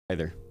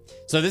either.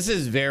 So this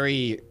is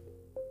very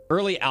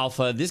early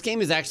alpha. This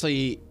game is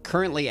actually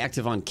currently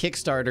active on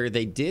Kickstarter.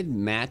 They did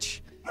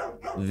match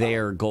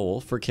their goal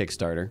for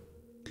Kickstarter.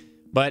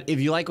 But if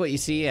you like what you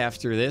see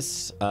after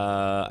this,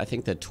 I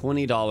think the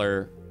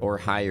 $20 or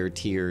higher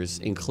tiers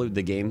include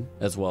the game,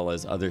 as well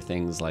as other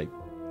things like,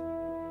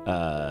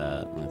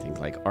 I think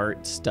like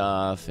art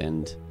stuff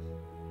and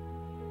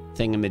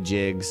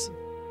thingamajigs.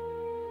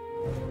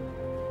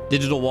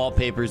 Digital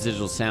wallpapers,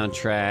 digital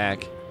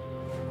soundtrack,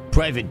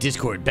 private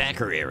Discord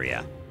backer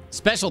area.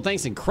 Special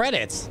thanks and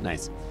credits.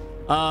 Nice.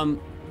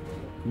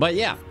 But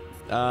yeah,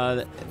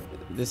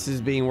 this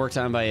is being worked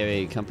on by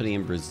a company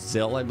in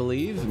Brazil, I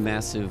believe.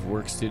 Massive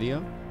Work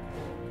Studio.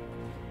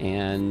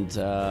 And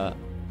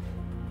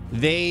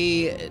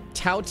they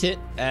tout it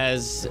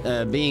as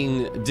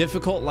being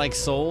difficult like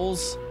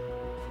Souls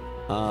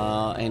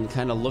and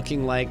kind of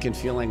looking like and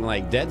feeling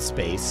like Dead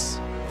Space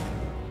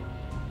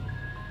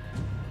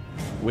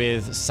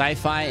with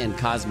sci-fi and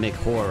cosmic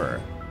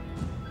horror.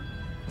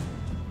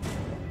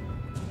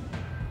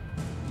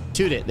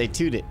 Toot it. They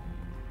toot it.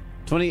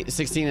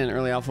 2016 and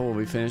early alpha will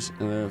be finished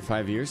in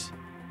 5 years.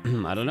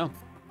 I don't know.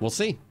 We'll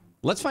see.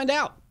 Let's find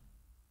out.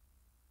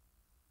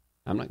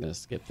 I'm not going to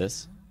skip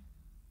this.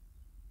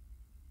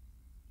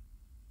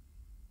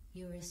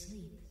 You're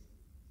asleep.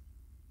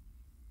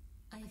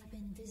 I've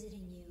been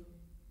visiting you,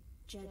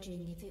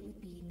 judging if it would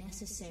be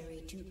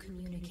necessary to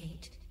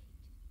communicate.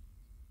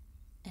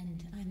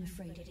 And I'm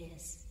afraid it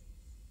is.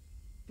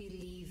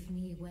 Believe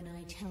me when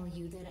I tell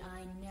you that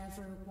I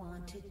never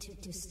wanted to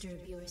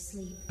disturb your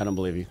sleep. I don't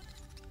believe you.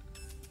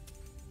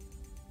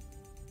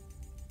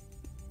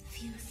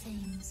 Few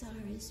things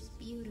are as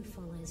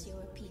beautiful as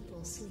your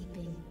people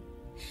sleeping.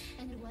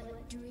 And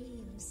what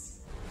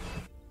dreams?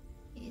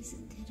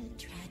 Isn't it a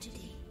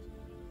tragedy?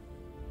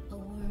 A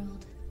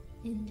world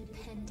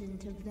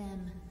independent of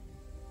them.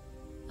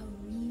 A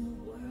real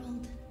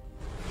world.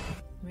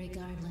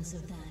 Regardless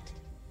of that,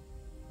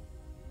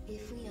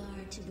 if we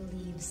are to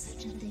believe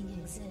such a thing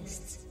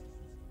exists,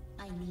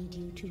 I need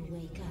you to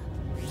wake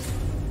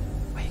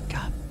up. Wake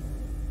up.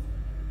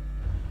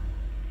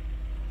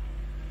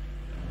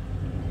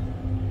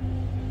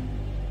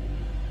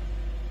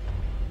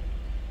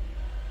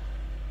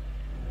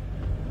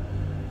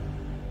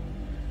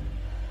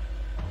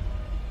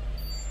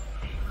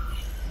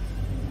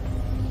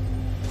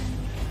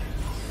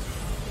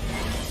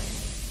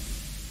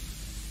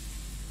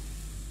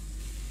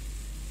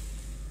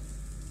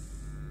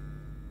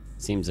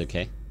 Seems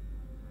okay.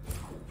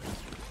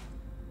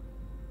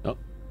 Oh.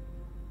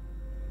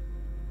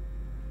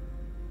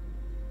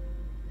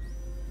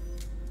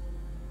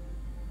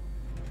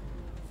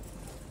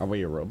 Are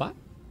we a robot?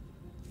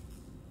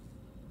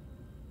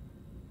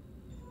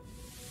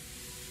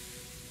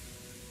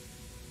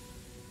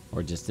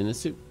 Or just in a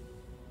suit?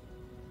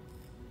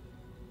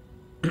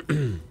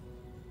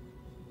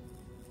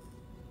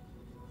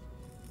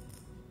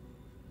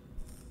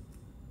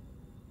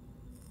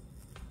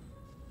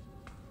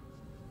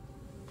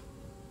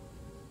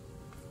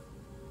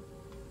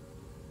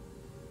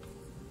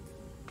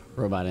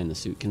 Robot in the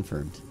suit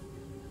confirmed.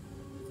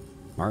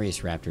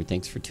 Marius Raptor,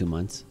 thanks for 2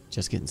 months.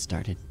 Just getting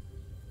started.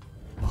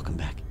 Welcome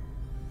back.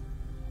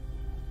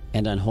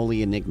 And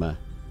Unholy Enigma,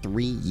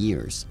 3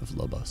 years of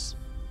Lobos.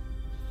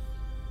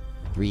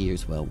 3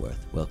 years well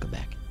worth. Welcome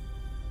back.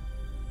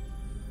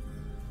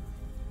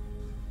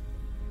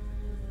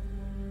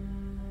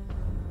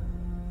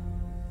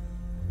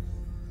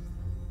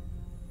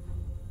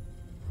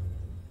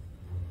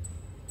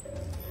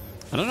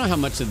 I don't know how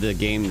much of the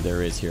game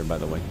there is here, by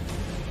the way.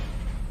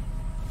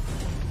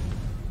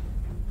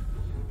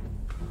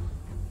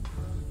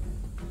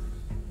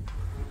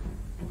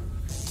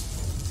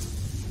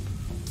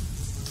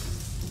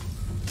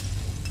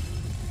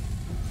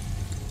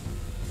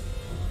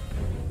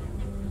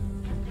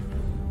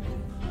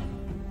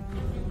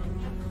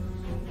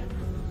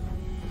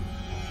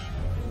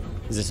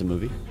 Is this a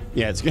movie?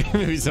 Yeah, it's a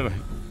movie somewhere.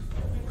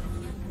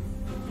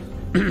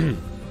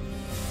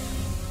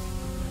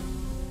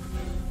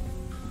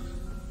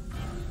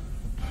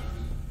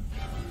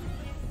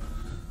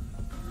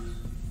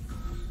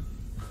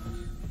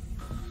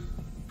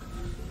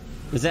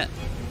 Is that?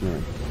 All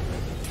right.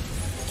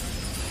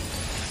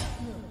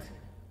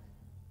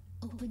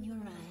 Look. Open your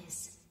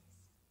eyes.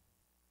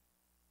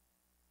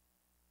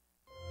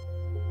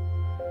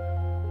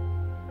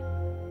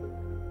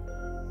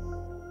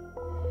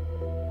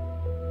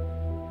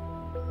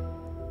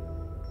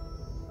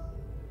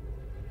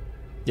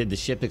 Did the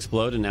ship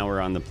explode and now we're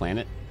on the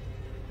planet?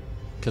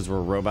 Because we're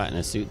a robot in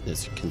a suit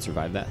that can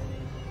survive that?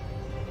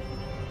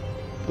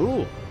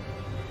 Ooh.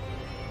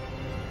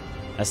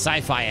 A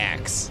sci-fi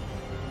axe.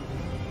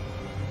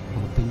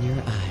 Open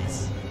your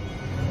eyes.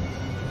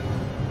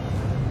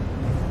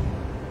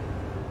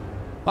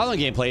 Following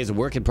gameplay is a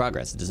work in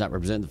progress. It does not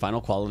represent the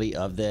final quality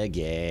of the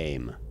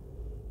game.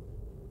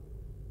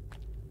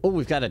 Oh,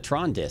 we've got a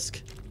Tron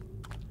disc.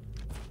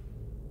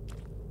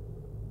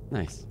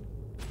 Nice.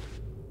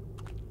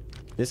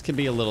 This could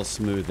be a little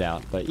smoothed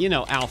out, but you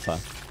know, alpha.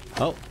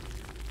 Oh,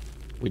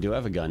 we do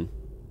have a gun.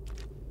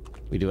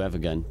 We do have a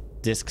gun.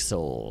 Disc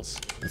souls.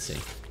 Let's see.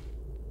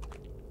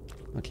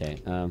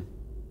 Okay,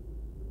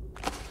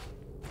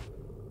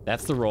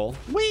 that's the roll.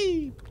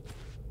 Whee!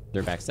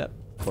 They're backstep.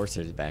 Of course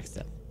there's a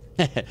backstep.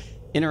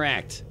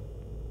 Interact.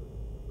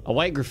 A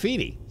white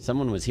graffiti.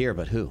 Someone was here,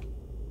 but who?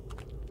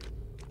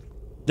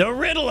 The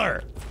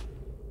Riddler!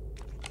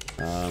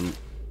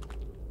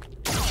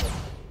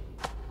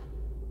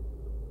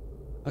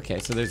 Okay,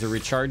 so there's a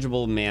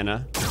rechargeable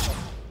mana.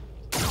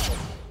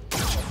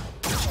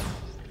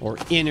 Or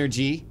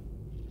energy.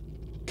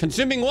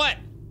 Consuming what?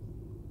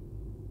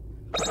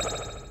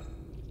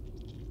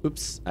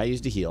 Oops, I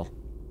used a heal.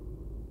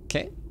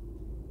 Okay.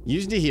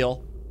 Used a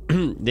heal.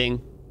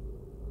 Ding.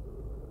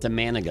 It's a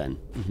mana gun.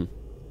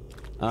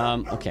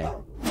 Okay.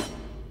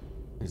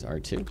 There's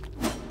R2.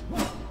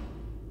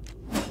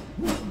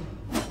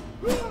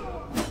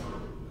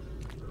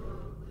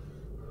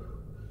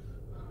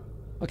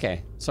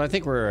 Okay, so I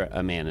think we're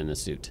a man in a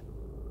suit.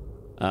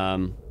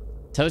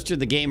 Toaster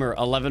the Gamer,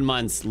 11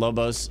 months.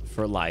 Lobos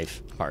for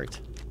life. Heart.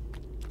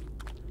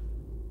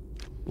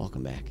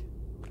 Welcome back.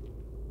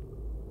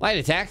 Light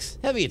attacks,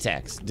 heavy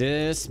attacks.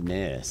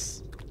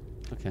 Dismiss.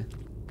 Okay.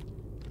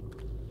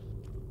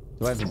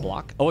 Do I have a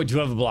block? Oh, I do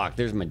have a block.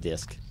 There's my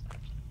disc.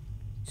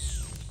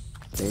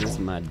 There's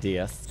my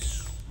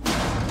disc.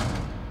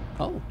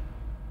 Oh.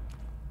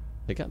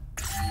 Pick up.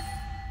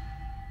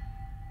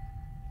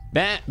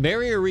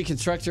 Barrier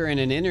reconstructor and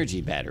an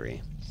energy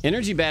battery.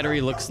 Energy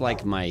battery looks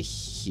like my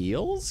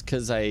heals,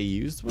 because I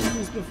used one of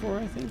these before,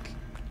 I think.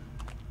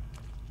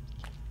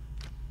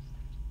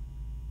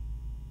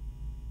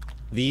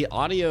 The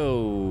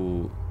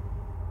audio...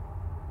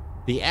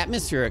 The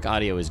atmospheric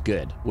audio is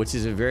good, which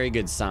is a very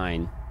good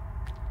sign,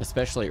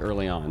 especially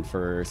early on,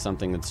 for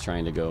something that's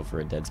trying to go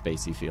for a Dead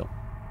Spacey feel.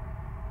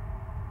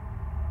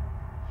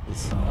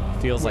 This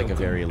feels like a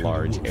very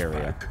large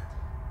area.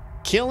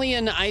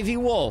 Killian Ivy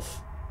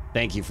Wolf,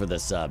 thank you for the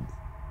sub.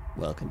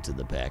 Welcome to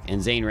the pack.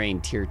 And Zane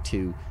Rain, tier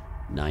 2,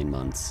 9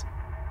 months.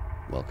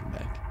 Welcome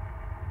back.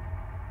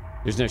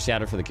 There's no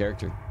shadow for the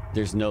character.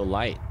 There's no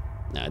light.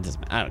 No, it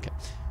doesn't matter. I don't care.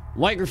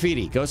 White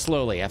graffiti. Go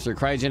slowly. After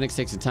cryogenics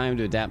takes the time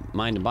to adapt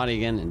mind and body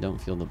again, and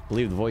don't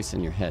believe the voice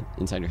in your head,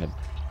 inside your head.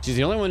 She's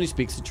the only one who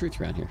speaks the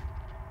truth around here.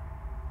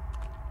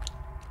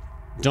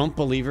 Don't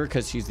believe her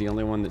because she's the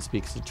only one that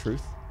speaks the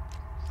truth.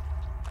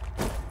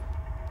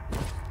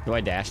 Do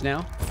I dash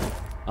now?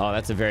 Oh,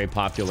 that's a very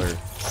popular...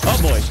 Oh,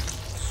 boy.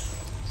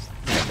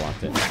 I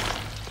blocked it.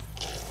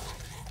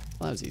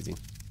 Well, that was easy.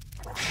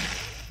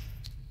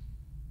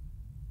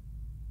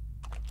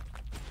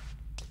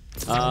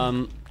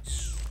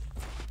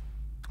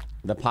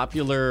 The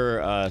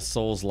popular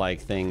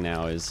Souls-like thing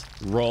now is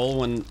roll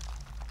when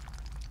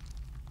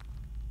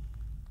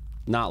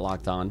not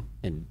locked on,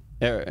 and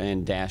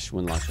dash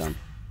when locked on.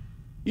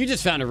 You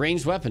just found a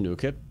ranged weapon to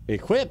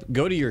equip.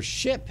 Go to your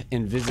ship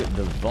and visit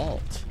the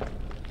vault.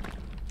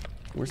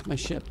 Where's my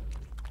ship?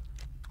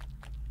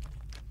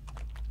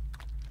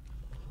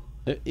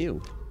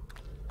 Ew.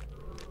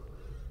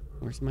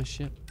 Where's my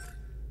ship?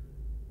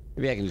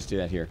 Maybe I can just do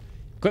that here.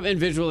 Equipment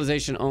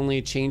visualization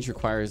only. Change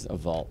requires a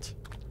vault.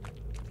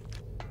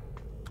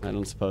 I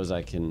don't suppose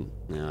I can...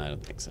 No, I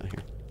don't think so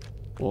here.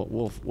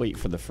 We'll wait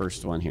for the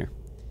first one here.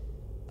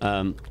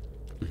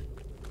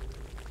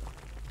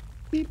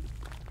 Beep.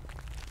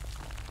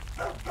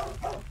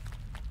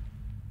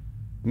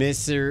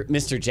 Mr.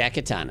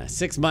 Jackatana,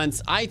 6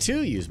 months. I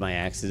too use my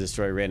axe to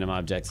destroy random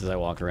objects as I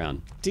walk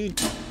around. Dude,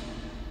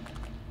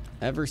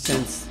 ever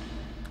since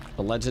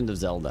The Legend of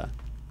Zelda,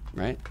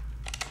 right?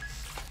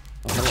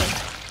 Oh,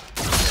 hello.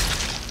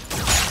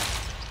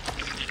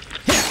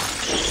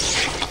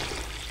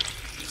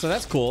 So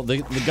that's cool.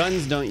 The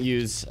guns don't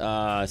use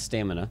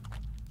stamina.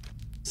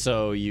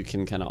 So you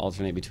can kind of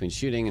alternate between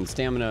shooting and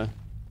stamina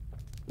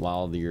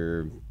while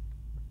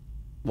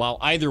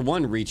either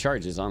one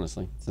recharges,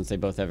 honestly, since they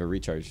both have a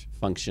recharge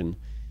function.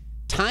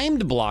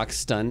 Timed block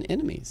stun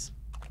enemies.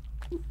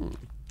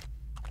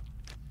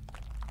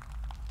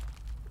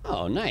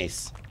 Oh,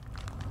 nice.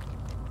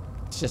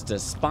 It's just a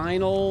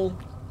spinal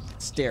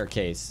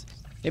staircase.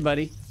 Hey,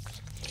 buddy.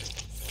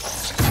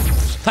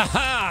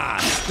 Haha!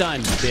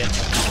 Stunned,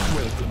 bitch.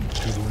 Welcome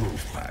to the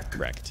roof pack.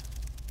 Wrecked.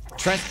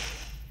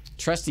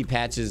 Trusty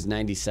Patches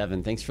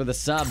 97. Thanks for the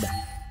sub.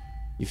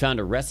 You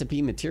found a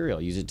recipe material.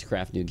 Use it to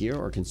craft new gear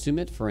or consume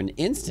it for an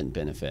instant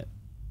benefit.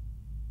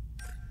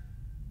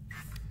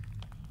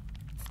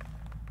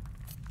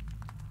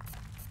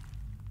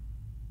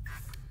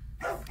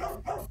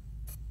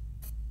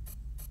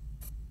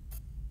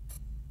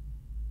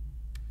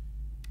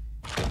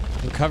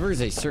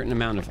 Recovers a certain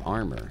amount of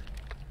armor.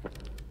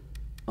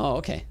 Oh,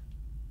 okay.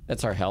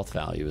 That's our health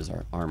value, is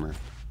our armor.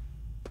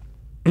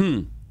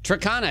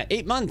 Tracana,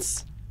 8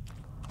 months.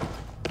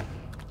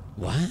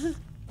 What?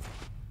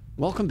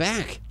 Welcome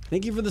back.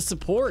 Thank you for the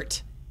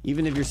support.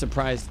 Even if you're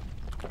surprised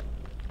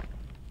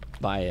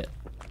by it.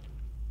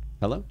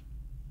 Hello?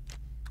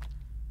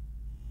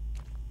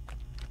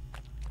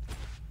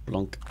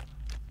 Blunk.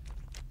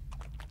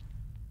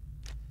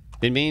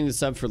 Been meaning to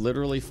sub for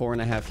literally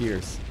 4.5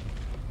 years.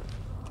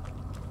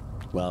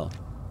 Well,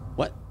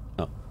 what?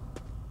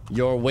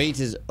 Your wait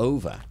is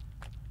over.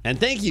 And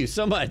thank you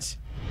so much.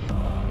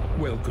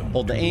 Welcome.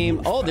 Hold the to aim.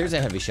 Wolf Oh, Pack. there's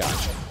a heavy shot.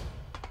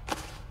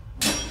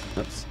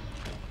 Oops.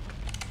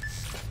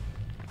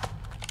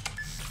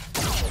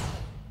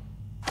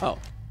 Oh.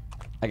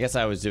 I guess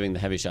I was doing the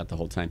heavy shot the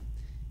whole time.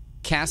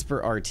 Casper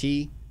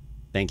RT.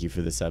 Thank you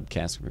for the sub,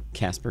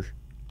 Casper.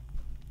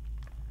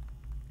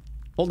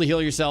 Hold to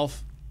heal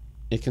yourself.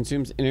 It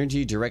consumes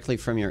energy directly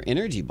from your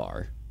energy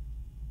bar.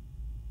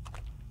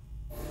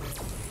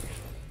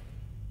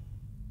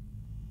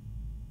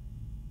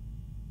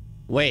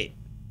 Wait.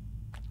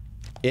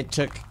 It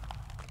took...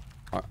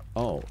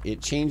 oh,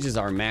 it changes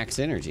our max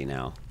energy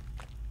now.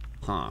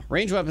 Huh.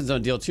 Range weapons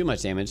don't deal too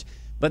much damage,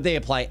 but they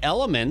apply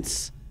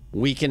elements,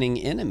 weakening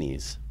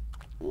enemies.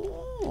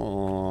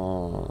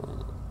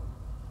 Oh.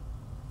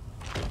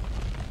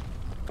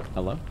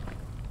 Hello?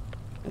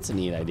 That's a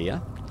neat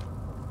idea.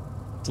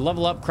 To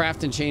level up,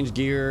 craft, and change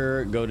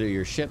gear, go to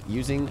your ship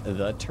using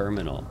the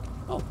terminal.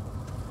 Oh.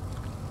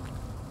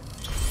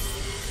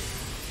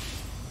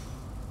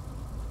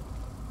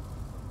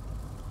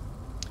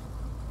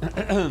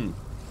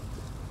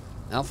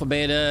 Alpha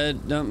beta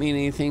don't mean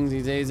anything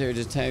these days. They're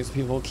just tags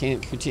people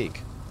can't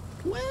critique.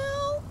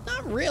 Well,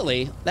 not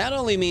really. That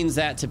only means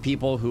that to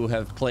people who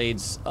have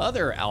played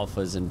other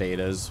alphas and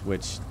betas,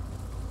 which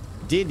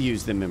did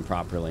use them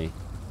improperly.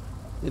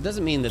 It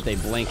doesn't mean that they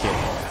blanket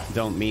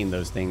don't mean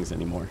those things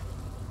anymore.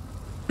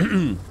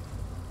 Go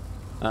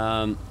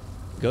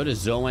to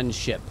Zoan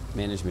ship.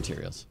 Manage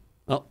materials.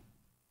 Oh.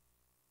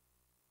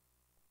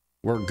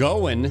 We're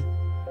going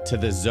to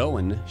the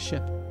Zoan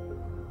ship.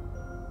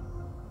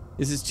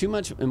 Is this too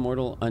much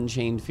Immortal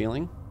Unchained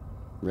feeling?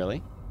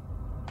 Really?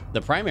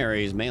 The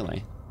primary is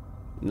melee.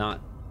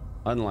 Not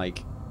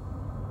unlike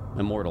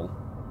Immortal.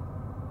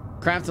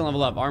 Craft and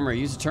level up. Armor.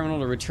 Use the terminal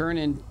to return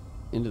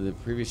into the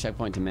previous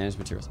checkpoint to manage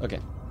materials. Okay.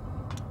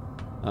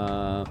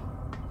 What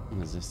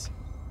is this?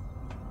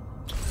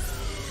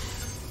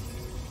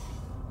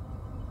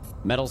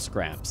 Metal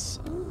scraps.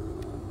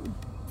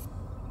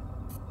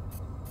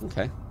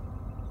 Okay.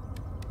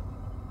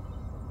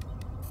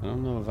 I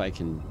don't know if I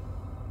can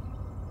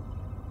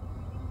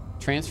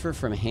transfer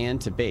from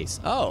hand to base.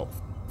 Oh,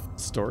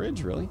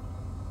 storage, really?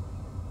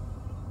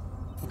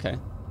 Okay.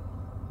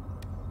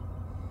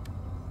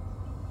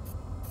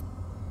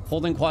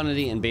 Holding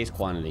quantity and base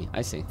quantity.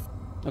 I see.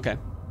 Okay.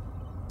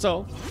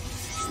 So,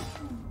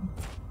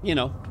 you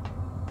know,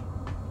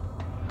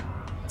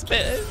 it's a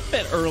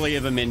bit early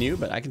of a menu,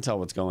 but I can tell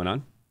what's going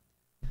on.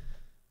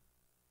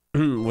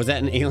 Was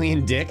that an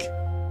alien dick?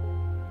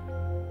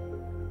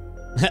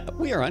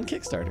 We are on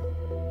Kickstarter.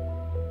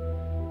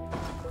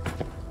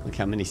 Look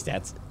how many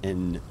stats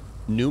and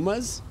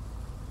Numas,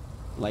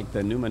 like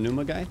the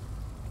Numa guy.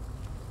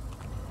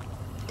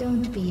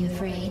 Don't be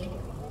afraid.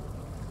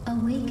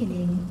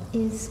 Awakening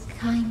is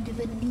kind of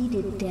a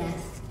needed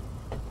death,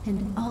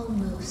 and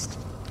almost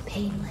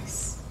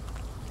painless.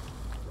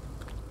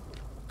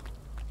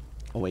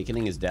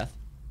 Awakening is death.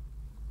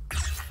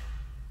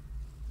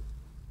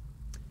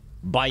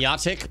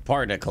 Biotic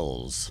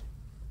particles.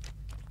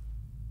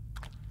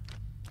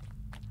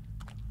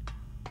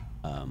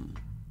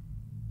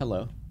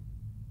 Hello.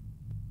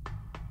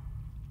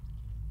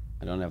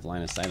 I don't have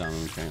line of sight on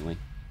them apparently.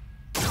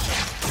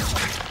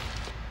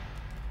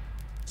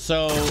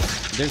 So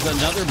there's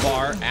another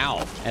bar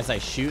out as I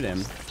shoot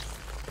him.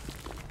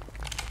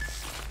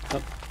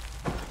 Oh.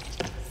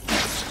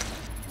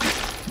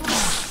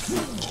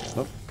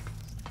 Oh.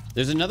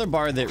 There's another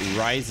bar that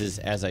rises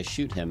as I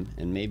shoot him,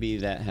 and maybe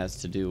that has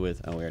to do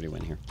with... oh, we already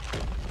went here.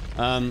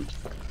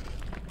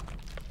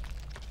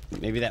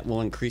 Maybe that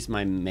will increase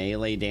my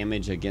melee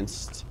damage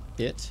against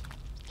it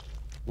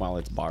while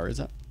its bar is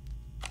up.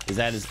 Is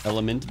that his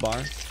element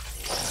bar?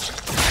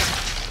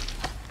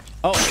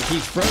 Oh,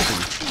 he's frozen.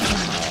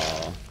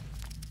 Oh.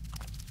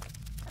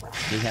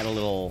 He had a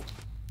little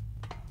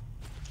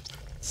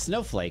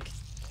snowflake.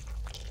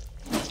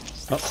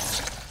 Oh.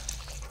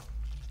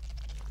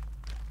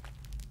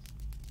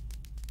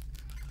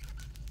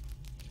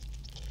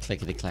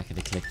 Clickety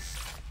clackety click.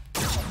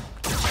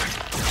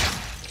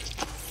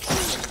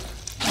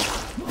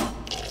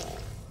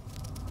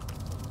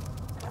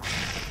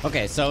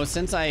 Okay, so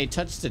since I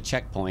touched the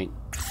checkpoint,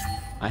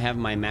 I have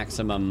my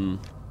maximum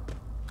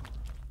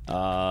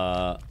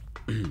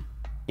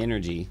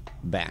energy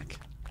back.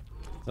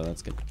 So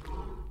that's good.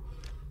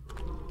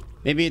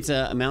 Maybe it's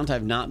an amount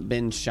I've not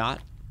been shot.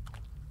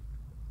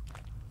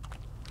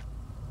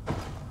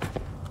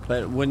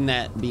 But wouldn't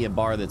that be a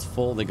bar that's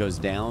full that goes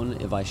down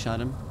if I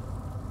shot him?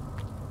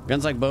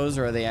 Guns like bows,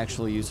 or are they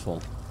actually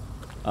useful?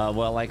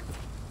 Well, like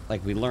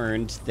we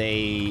learned,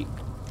 they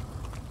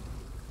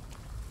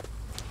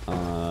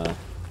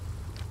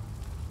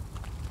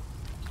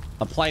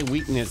apply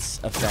weakness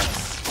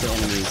effects to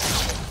enemies.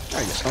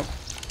 There you go. Oh,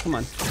 come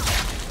on.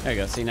 There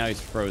you go. See, now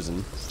he's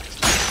frozen.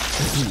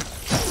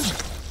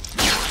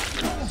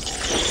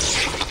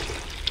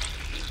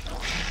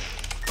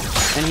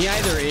 And he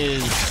either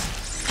is...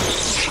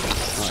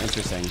 oh,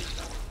 interesting.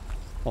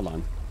 Hold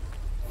on.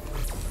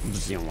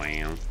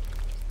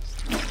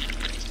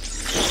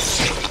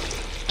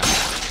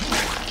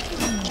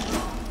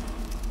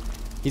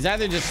 He's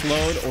either just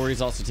slowed or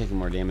he's also taking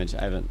more damage.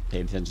 I haven't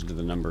paid attention to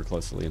the number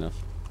closely enough.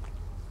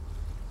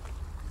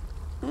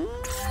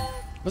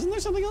 Wasn't there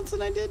something else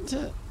that I did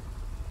to...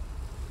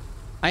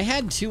 I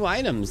had 2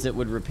 items that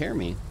would repair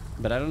me,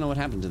 but I don't know what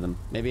happened to them.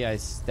 Maybe I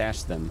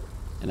stashed them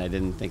and I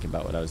didn't think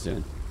about what I was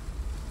doing.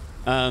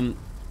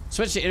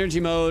 Switch to energy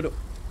mode.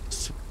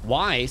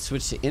 Why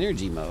switch to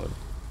energy mode?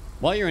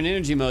 While you're in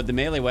energy mode, the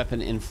melee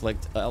weapon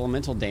inflict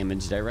elemental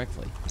damage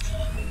directly.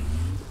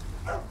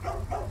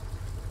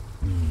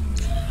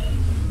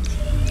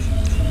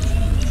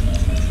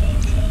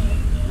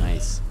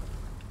 Nice.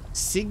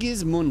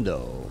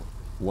 Sigismundo,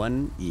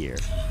 1 year.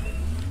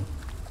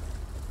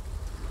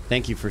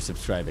 Thank you for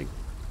subscribing.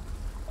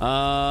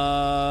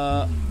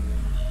 So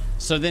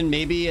then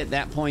maybe at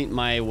that point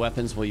my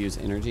weapons will use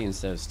energy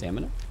instead of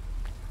stamina.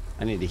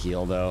 I need to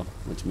heal though,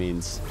 which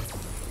means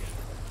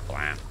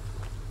blah,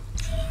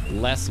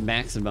 less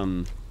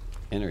maximum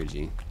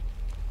energy.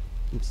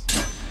 Oops.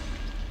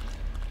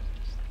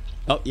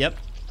 Oh, yep.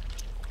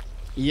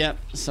 Yep,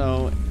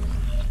 so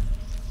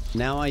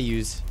now I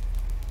use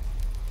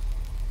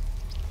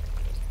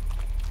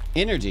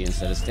energy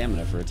instead of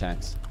stamina for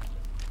attacks.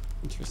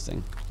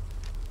 Interesting.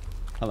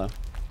 Hello.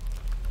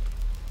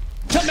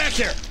 Come back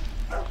here!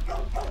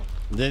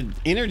 The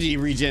energy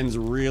regens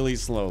really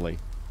slowly.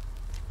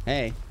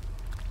 Hey.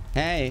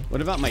 Hey,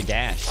 what about my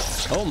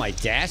dash? Oh, my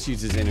dash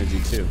uses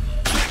energy too.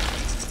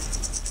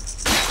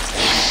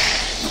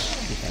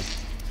 Okay.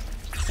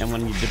 And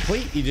when you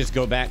deplete, you just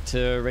go back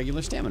to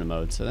regular stamina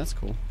mode, so that's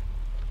cool.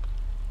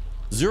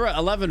 Zura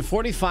 11,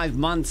 45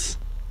 months.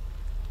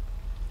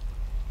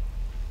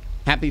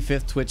 Happy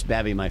 5th Twitch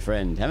Babby, my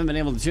friend. Haven't been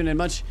able to tune in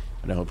much,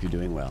 but I hope you're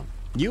doing well.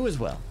 You as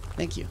well.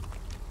 Thank you.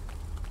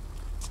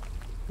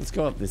 Let's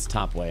go up this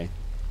top way.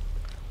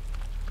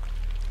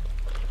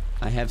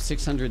 I have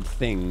 600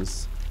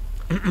 things.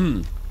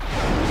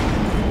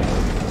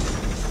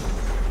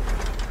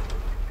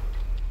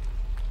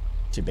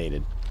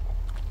 Debated.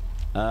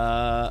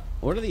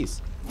 What are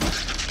these?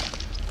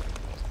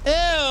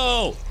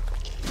 Ew!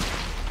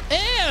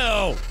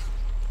 Ew!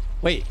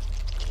 Wait.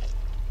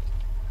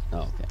 Oh,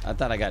 okay. I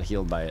thought I got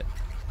healed by it.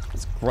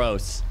 It's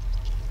gross.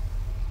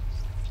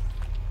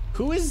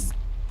 Who is...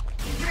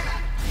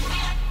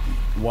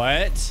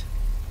 What?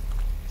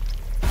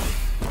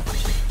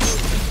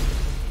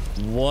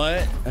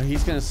 What? Oh,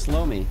 he's gonna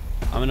slow me.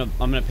 I'm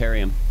gonna parry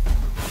him.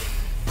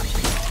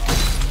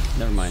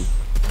 Never mind.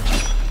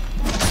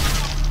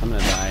 I'm gonna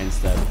die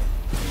instead.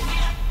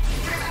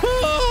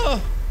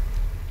 Oh!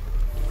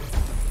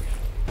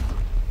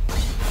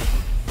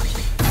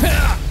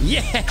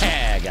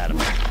 Yeah, got him.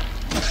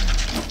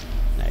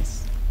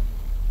 Nice.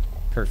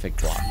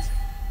 Perfect blocked.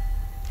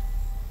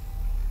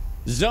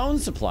 Zone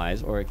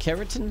supplies or a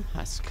keratin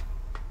husk.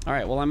 All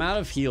right, well, I'm out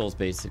of heals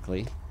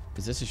basically.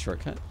 Is this a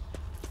shortcut?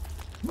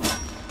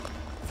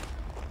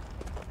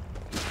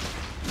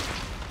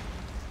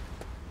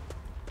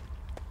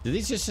 Do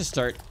these just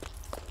start?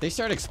 They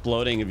start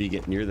exploding if you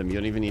get near them. You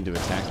don't even need to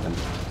attack them.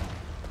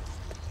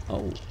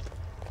 Oh.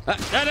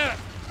 No.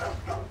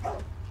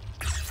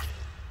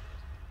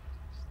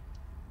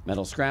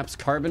 Metal scraps,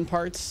 carbon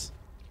parts.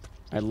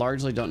 I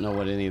largely don't know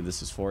what any of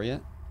this is for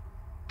yet.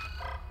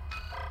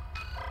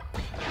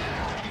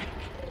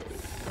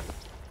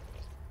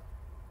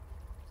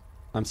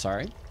 I'm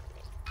sorry.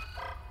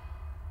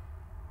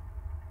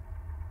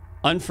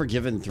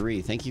 Unforgiven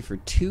 3. Thank you for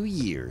 2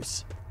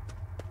 years.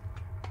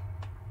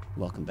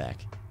 Welcome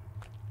back.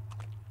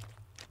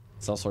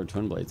 Sellsword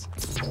twin blades.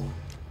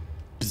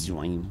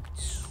 Bzoing.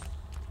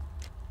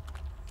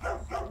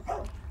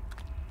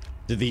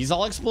 Did these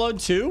all explode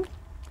too?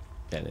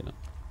 Okay, they don't.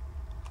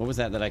 What was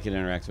that I could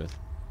interact with?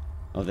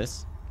 Oh,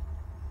 this?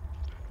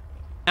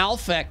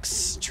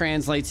 Alfex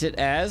translates it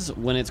as,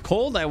 when it's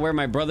cold, I wear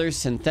my brother's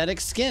synthetic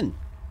skin.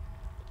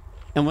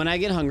 And when I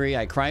get hungry,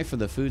 I cry for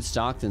the food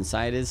stocked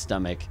inside his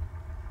stomach.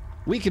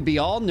 We could be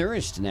all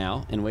nourished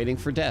now and waiting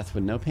for death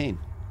with no pain.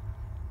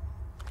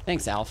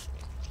 Thanks, Alf.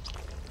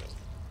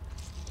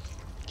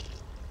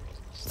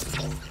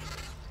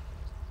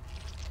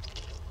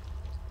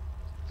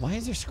 Why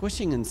is there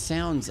squishing and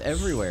sounds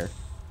everywhere?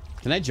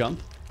 Can I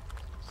jump?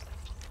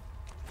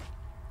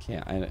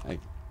 Can't.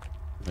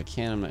 If I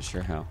can, I'm not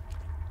sure how.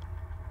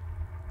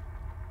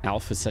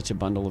 Alf is such a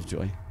bundle of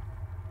joy.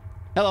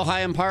 Hello,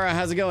 hi, Ampara.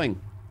 How's it going?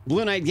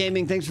 Blue Knight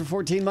Gaming, thanks for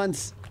 14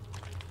 months.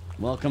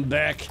 Welcome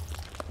back.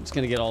 I'm just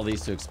gonna get all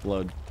these to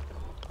explode.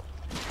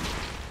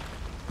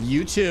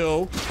 You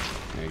too.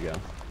 There you go.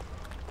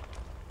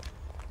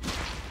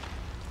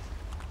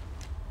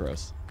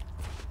 Gross.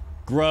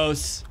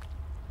 Gross.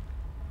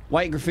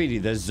 White graffiti.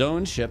 The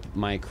zone ship,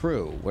 my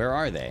crew. Where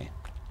are they?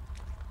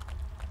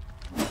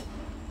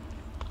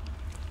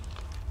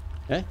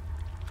 Eh?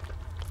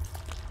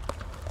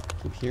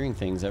 I'm hearing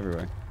things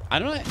everywhere. I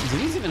don't know. Do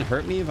these even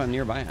hurt me if I'm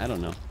nearby? I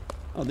don't know.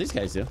 Oh, these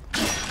guys do.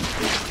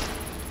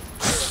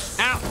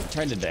 Ow!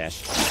 Tried to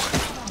dash.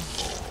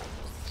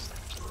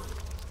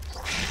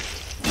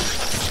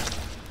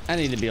 I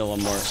need to be a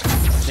little more...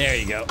 There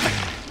you go.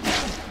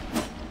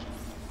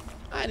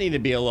 I need to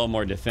be a little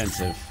more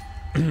defensive.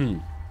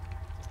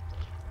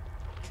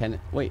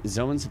 Wait,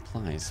 Zoan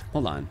supplies.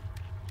 Hold on.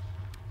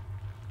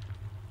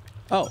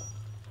 Oh.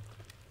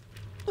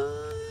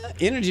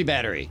 Energy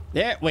battery.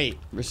 There. Wait.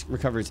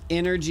 Recovers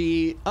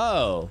energy.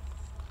 Oh.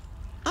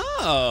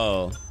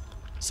 Oh.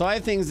 So I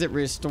have things that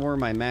restore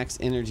my max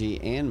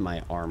energy and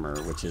my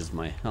armor, which is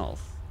my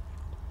health.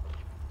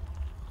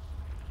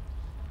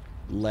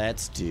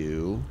 Let's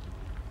do...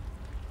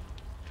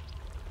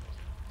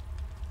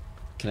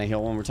 Can I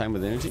heal one more time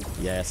with energy?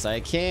 Yes, I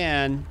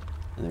can.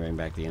 And then bring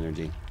back the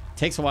energy.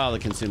 Takes a while to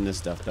consume this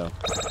stuff, though.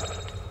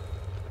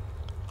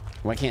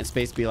 Why can't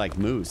space be like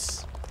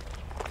moose?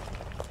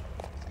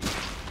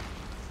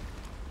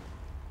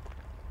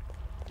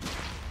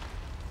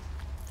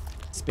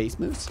 Space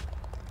moose?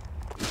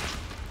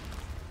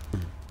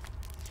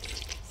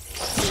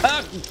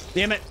 Ah!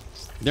 Damn it!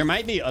 There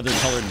might be other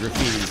colored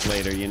graffitis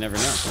later, you never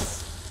know.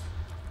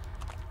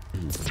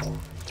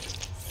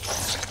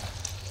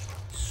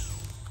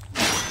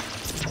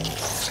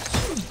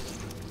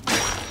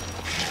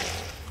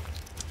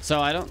 So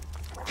I don't...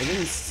 It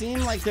didn't seem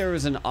like there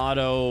was an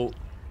auto...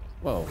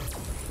 Whoa.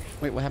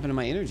 Wait, what happened to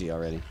my energy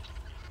already?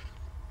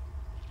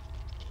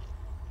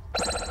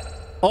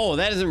 Oh,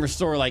 that doesn't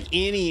restore, like,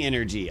 any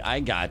energy. I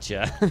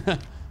gotcha.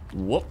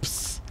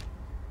 Whoops.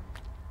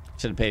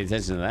 Should have paid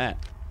attention to that.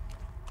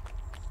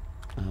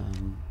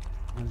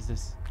 What is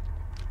this?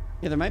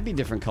 Yeah, there might be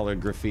different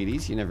colored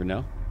graffitis. You never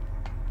know.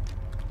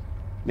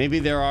 Maybe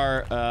there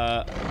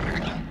are,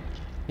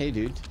 Hey,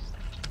 dude.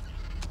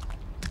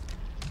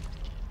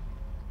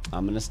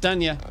 I'm gonna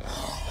stun you.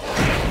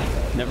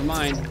 Never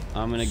mind.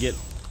 I'm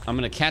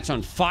gonna catch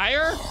on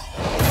fire.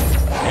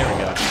 There we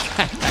go.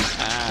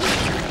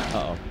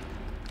 Uh-oh.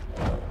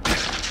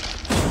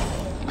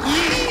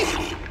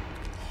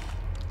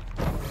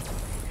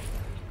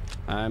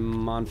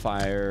 I'm on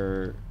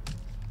fire.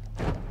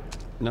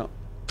 No,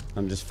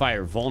 I'm just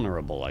fire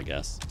vulnerable, I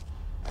guess.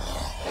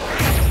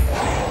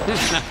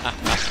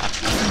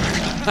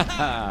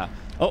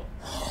 Oh,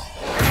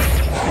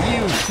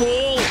 you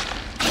fool!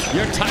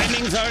 Your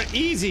timings are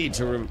easy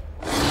to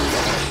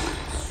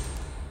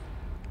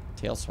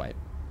tail swipe.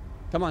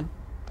 Come on.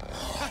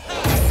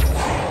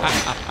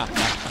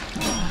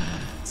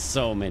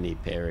 So many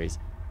parries.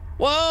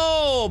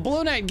 Whoa,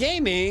 Blue Knight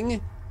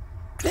Gaming.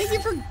 Thank you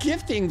for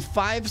gifting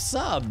 5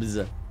 subs.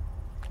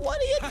 What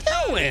are you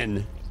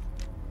doing?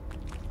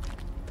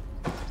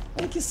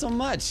 Thank you so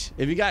much.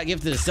 If you got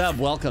gifted a sub,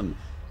 welcome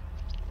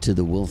to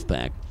the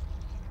Wolfpack.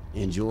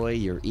 Enjoy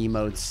your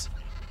emotes.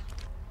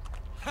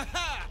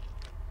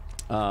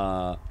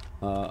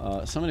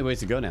 So many ways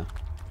to go now.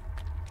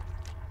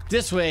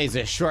 This way is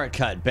a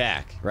shortcut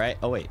back, right?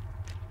 Oh wait,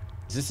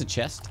 is this a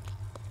chest?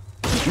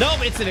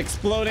 Nope, it's an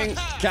exploding.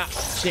 God,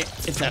 shit,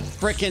 it's a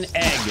frickin'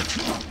 egg.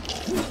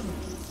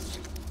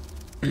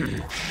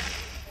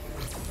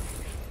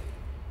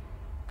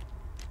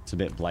 It's a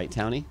bit Blight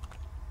Towny.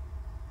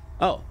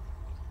 Oh.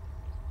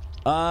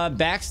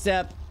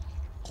 Backstep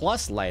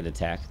plus light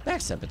attack.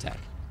 Backstep attack.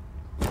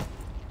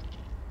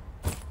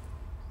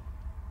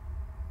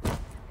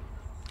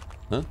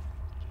 Huh?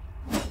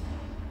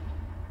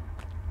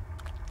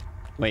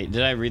 Wait,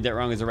 did I read that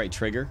wrong? Is the right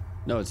trigger?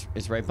 No,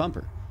 it's right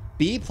bumper.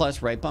 B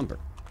plus right bumper.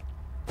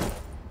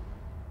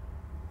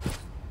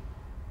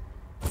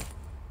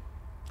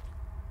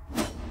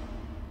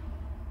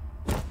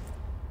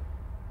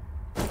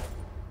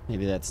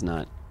 Maybe that's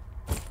not.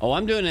 Oh,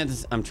 I'm doing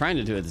it. I'm trying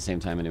to do it at the same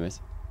time, anyways.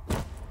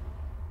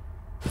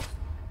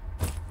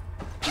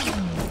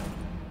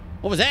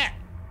 What was that?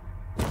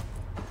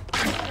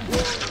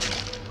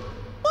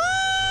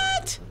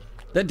 What?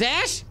 The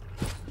dash?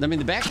 I mean,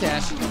 the back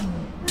dash.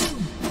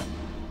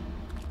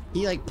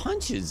 He like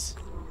punches.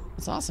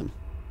 That's awesome.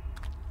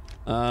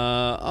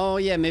 Oh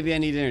yeah, maybe I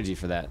need energy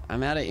for that.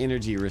 I'm out of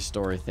energy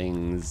restore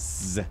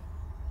things.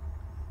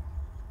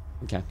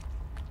 Okay.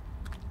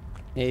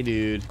 Hey,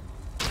 dude.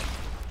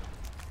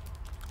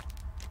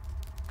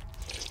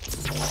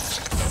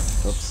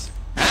 Oops.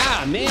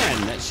 Ah,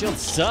 man, that shield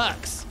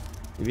sucks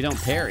if you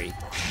don't parry.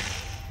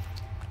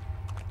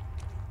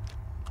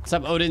 What's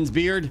up, Odin's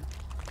beard?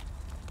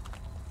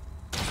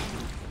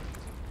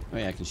 Oh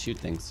yeah, I can shoot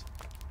things.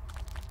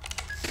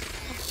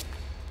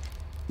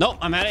 Nope,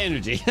 I'm out of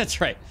energy.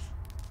 That's right.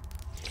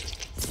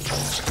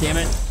 Damn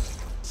it.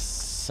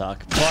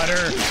 Suck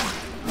butter.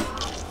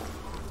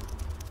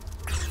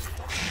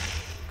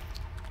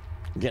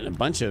 I'm getting a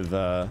bunch of,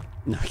 no,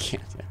 I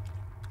can't.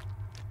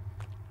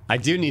 I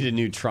do need a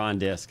new Tron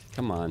disc.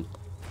 Come on.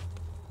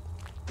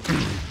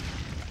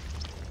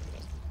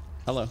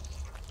 Hello.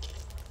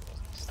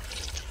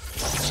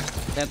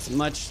 That's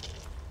much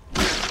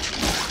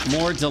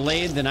more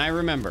delayed than I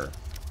remember.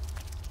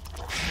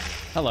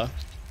 Hello.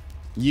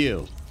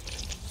 You.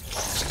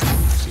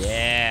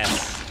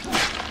 Yes.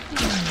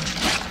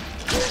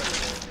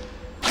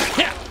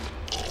 Yeah.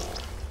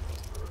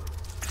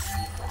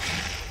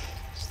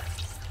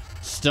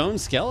 Stone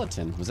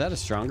skeleton. Was that a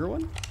stronger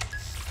one?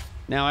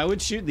 Now I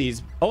would shoot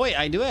these. Oh wait,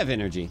 I do have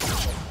energy.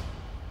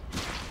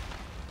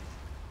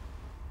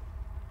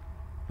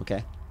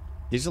 Okay.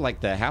 These are like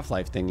the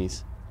Half-Life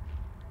thingies.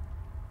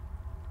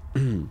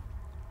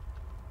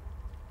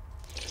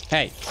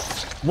 Hey,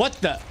 what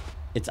the?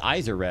 Its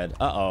eyes are red.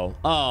 Uh-oh.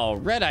 Oh,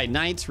 red-eyed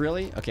knights,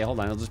 really? Okay,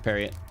 hold on. I'll just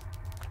parry it.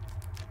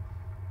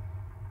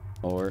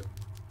 Or...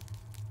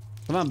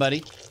 Come on,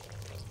 buddy.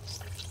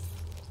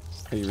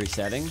 Are you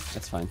resetting?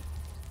 That's fine.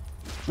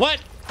 What?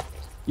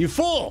 You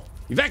fool!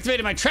 You've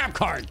activated my trap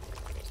card!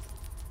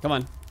 Come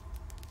on.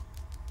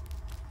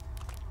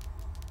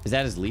 Is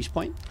that his leash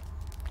point?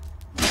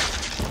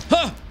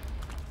 Huh!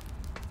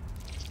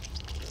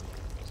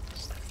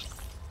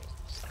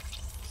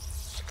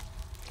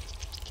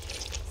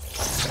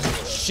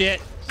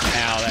 Shit.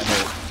 Ow, that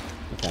hurt.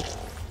 Okay.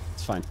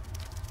 It's fine.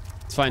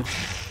 It's fine.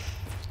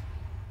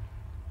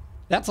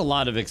 That's a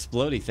lot of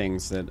explodey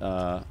things that,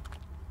 I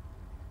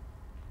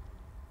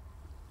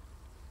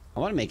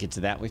want to make it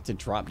to that. We have to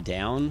drop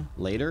down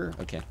later.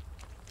 Okay.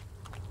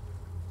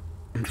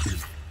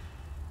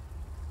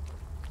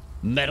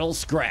 Metal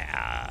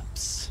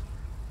scraps.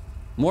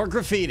 More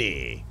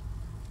graffiti.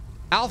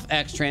 Alf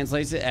X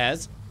translates it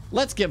as,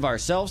 let's give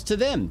ourselves to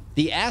them.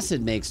 The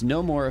acid makes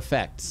no more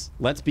effects.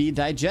 Let's be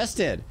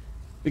digested.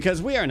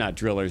 Because we are not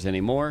drillers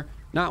anymore.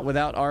 Not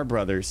without our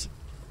brothers.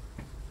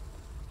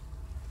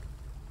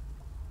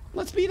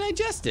 Let's be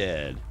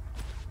digested.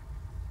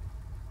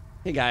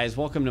 Hey guys,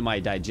 welcome to my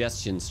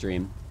digestion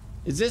stream.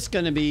 Is this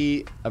going to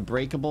be a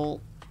breakable?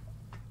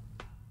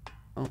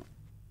 Oh,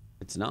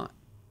 it's not.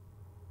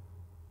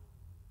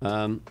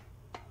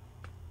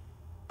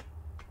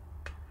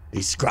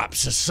 These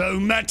scraps are so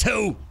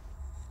metal.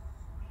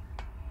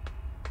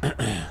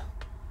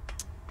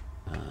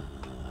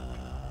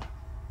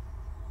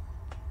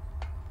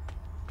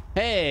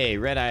 Hey,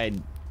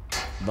 red-eyed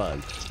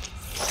bug.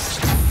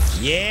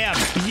 Yeah,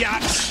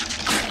 biatch.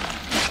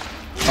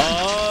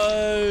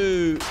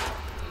 Oh.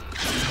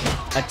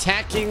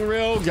 Attacking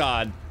real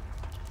god.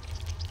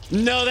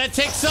 No, that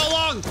takes so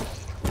long.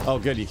 Oh,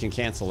 good. You can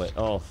cancel it.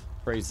 Oh,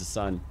 praise the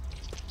sun.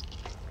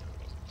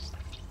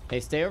 Hey,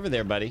 stay over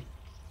there, buddy.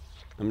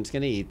 I'm just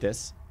going to eat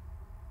this.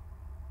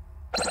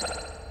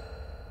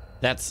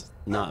 That's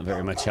not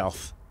very much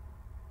health.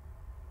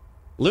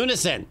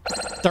 Lunison,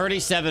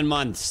 37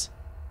 months.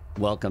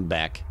 Welcome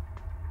back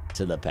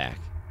to the pack.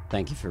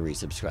 Thank you for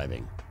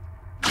resubscribing.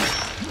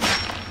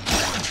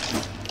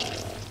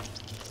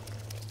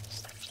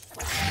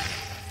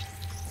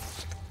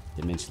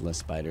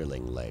 Dimensionless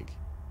spiderling leg.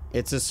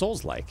 It's a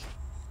Soulslike.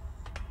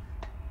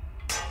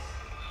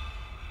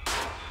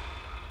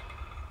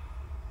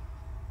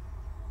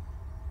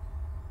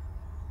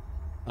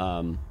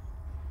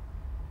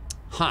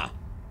 Huh.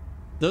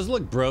 Those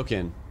look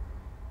broken.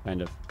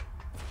 Kind of.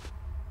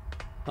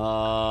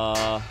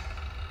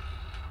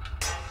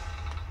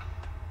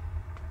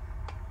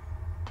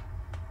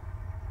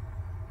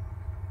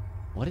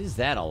 What is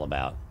that all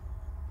about?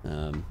 I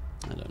don't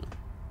know.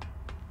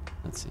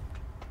 Let's see.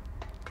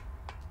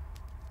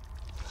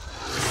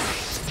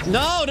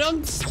 No,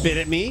 don't spit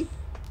at me.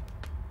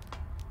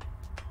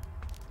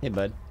 Hey,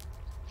 bud.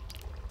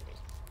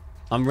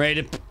 I'm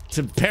ready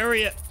to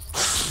parry it.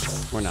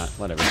 Or not,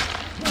 whatever.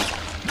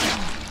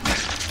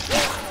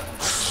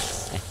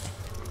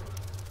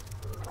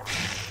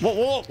 Whoa,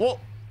 whoa, whoa.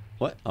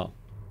 What? Oh.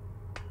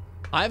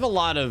 I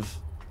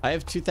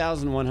have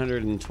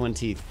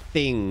 2,120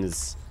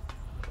 things.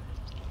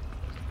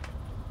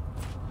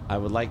 I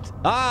would like to...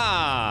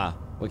 Ah!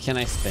 What, can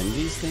I spend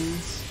these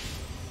things?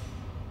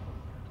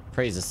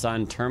 Praise the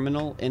sun.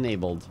 Terminal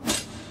enabled.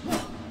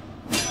 Oh,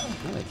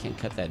 I can't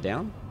cut that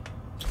down?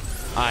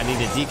 Ah, I need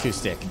a Deku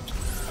stick.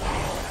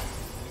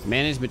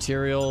 Manage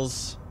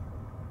materials.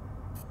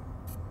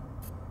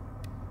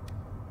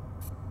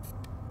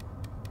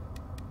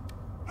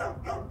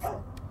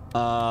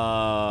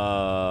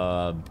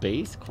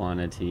 Base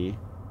quantity.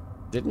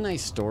 Didn't I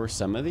store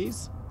some of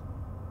these?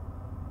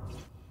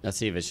 Let's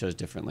see if it shows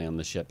differently on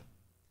the ship.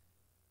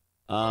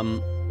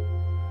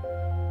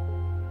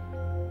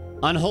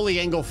 Unholy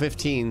Angle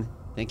 15.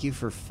 Thank you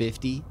for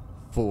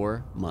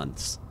 54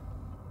 months.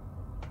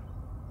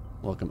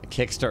 Welcome.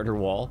 Kickstarter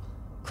wall.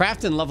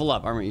 Craft and level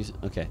up. Armor use.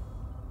 Okay.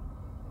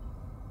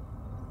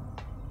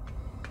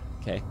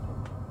 Okay.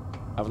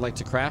 I would like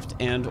to craft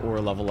and or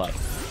level up.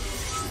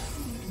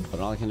 But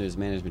all I can do is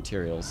manage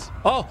materials.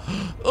 Oh!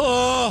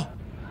 Oh!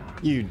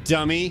 You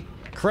dummy.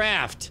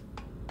 Craft.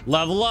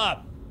 Level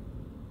up.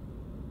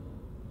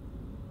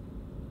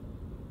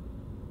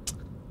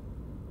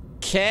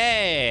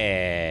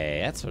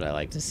 Okay. That's what I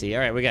like to see. All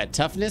right, we got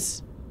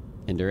toughness,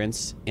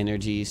 endurance,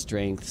 energy,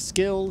 strength,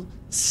 skill,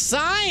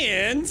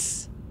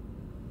 science.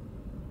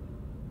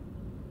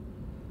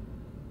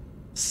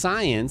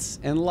 Science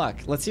and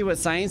luck. Let's see what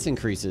science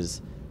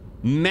increases.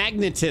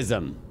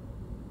 Magnetism.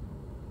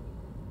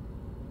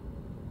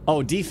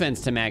 Oh,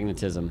 defense to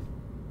magnetism.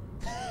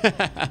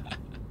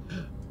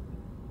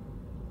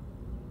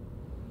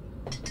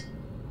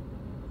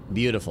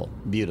 Beautiful,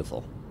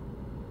 beautiful.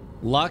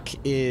 Luck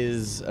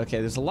is... Okay,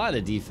 there's a lot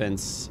of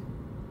defense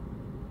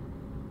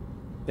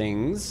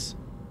things.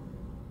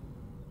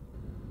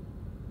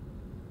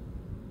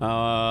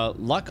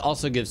 Luck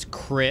also gives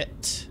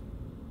crit.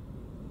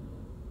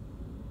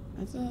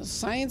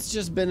 Science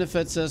just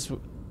benefits us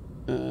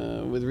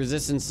with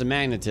resistance to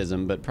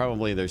magnetism, but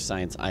probably they're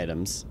science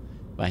items,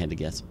 if I had to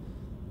guess.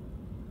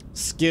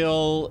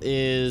 Skill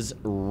is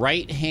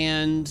right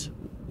hand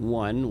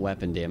 1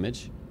 weapon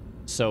damage.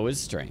 So is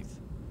strength.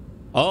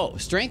 Oh,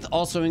 strength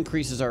also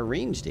increases our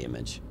range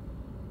damage.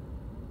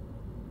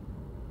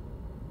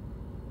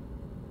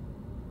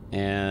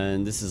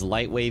 And this is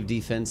light wave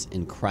defense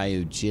and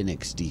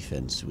cryogenics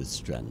defense with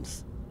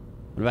strength.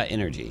 What about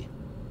energy?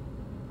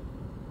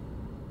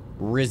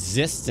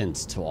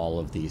 Resistance to all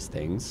of these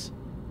things.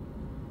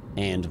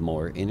 And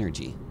more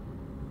energy.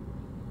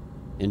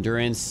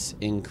 Endurance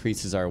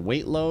increases our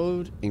weight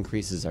load,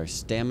 increases our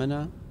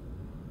stamina.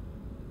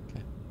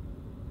 Okay.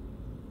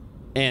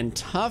 And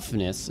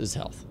toughness is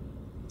health.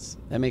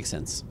 That makes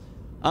sense.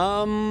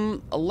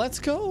 Let's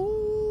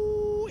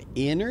go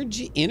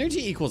energy.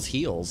 Energy equals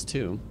heals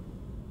too.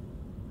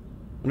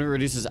 When it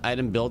reduces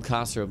item build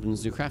costs or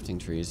opens new crafting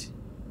trees.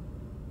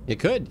 It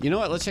could. You know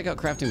what? Let's check out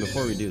crafting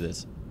before we do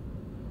this.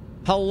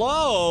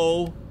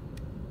 Hello?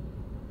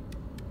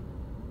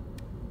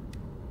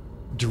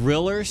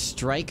 Driller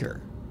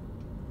Striker.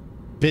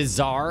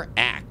 Bizarre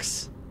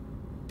Axe.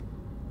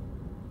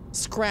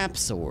 Scrap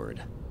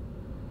Sword.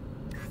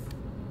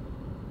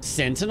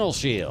 Sentinel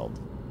Shield.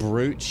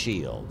 Brute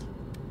Shield.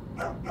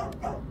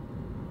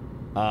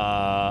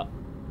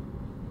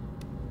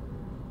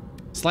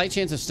 Slight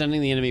chance of stunning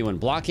the enemy when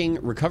blocking.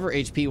 Recover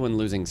HP when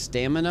losing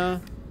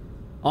stamina.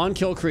 On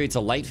kill creates a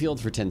light field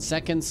for 10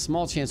 seconds.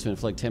 Small chance to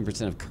inflict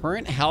 10% of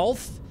current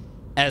health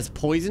as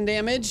poison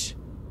damage.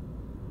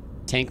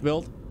 Tank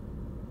build.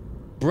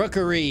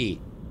 Brookery.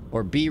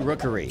 Or B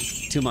Rookery.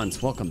 2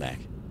 months. Welcome back.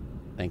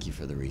 Thank you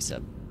for the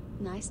resub.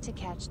 Nice to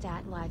catch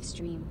that live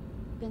stream.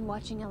 Been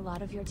watching a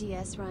lot of your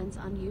DS runs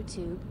on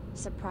YouTube.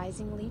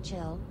 Surprisingly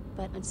chill,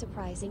 but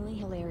unsurprisingly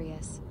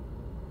hilarious.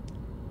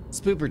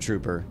 Spooper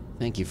Trooper.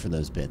 Thank you for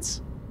those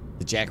bits.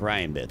 The Jack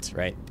Ryan bits,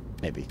 right?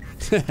 Maybe.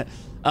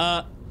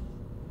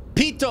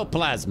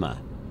 Pitoplasma.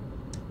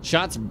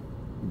 Shots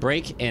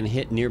break and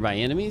hit nearby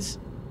enemies.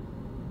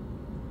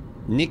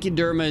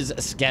 Nicoderma's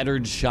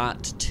Scattered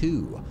Shot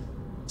 2.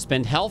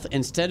 Spend health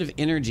instead of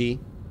energy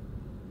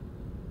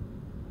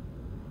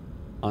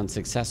on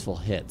successful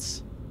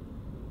hits.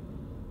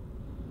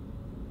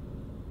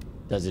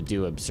 Does it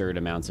do absurd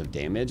amounts of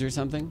damage or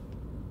something?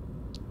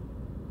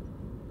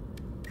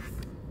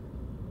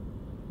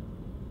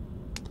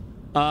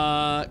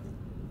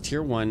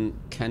 Tier 1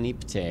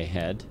 Canipte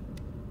head.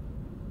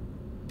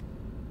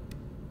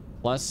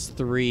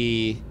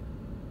 +3.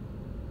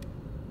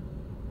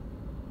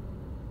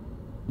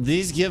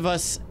 These give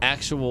us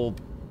actual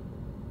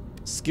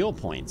skill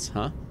points,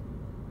 huh?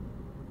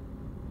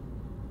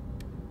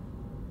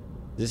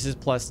 This is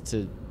plus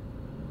to...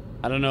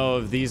 I don't know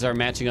if these are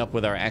matching up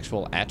with our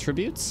actual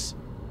attributes.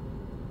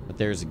 But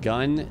there's a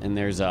gun and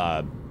there's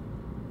a...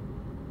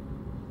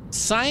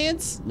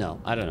 Science?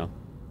 No, I don't know.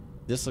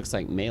 This looks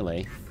like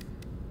melee.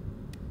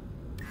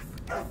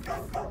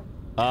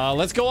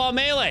 Let's go all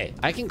melee.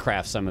 I can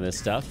craft some of this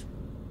stuff.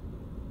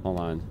 Hold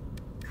on.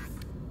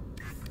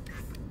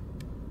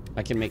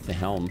 I can make the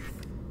helm.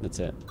 That's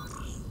it.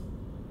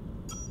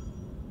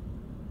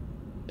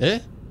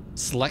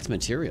 Select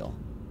material.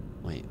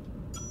 Wait.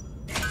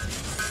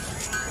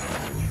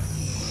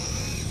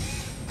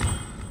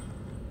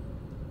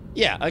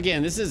 Yeah,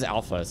 again, this is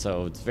alpha,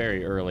 so it's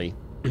very early.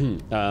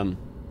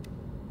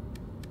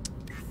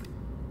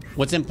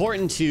 What's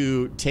important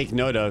to take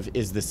note of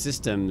is the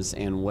systems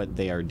and what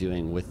they are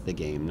doing with the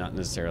game, not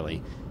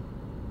necessarily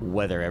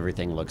whether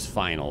everything looks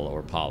final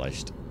or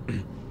polished.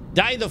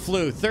 Die the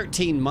Flu,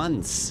 13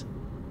 months.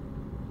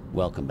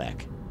 Welcome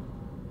back.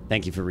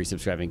 Thank you for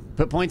resubscribing.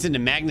 Put points into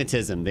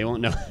magnetism. They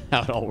won't know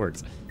how it all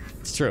works.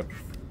 It's true.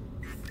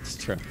 It's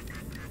true.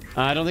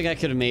 I don't think I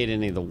could have made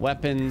any of the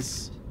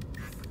weapons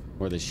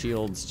or the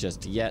shields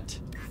just yet.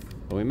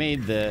 But we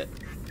made the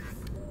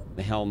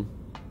helm.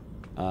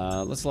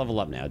 Let's level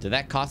up now. Did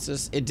that cost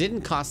us? It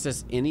didn't cost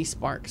us any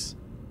sparks.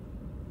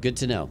 Good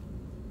to know.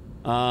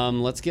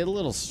 Let's get a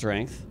little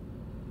strength.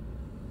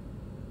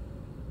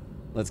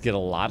 Let's get a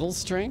lot of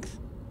strength.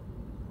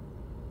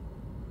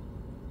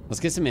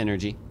 Let's get some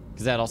energy,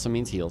 because that also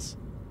means heals.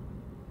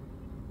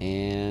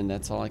 And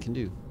that's all I can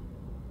do.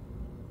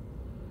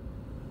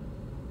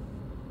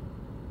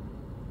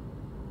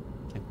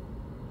 Okay.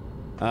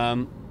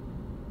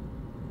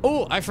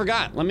 Oh, I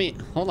forgot. Let me,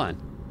 hold on.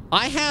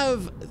 I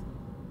have...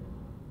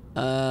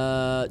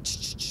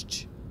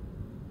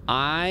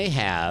 I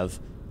have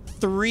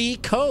 3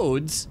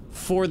 codes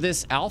for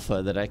this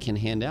alpha that I can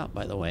hand out,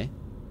 by the way.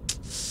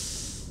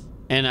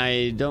 And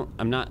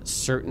I'm not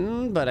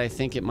certain, but I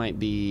think it might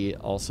be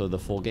also the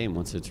full game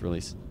once it's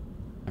released.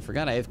 I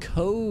forgot I have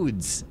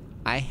codes.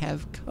 I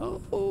have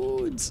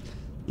codes.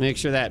 Make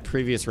sure that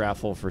previous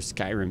raffle for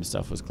Skyrim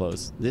stuff was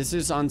closed. This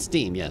is on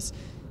Steam, yes.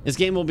 This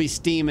game will be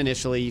Steam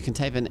initially. You can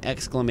type in !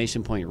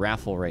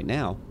 raffle right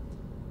now.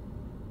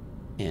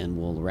 And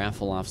we'll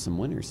raffle off some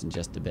winners in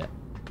just a bit.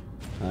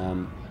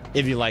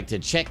 If you'd like to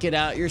check it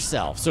out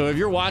yourself. So if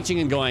you're watching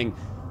and going,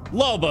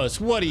 Lobos,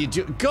 what are you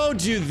doing? Go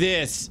do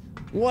this.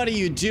 What are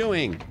you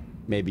doing?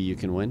 Maybe you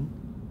can win.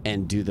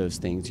 and do those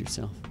things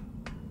yourself.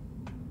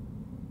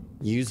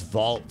 Use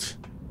Vault.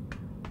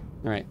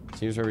 All right, so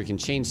here's where we can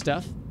change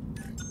stuff.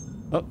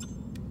 Oh.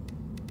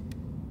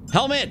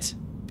 Helmet!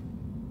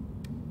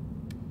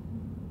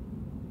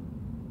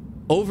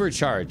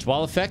 Overcharge.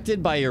 While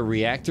affected by your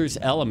reactor's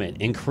element,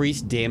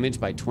 increase damage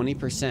by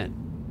 20%.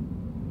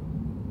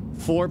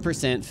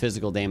 4%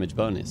 physical damage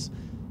bonus.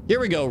 Here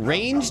we go.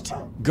 Ranged,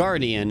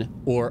 Guardian,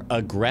 or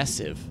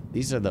Aggressive.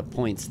 These are the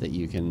points that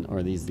you can,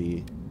 or these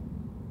the...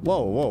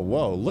 Whoa, whoa,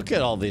 whoa. Look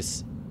at all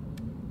this.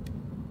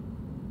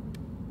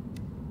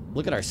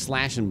 Look at our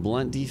slash and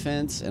blunt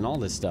defense and all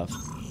this stuff.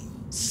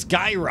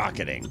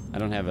 Skyrocketing. I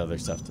don't have other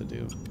stuff to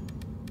do.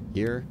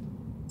 Here.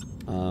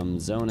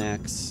 Zone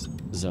Axe.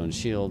 Zone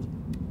Shield.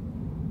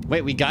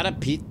 Wait, we got a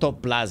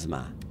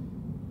Pitoplasma.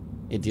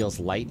 It deals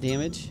light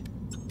damage.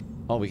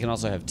 Oh, we can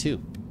also have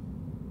 2.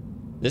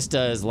 This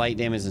does light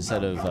damage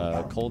instead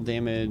of cold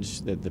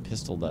damage that the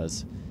pistol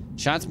does.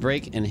 Shots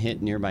break and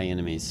hit nearby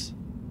enemies.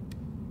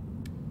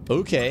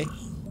 Okay.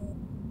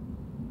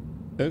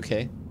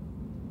 Okay.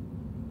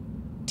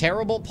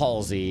 Terrible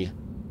Palsy,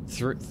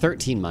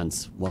 13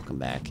 months. Welcome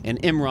back. And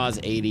Imraz,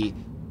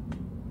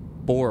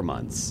 84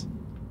 months.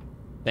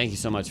 Thank you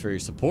so much for your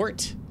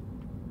support.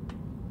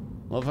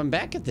 Well, if I'm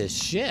back at this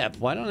ship,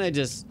 why don't I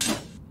just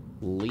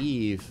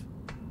leave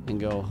and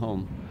go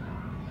home?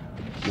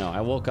 No,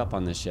 I woke up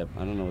on this ship.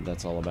 I don't know what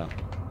that's all about.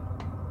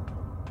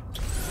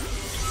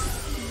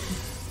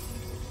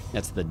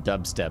 That's the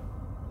dubstep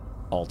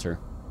altar.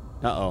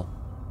 Uh-oh.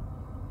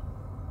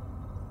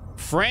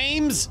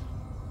 Frames?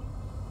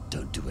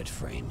 Don't do it,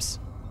 Frames.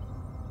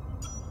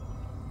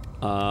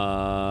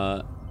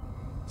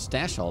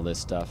 Stash all this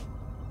stuff.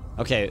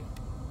 Okay.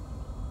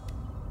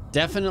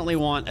 Definitely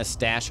want a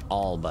stash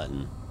all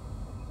button.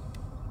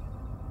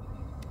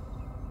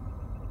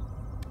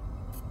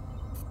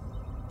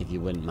 If you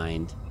wouldn't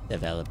mind,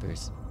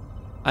 developers.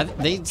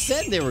 They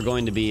said they were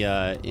going to be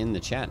in the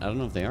chat. I don't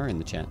know if they are in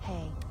the chat.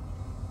 Hey.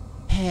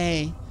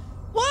 Hey.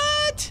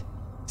 What?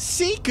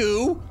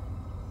 Siku?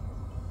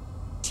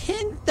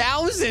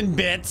 10,000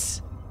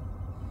 bits?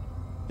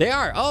 They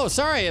are. Oh,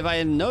 sorry if I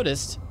hadn't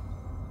noticed.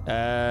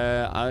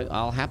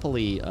 I'll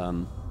happily,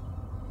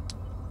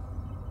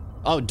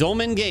 Oh,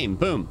 Dolmen game.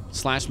 Boom.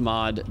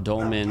 /mod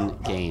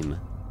Dolmen game.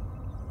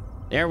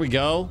 There we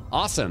go.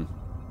 Awesome.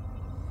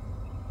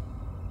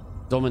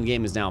 Dolmen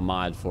game is now a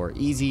mod for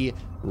easy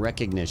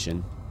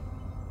recognition.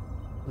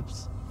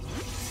 Oops.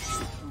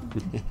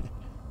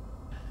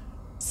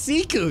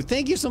 Siku,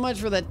 thank you so much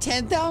for the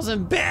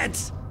 10,000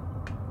 bits.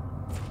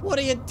 What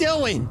are you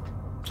doing?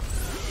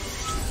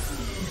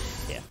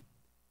 Yeah.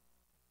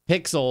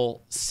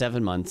 Pixel,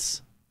 7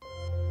 months.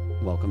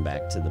 Welcome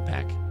back to the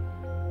pack.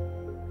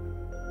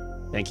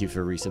 Thank you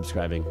for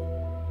resubscribing.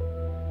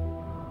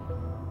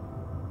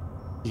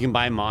 You can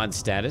buy mod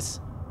status.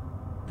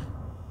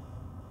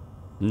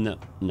 No.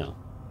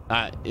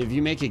 If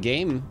you make a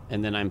game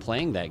and then I'm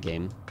playing that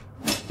game,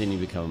 then you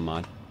become a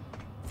mod.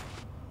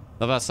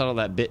 Love how subtle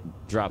that bit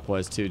drop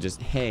was too.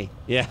 Just hey,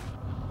 yeah.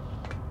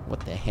 What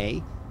the hey?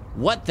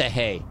 What the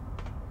hey?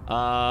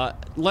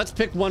 Let's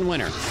pick one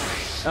winner.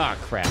 Oh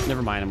crap!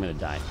 Never mind. I'm gonna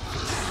die.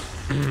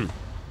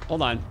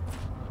 Hold on.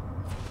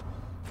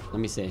 Let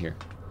me sit here.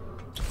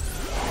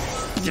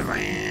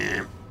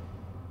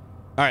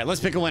 All right, let's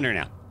pick a winner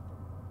now.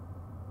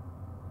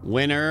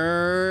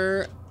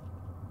 Winner.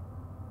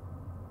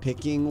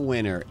 Picking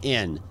winner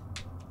in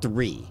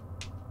 3,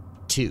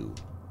 2,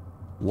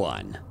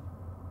 1.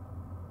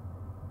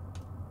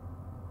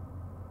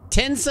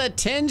 Tensa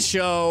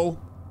Tensho.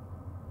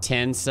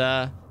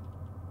 Tensa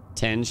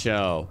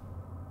Tensho.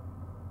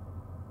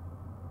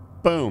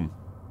 Boom.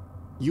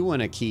 You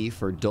won a key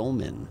for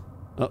Dolmen.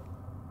 Oh,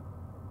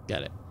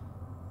 got it.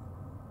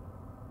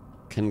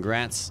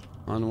 Congrats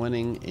on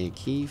winning a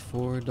key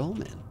for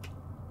Dolmen.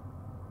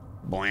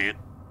 Bwah.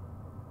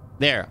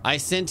 There, I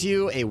sent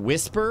you a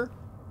whisper.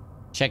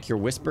 Check your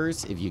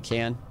whispers if you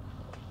can.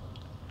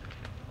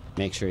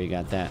 Make sure you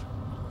got that.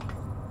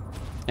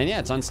 And yeah,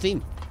 it's on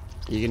Steam.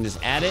 You can just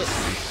add it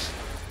and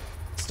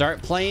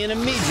start playing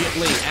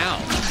immediately. Ow.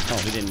 Oh,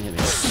 he didn't hit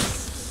it.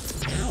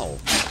 Ow.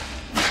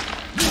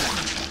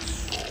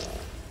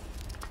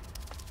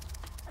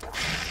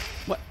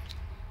 What?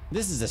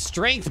 This is a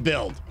strength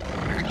build.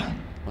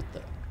 What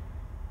the?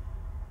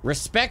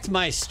 Respect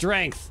my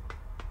strength.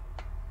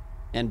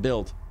 And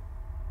build.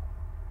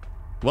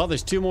 Well,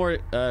 there's 2 more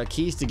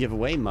keys to give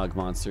away, Mug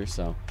Monster,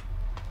 so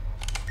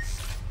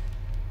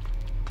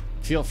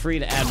feel free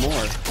to add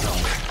more.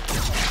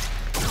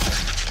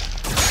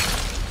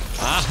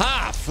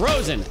 Aha!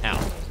 Frozen!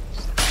 Ow.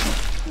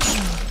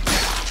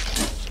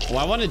 Well,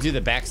 I want to do the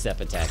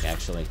backstep attack,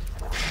 actually.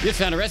 You just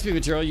found a recipe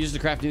material used to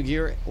craft new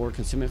gear or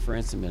consume it for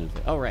instant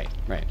benefit. Oh, right.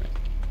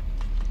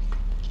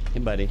 Hey,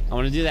 buddy. I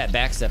want to do that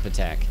backstep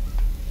attack.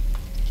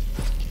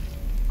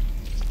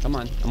 Come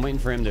on. I'm waiting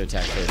for him to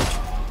attack first.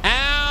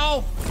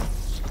 Ow!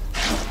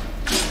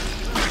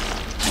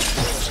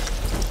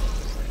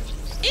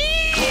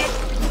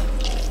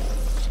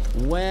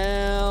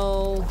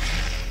 Well...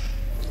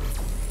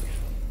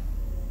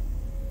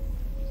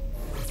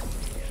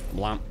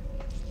 Blomp.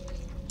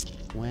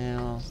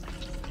 Well,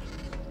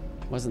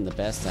 wasn't the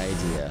best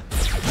idea.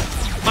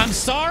 I'm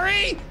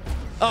sorry?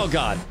 Oh,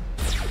 God.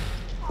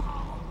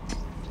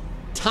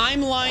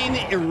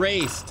 Timeline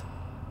erased.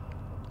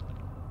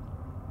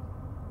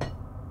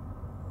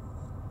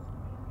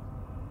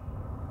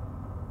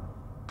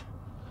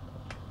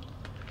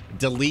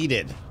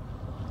 Deleted.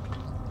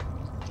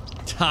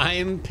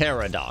 Time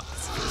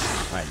paradox.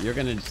 All right, you're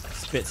gonna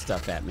spit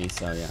stuff at me,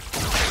 so yeah.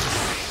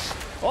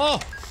 Oh!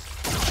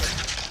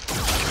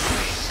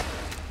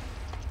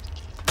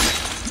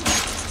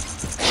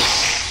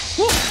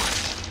 Woo!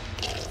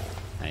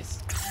 Nice.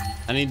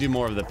 I need to do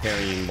more of the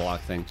parrying block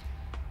thing.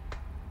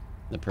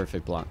 The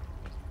perfect block.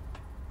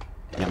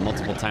 Yeah,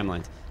 multiple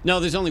timelines.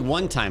 No, there's only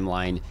one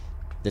timeline.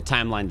 The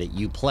timeline that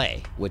you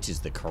play, which is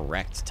the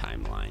correct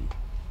timeline.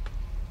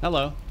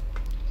 Hello.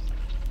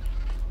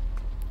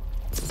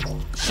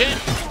 Shit!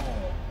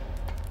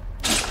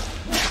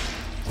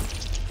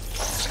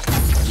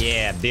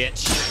 Yeah,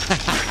 bitch.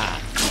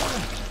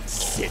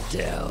 Sit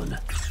down.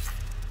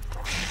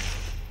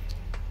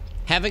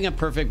 Having a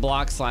perfect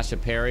block slash a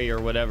parry or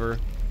whatever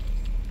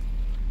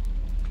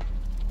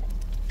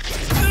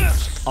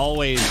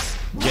always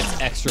gets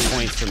extra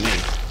points for me.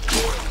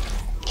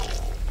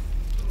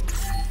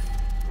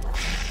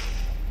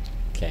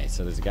 Okay,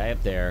 so there's a guy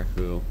up there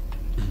who...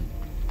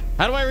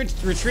 How do I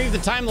retrieve the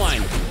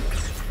timeline?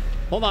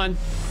 Hold on.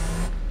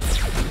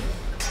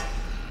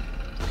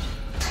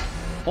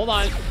 Hold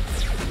on.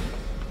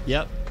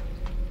 Yep.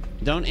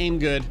 Don't aim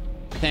good.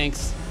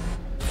 Thanks.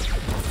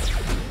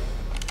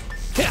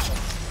 Yeah.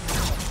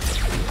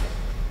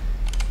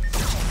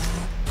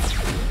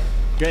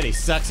 Good, he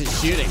sucks at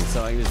shooting,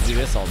 so I can just do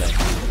this all day.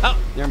 Oh,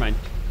 never mind.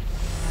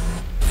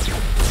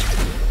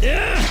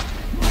 Yeah.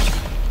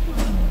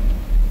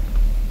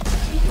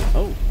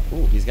 Oh,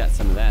 he's got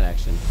some of that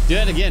action. Do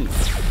it again.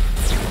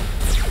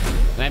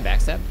 Can I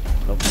backstab?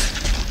 Oh.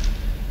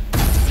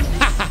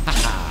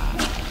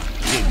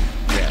 Dude,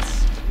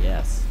 yes.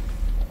 Yes.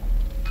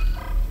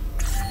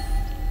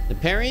 The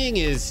parrying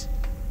is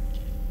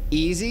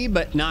easy,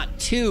 but not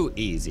too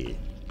easy.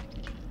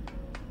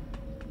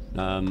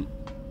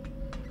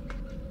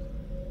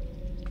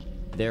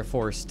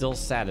 Therefore, still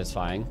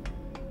satisfying.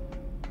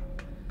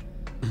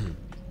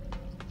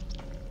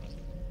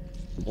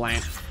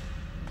 Blank.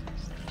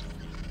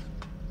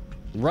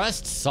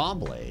 Rust saw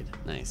blade.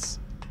 Nice.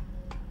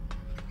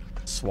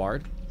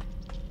 Sword.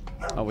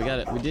 Oh, we got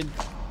it. We did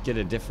get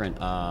a different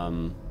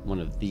one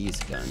of these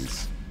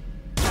guns.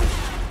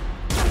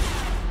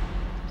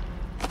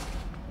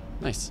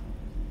 Nice.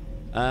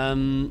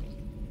 Long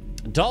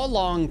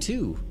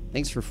 2.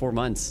 Thanks for 4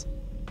 months.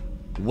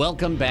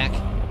 Welcome back.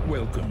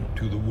 Welcome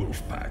to the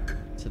wolf pack.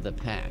 To the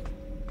pack.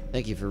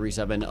 Thank you for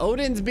resubbing.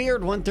 Odin's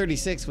Beard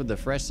 136 with the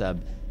fresh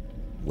sub.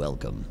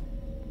 Welcome.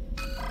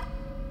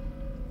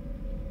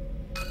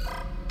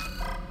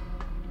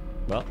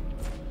 Well.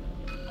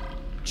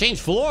 Change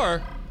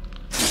floor?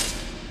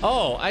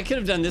 Oh, I could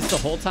have done this the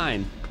whole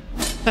time.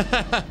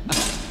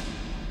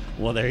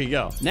 Well, there you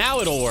go. Now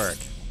it'll work.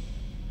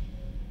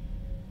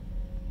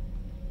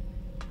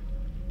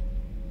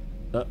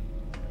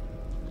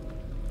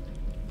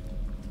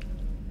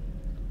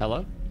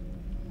 Hello?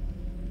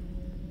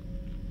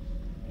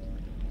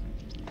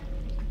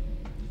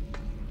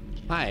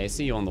 Hi, I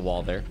see you on the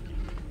wall there.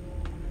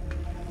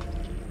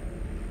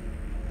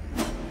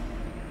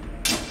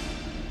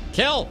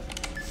 Kill!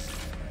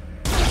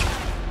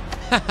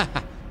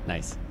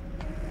 Nice.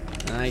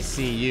 I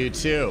see you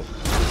too.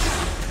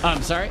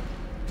 I'm sorry.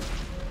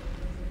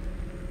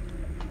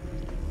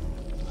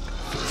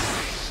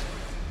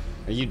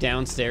 Are you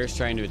downstairs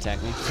trying to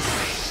attack me?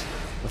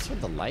 What's with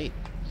the light?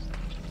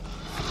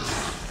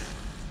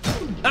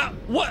 Ah,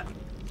 what?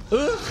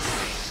 Who?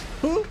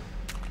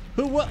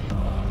 What?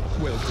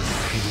 Welcome to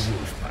the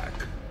wolf pack.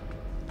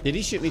 Did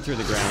he shoot me through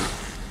the ground?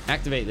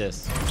 Activate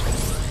this.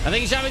 I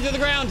think he shot me through the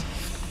ground.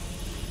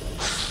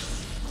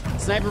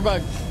 Sniper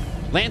bug.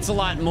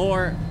 Lancelot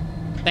Moore,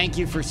 thank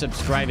you for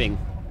subscribing.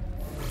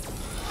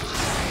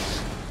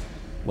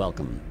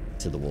 Welcome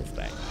to the wolf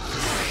pack.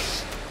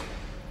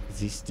 Is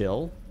he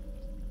still?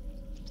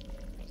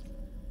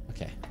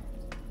 Okay.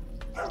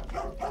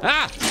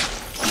 Ah!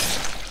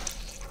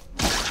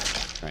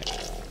 All right.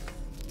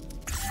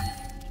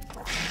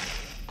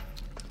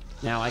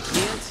 Now I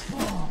can't.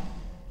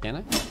 Can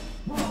I?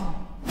 Can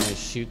I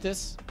shoot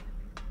this?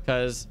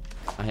 Because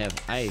I have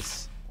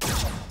ice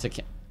to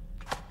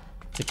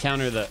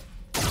counter the.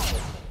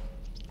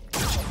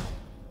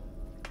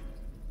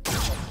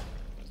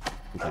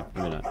 Okay,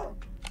 maybe not. All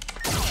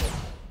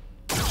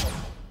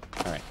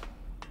right.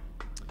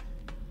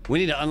 We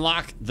need to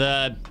unlock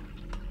the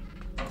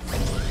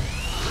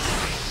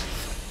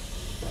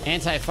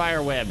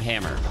anti-fire web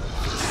hammer.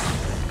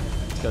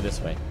 Let's go this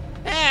way.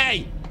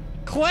 Hey!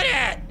 Quit it!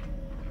 I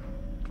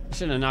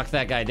shouldn't have knocked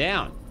that guy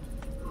down.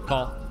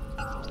 Call.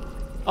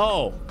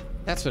 Oh,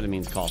 that's what it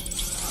means, call.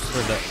 For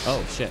the.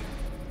 Oh, shit.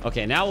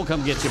 Okay, now we'll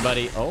come get you,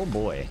 buddy. Oh,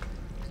 boy.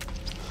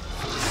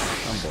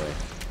 Oh, boy.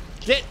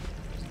 Get!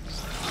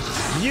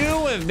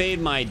 You have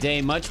made my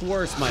day much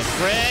worse, my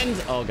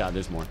friend. Oh god,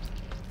 there's more.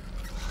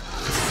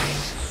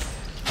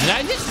 Did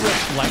I just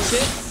reflect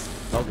it?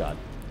 Oh god.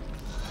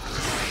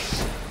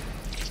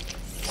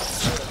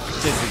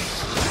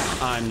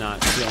 I'm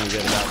not feeling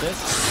good about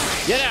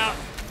this. Get out!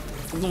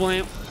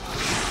 Blam.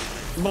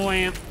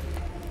 Blam.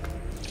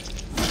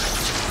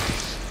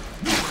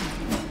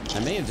 I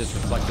may have just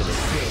reflected it.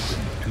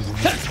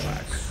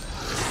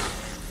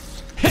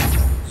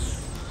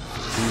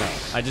 No,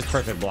 I just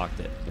perfect blocked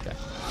it. Okay.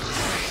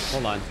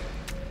 Hold on.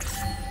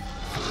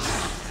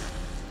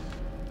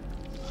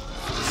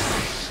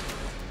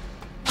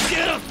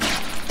 Get him!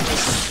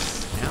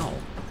 Ow.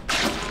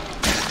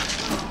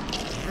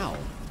 Ow.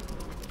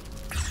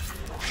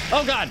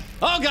 Oh god!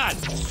 Oh god!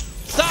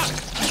 Stop!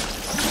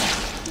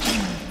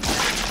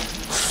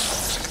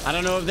 I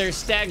don't know if they're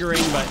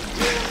staggering, but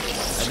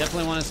I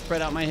definitely want to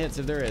spread out my hits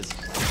if there is.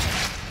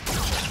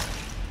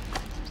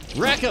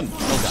 Wreck him!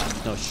 Oh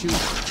god, no, shoot.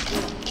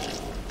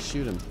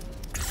 Shoot him.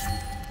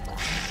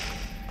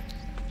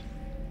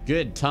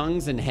 Good,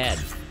 tongues and head.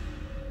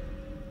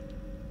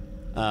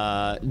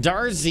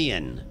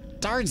 Darzian.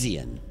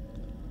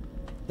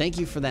 Thank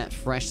you for that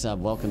fresh sub.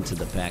 Welcome to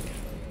the pack.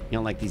 You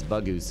don't like these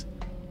bugoos.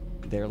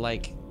 They're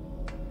like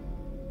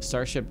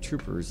Starship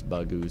Troopers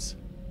bugoos.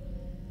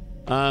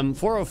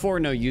 404,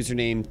 no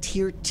username.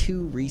 Tier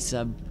 2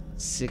 resub,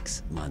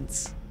 6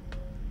 months.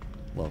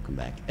 Welcome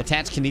back.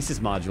 Attached kinesis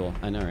module.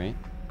 I know, right?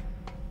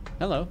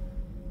 Hello.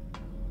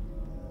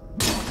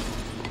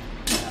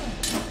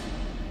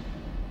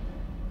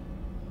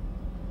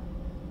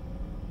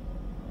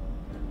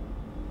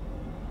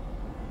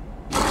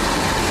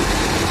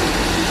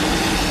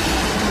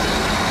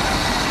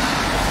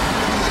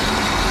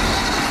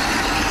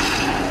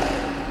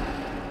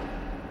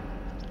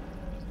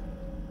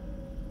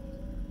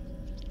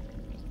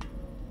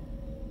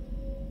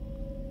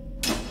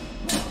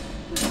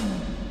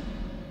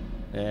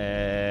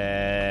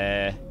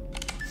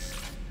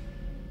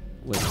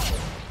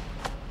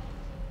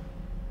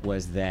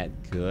 Was that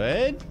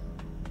good?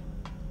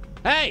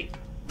 Hey!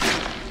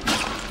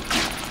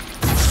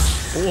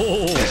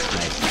 Oh,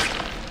 nice.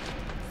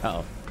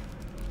 Uh-oh.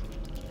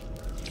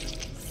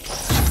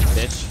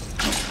 Bitch.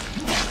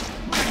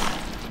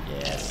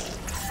 Yes.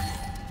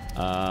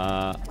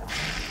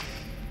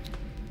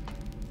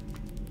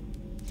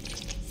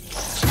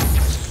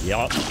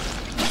 Yup.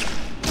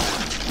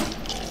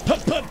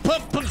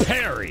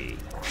 Parry.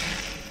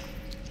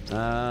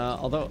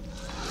 Although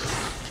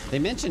they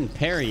mentioned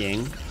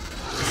parrying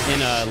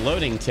in a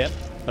loading tip,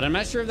 but I'm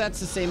not sure if that's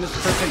the same as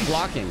perfect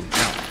blocking. No.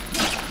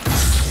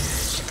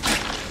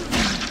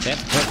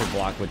 That's perfect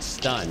block, which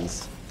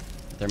stuns.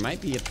 There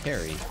might be a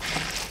parry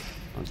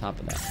on top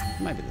of that.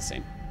 It might be the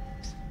same.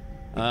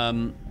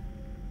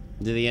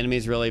 Do the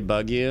enemies really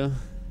bug you?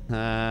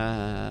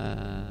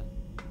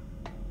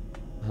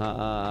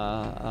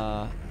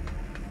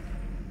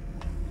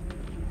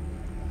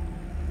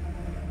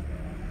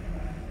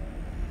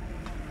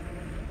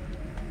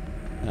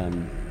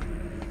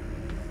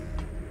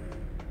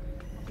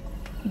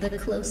 The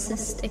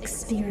closest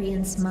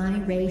experience my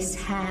race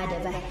had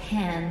of a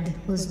hand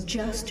was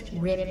just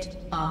ripped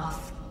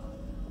off.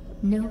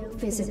 No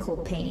physical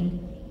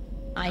pain.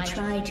 I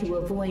try to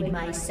avoid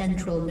my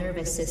central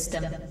nervous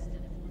system.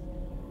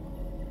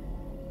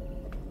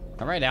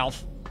 All right,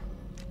 Alf.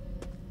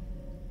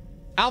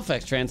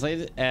 Alphex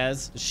translated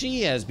as,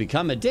 she has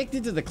become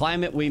addicted to the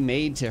climate we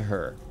made to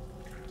her.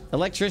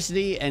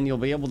 Electricity, and you'll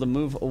be able to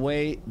move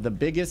away the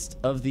biggest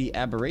of the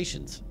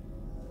aberrations.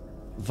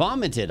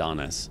 Vomited on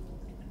us.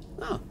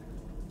 Oh.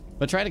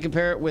 But try to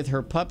compare it with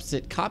her pups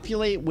that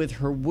copulate with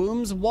her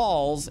womb's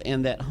walls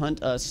and that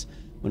hunt us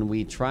when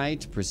we try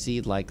to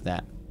proceed like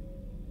that.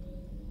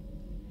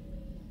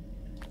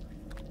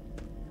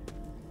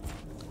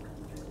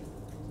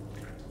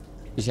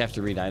 You just have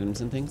to read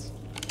items and things.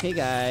 Hey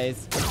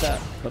guys, what's up?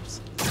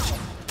 Whoops.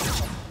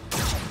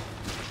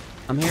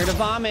 I'm here to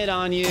vomit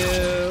on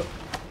you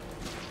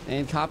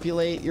and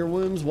copulate your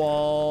womb's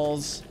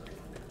walls.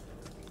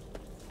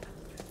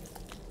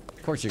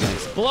 Of course you're gonna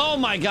explode. Oh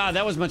my god,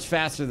 that was much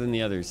faster than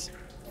the others.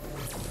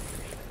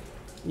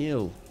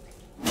 Ew.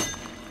 I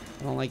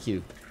don't like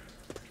you.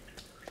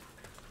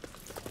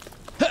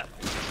 Huh.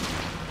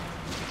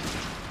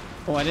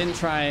 Oh, I didn't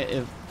try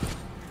if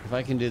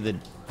I can do the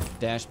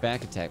dash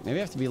back attack. Maybe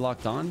I have to be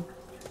locked on?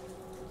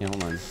 Yeah,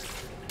 hold on.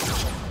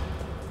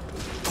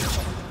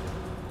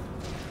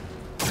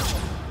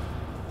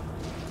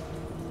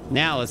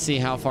 Now let's see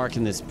how far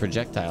can this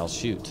projectile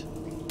shoot.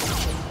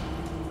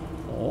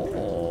 Oh.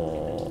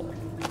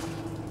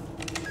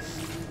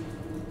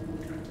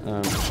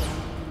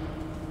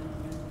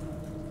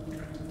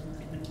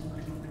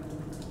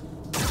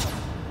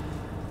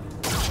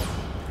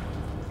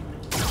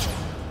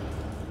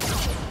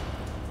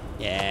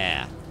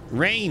 Yeah.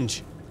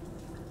 Range.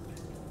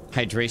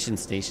 Hydration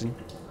station.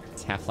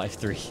 It's Half-Life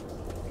 3.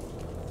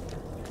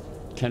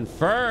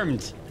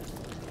 Confirmed.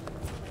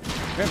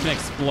 You're gonna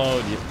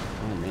explode.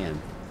 Oh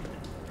man.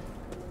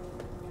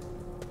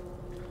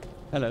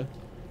 Hello.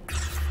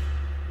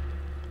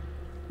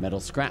 Metal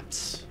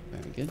scraps.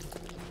 Very good.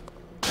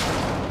 I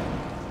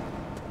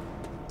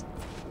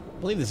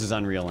believe this is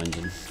Unreal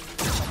Engine.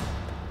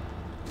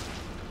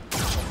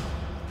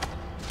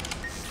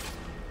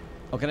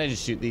 Oh, can I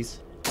just shoot these?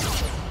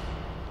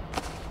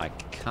 I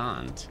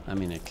can't. I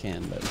mean, I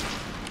can, but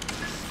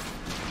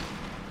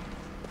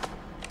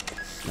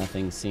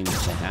nothing seems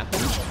to happen.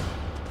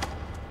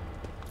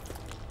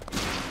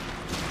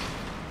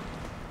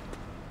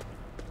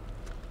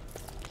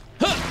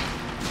 Huh!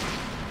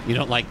 You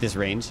don't like this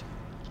range?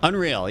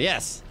 Unreal,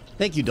 yes.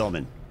 Thank you,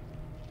 Dolmen.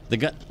 The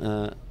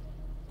gun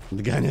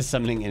is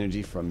summoning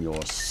energy from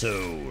your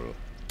soul.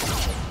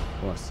 Of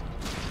course.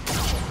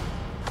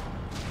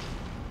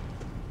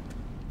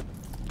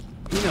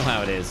 You know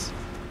how it is.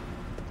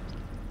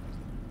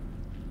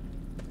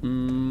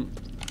 Bum,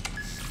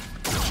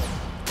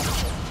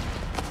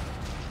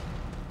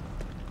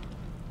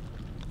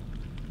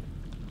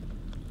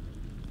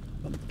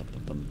 bum,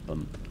 bum, bum,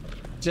 bum.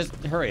 Just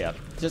hurry up.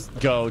 Just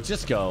go.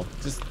 Just go.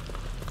 Just.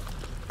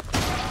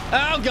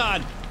 Oh,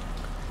 God.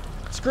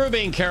 Screw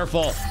being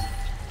careful.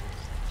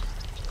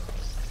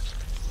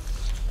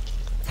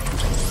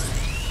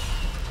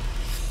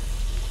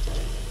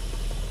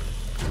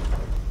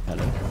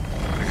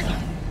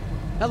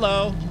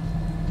 Hello.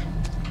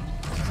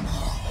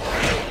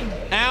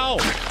 Ow!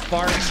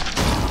 Fart.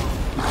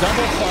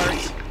 Double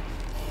fart.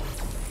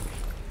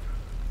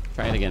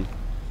 Try it again.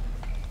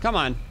 Come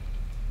on.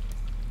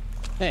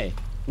 Hey.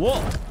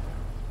 What?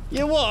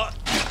 You what?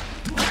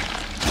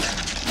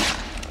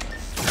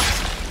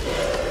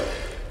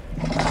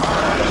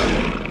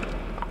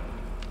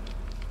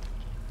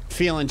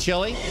 Feeling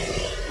chilly?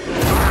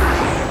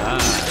 Ah,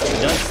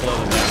 it does slow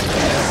them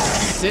down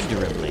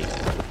considerably.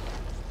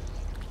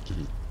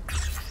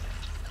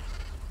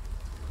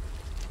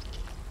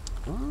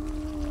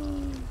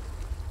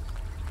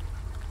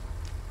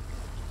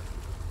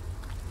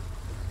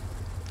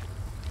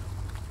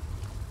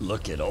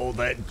 Look at all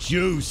that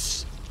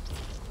juice.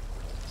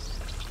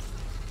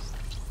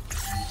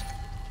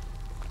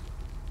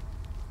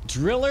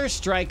 Driller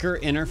Striker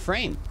inner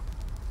frame.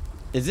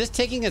 Is this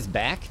taking us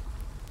back?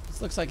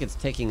 This looks like it's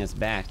taking us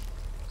back.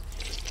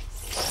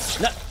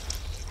 No.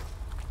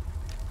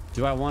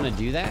 Do I want to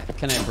do that?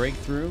 Can I break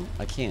through?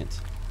 I can't.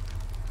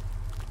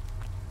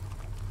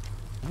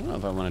 I don't know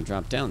if I want to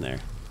drop down there.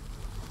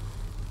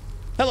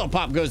 Hello,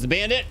 Pop Goes the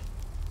Bandit.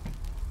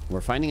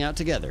 We're finding out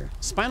together.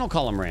 Spinal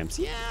column ramps.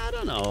 Yeah, I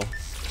don't know.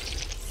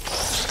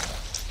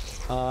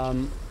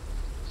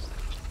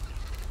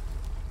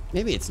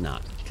 Maybe it's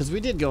not. Because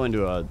we did go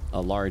into a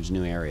large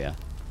new area.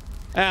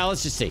 Ah,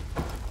 let's just see.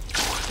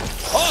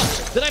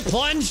 Oh! Did I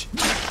plunge?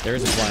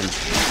 There's a plunge.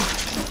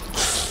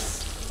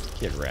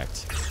 Get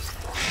wrecked.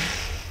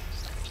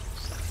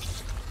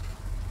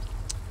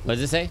 What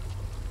does it say?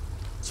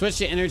 Switch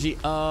to energy.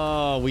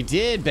 Oh, we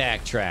did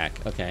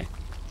backtrack. Okay.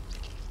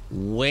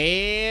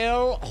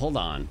 Well, hold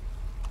on.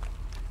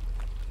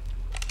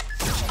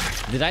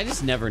 Did I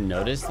just never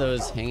notice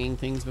those hanging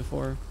things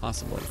before?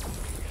 Possibly.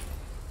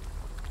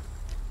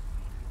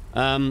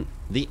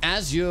 The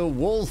Azure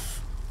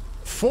Wolf.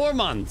 4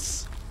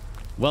 months.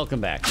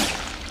 Welcome back.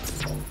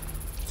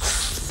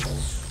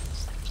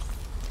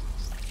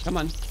 Come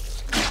on.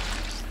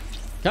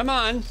 Come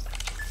on.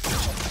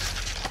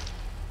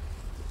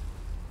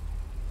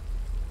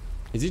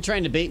 Is he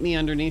trying to bait me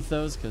underneath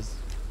those? Because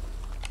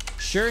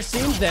sure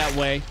seems that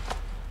way.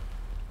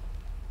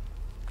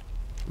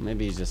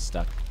 Maybe he's just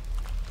stuck.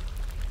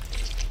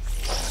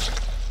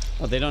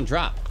 Oh, they don't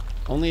drop.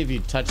 Only if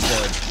you touch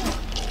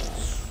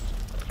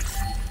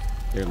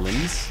their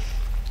limbs.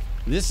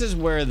 This is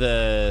where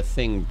the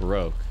thing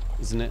broke,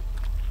 isn't it?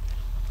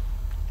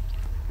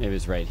 Maybe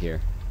it's right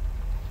here.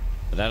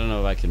 But I don't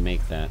know if I can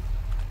make that.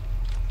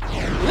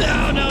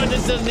 No,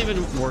 this doesn't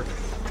even work.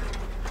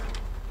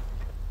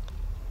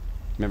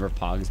 Remember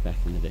Pogs back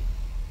in the day?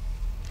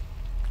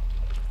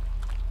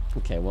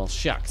 Okay, well,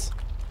 shucks.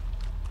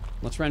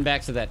 Let's run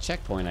back to that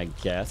checkpoint, I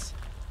guess.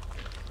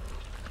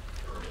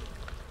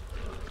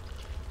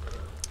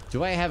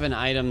 Do I have an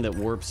item that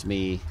warps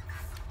me?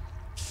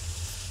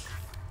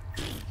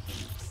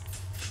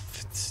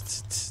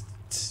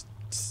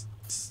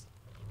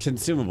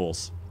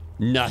 Consumables.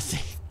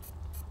 Nothing.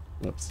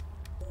 Whoops.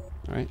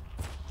 All right.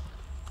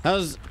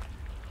 How's...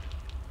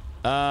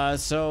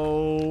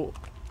 so...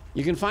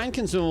 You can find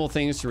consumable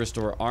things to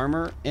restore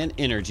armor and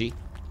energy.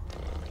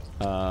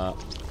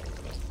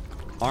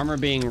 Armor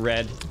being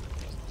red.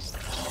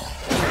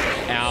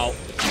 Ow.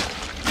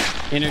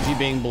 Energy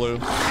being blue.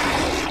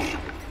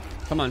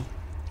 Come on.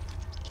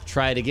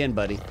 Try it again,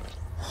 buddy.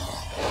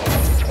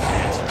 That's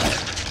right.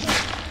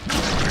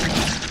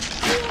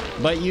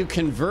 But you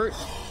convert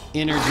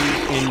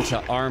energy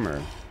into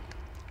armor.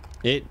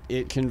 You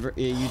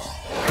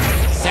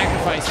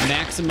sacrifice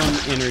maximum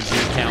energy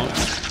count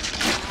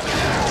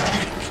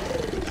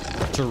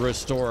to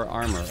restore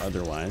armor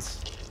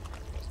otherwise.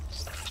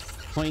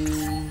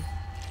 Poing.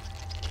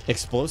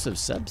 Explosive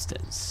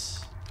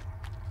substance.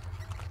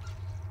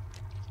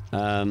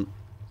 You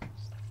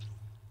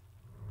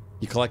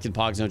collected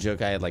Pogs, no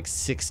joke. I had like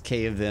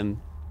 6K of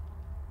them.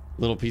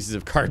 Little pieces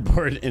of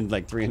cardboard and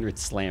like 300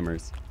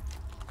 slammers.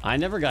 I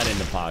never got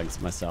into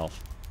pogs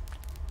myself.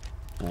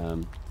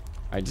 Alright,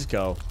 just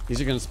go.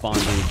 These are gonna spawn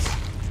dudes.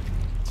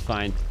 It's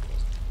fine.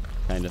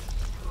 Kind of.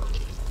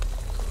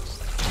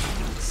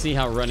 See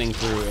how running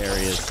through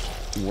areas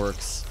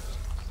works.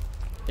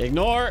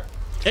 Ignore!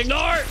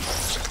 Ignore!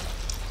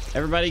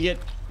 Everybody get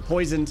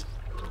poisoned.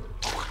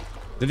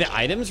 Did the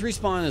items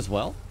respawn as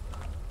well?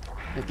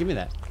 Yeah, give me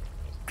that.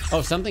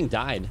 Oh, something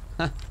died.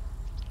 Huh.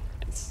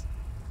 Nice.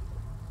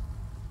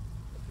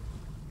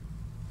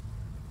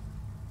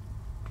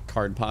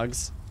 Card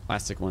pogs.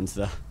 Plastic ones,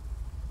 though.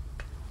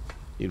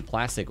 Dude,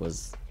 plastic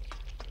was...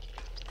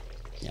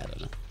 Yeah, I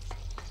don't know.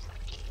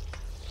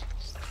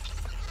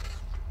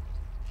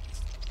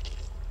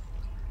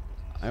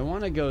 I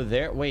want to go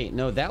there. Wait,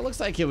 no, that looks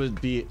like it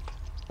would be...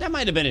 That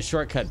might have been a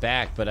shortcut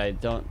back, but I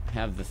don't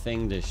have the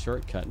thing to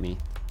shortcut me.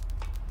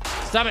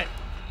 Stop it!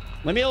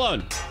 Leave me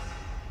alone!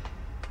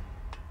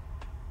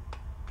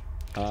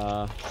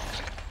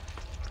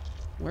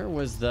 Where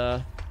was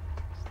the...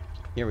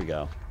 Here we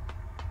go.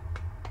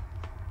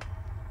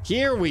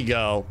 Here we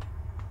go!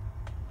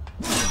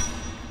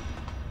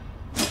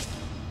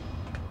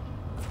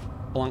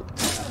 Plunk.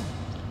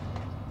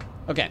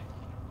 Okay.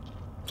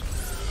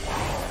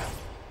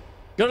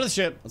 Go to the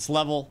ship. Let's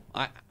level.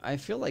 I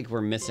feel like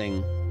we're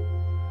missing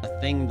a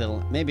thing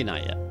that'll... Maybe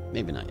not yet.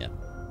 Maybe not yet.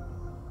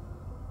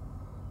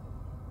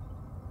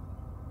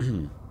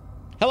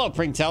 Hello,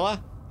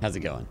 Pringtella. How's it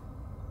going?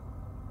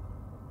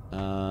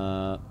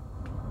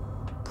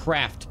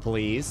 Craft,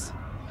 please.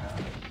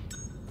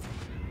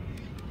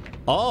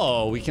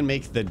 Oh, we can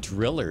make the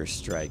driller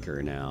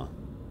striker now.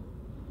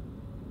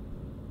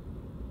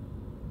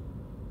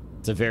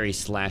 It's a very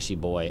slashy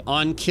boy.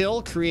 On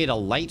kill, create a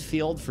light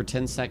field for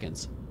 10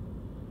 seconds.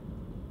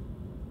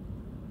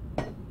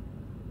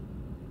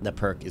 The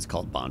perk is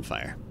called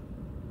Bonfire.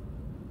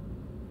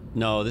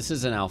 No, this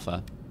is an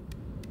alpha.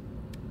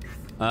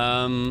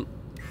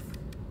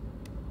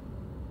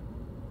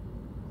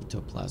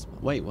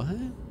 Ectoplasma. Wait, what?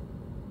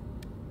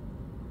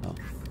 Oh.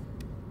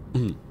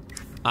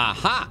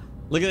 Aha!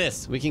 Look at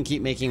this. We can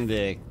keep making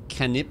the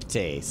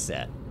Canipte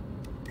set.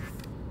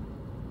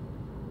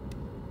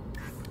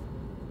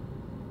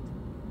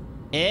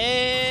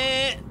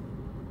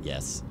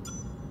 Yes.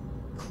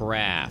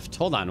 Craft.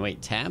 Hold on,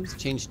 wait. Tabs?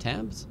 Change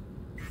tabs?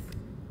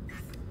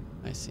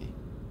 I see.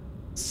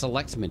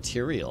 Select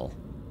material.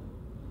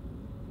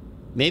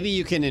 Maybe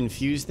you can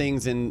infuse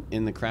things in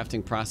the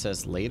crafting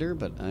process later,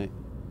 but I...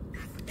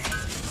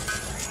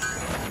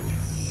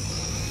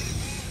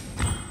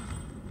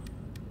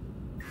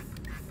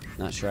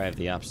 Not sure I have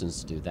the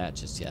options to do that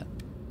just yet.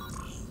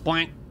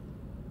 Boink.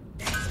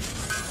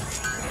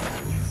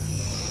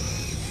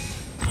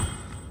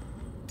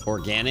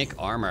 Organic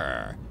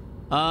armor.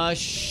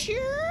 Sure.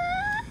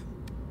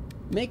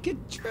 Make a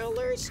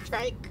driller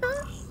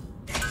striker.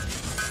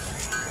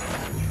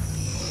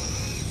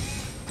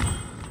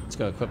 Let's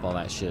go equip all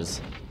that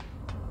shiz.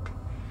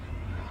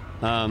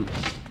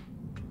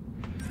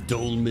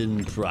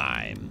 Dolmen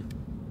Prime.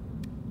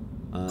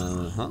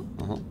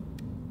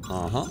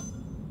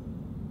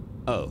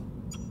 Oh,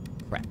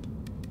 crap.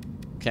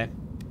 Okay.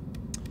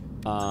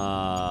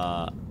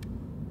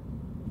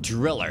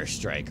 Driller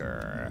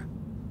striker.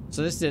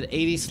 So this did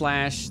 80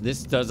 slash.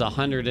 This does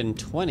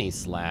 120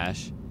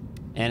 slash,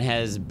 and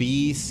has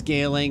B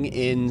scaling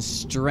in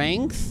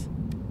strength.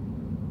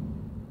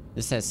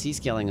 This has C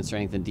scaling in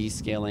strength and D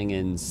scaling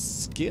in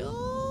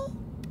skill.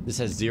 This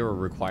has 0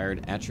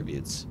 required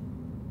attributes.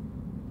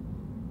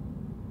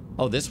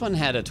 Oh, this one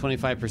had a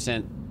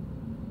 25%,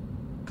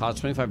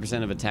 caused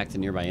 25% of attack to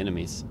nearby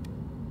enemies.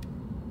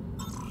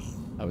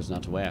 I was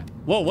not aware.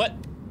 Whoa, what?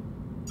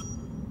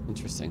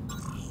 Interesting.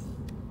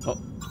 Oh.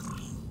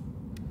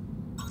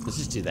 Let's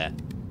just do that.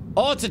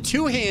 Oh, it's a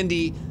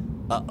two-handy.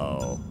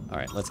 Uh-oh. All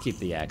right, let's keep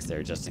the axe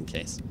there just in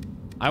case.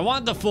 I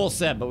want the full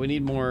set, but we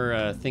need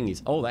more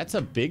thingies. Oh, that's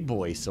a big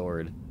boy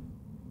sword.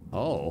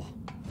 Oh.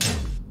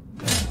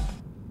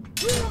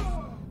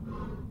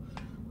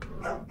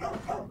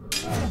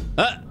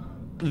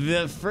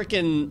 The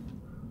frickin'...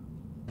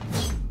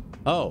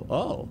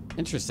 Oh,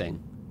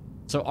 interesting.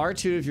 So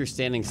R2 if you're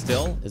standing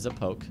still is a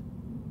poke.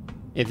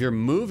 If you're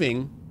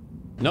moving...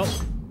 Nope.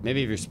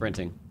 Maybe if you're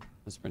sprinting.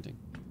 I'm sprinting.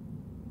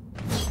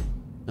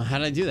 Now, how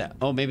did I do that?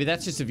 Oh, maybe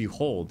that's just if you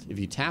hold. If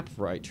you tap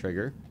right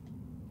trigger.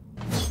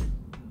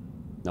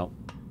 Nope.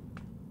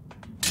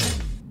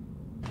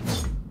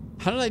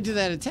 How did I do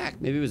that attack?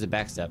 Maybe it was a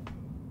backstep.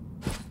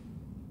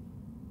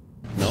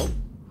 Nope.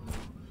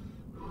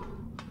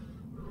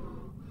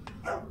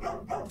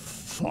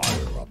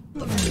 Fire up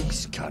the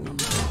base cannon.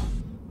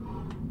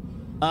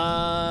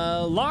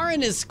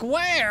 Lauren is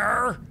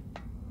square.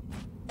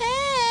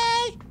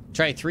 Hey.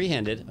 Try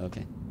three-handed.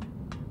 Okay.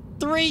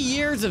 3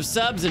 years of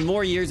subs and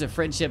more years of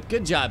friendship.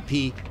 Good job,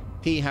 P.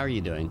 P, how are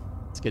you doing?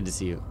 It's good to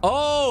see you.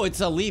 Oh,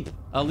 it's a leap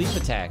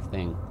attack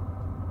thing.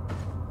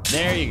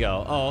 There you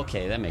go. Oh,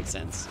 okay, that makes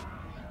sense.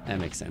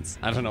 That makes sense.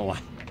 I don't know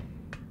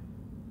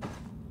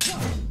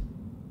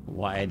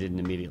why I didn't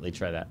immediately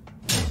try that.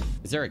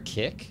 Is there a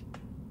kick?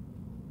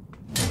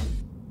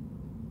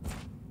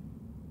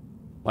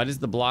 Why does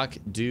the block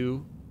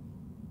do...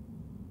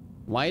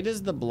 Why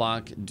does the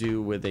block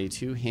do with a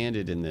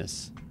two-handed in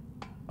this?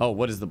 Oh,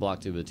 what does the block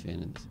do with a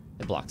two-handed?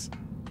 It blocks.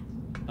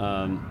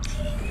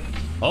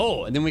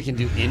 Oh, and then we can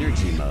do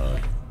energy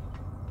mode.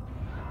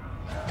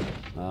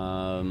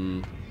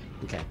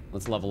 Okay,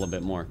 let's level a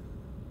bit more.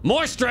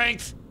 More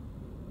strength!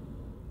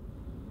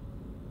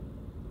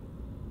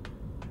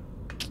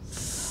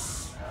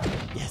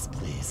 Yes,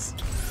 please.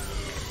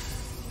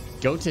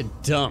 Go to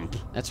dump.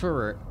 That's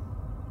where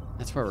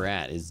we're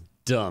at, is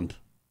dump.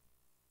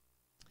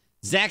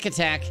 Zack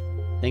Attack,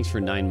 thanks for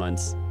 9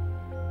 months.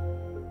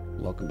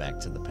 Welcome back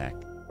to the pack.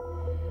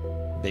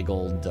 Big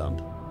old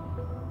dump.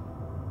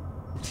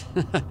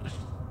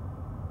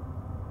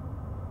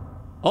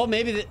 Oh,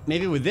 maybe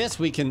with this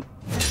we can...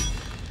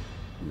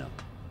 No.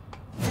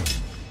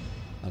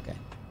 Okay.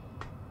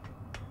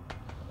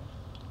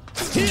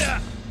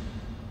 Yeah.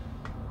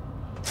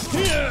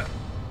 Yeah.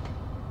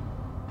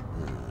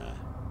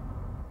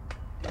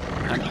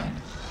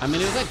 I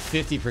mean, it was like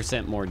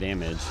 50% more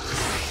damage.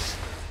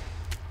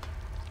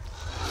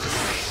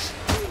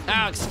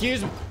 Ow,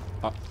 excuse me.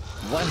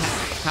 What?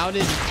 How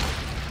did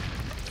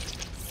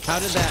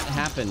that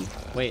happen?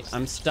 Wait,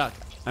 I'm stuck.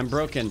 I'm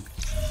broken.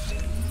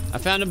 I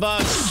found a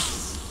bug.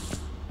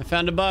 I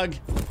found a bug.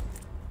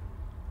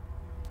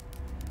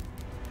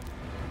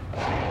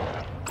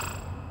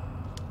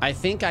 I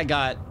think I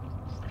got...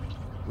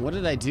 What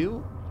did I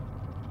do?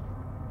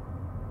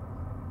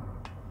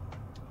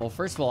 Well,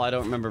 first of all, I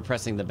don't remember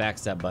pressing the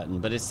backstep button,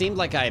 but it seemed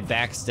like I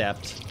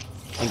backstepped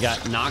and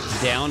got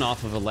knocked down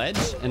off of a ledge,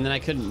 and then I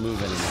couldn't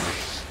move anymore.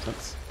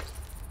 Oops.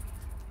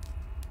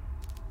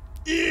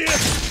 Yeah.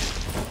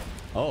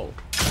 Oh.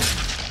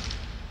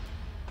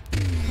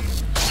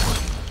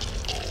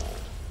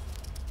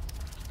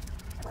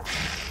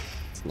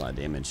 It's a lot of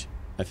damage.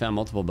 I found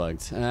multiple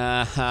bugs.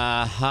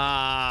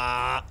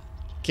 Kickstart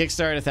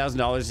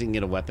 $1,000, you can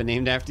get a weapon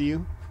named after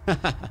you.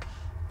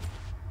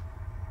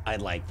 I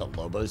like the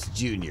Lobos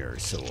Jr.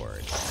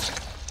 sword.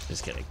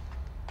 Just kidding.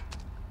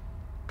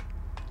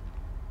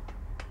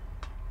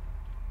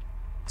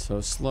 So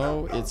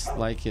slow, it's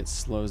like it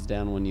slows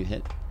down when you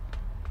hit.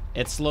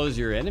 It slows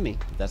your enemy,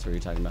 if that's what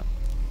you're talking about.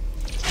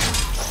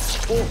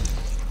 Oh.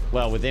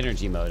 Well, with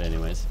energy mode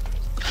anyways.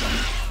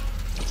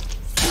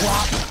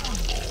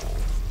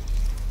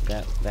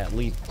 That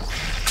leap.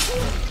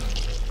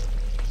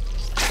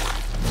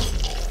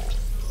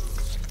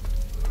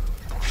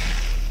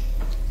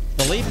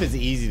 The leap is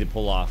easy to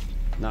pull off.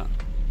 Not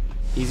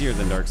easier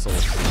than Dark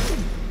Souls.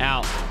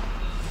 Ow.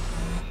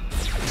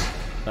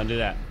 Don't do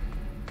that.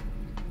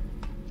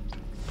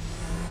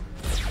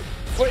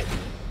 Wait.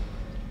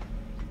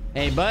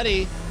 Hey,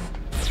 buddy.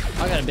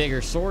 I got a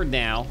bigger sword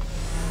now.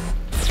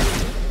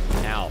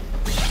 Ow.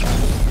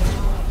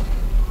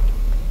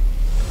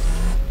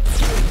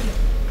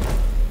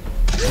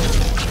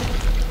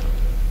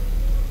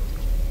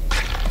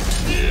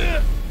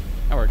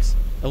 That works.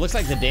 It looks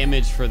like the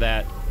damage for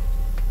that,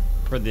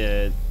 for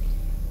the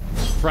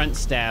front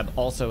stab,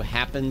 also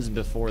happens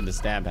before the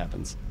stab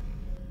happens.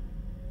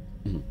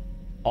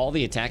 All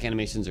the attack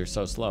animations are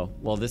so slow.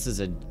 Well, this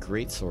is a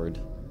great sword.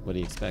 What do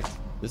you expect?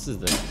 This is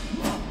the...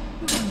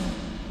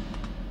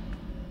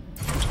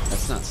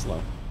 That's not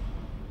slow.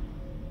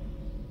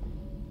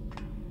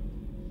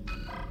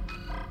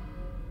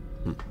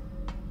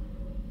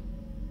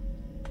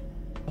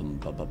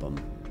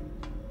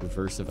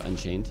 Reverse of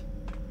Unchained.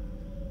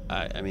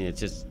 I mean, it's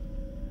just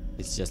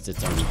its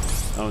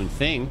own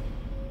thing.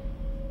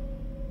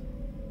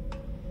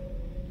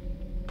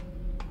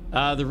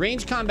 The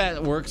range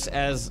combat works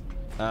as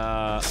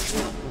a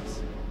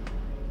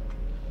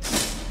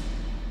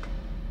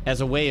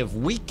way of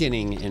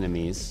weakening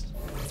enemies.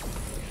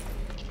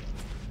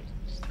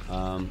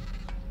 Ooh.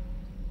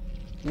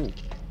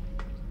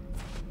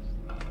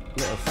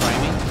 Little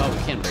framing. Oh,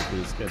 we can break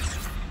these. Good.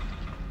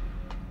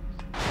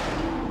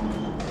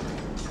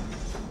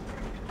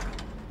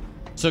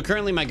 So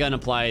currently my gun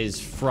applies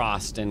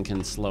frost and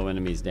can slow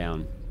enemies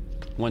down.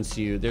 Once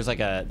you there's like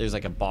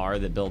a bar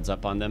that builds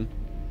up on them.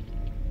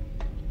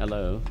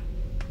 Hello.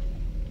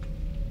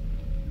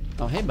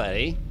 Oh, hey,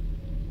 buddy.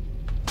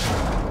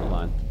 Hold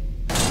on.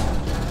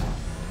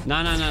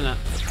 No.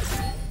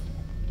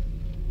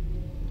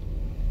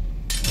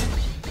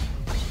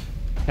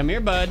 Come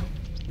here, bud.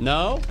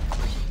 No.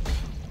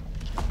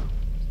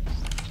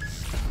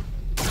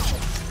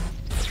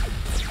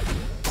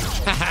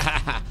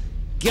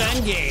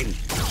 Gun game.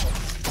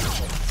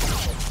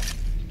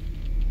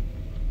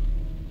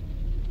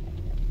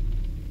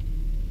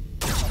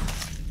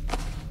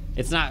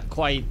 It's not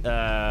quite,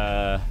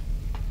 at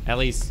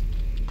least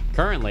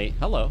currently.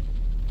 Hello.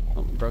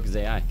 Oh, broke his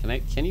AI.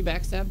 Can you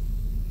backstab?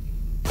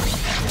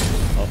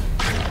 Oh.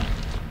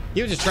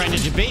 He was just trying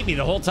to debate me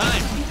the whole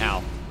time.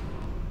 Ow.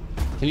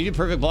 Can you do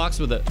perfect blocks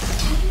with a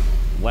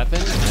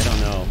weapon? I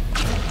don't know.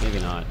 Maybe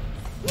not.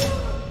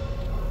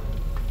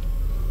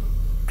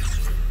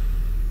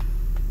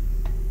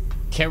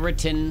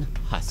 Keratin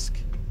Husk.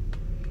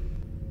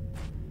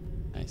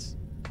 Nice.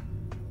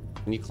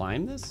 Can you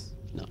climb this?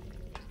 No.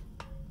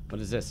 What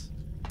is this?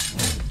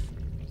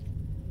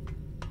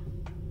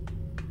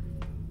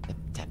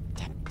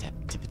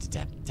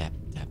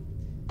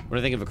 What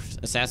do I think of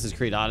Assassin's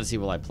Creed Odyssey?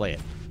 Will I play it?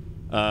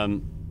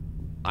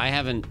 I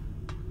haven't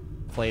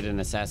played an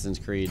Assassin's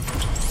Creed.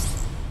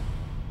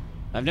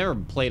 I've never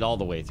played all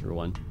the way through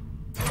one.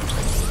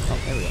 Oh,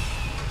 there we go.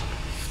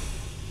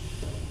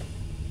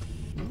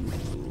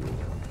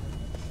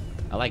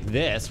 I like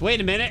this.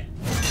 Wait a minute.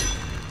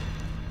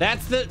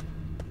 That's the...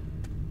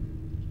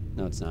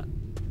 No, it's not.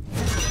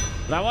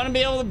 But I want to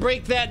be able to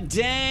break that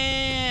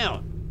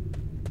down.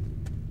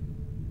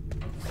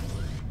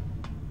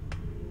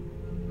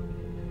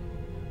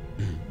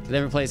 Could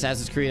I ever play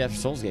Assassin's Creed after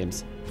Souls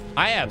games?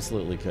 I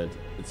absolutely could.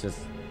 It's just...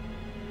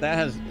 That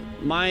has...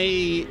 My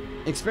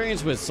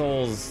experience with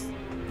Souls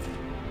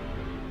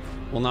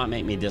will not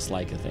make me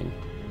dislike a thing.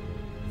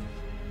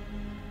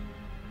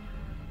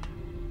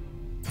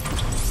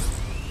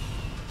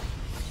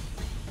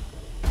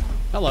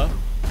 Hello.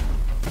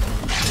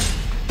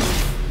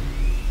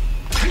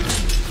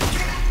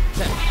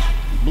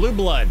 Blue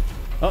blood.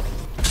 Oh,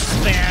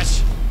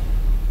 smash.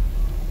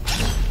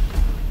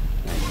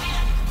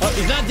 Oh,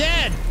 he's not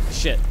dead.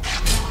 Shit.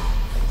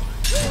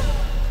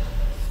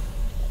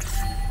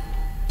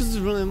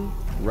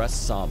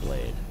 Rust saw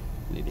blade.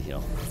 Need to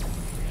heal.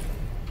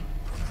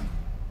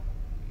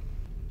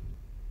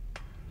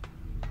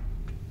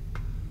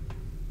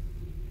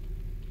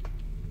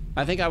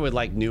 I think I would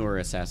like newer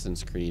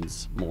Assassin's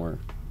Creeds more.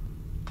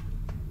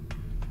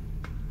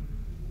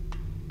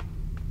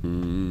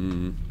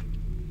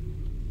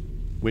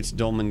 Which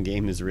Dolmen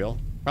game is real?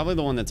 Probably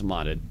the one that's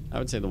modded. I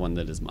would say the one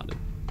that is modded.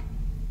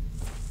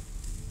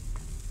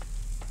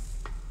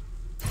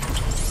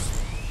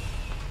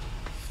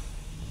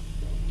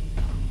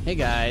 Hey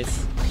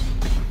guys.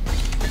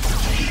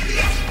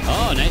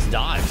 Oh, nice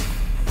dodge.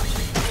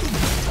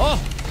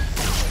 Oh!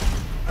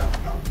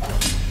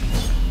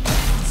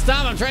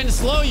 Stop, I'm trying to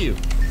slow you.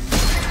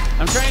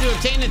 I'm trying to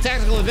obtain a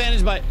tactical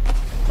advantage by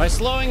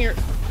slowing your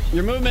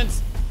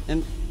movements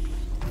and...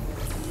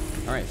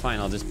 Alright, fine,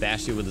 I'll just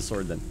bash you with the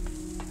sword then.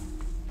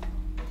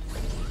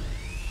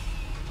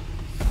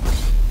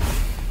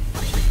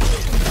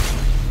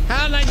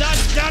 How did I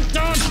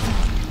dodge?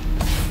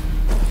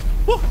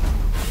 Woo!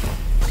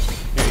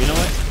 Here, you know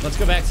what? Let's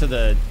go back to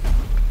the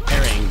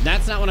parrying.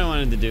 That's not what I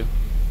wanted to do.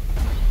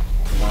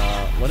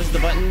 What is the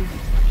button?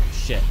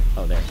 Shit.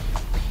 Oh, there.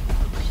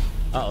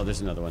 Uh-oh,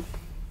 there's another one.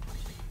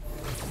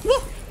 Woo!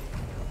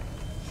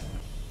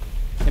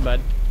 Hey, bud.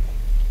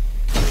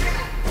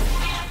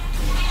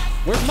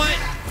 Where's my...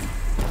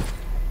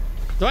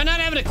 Do I not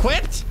have it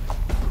equipped?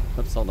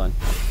 Oops, hold on.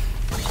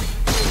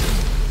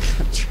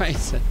 I'm trying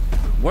to...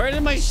 Where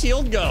did my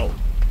shield go?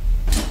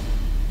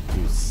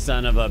 You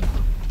son of a...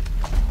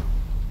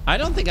 I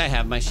don't think I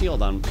have my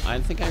shield on. I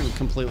think I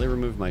completely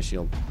removed my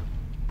shield.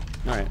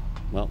 Alright,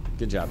 well,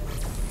 good job.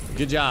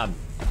 Good job.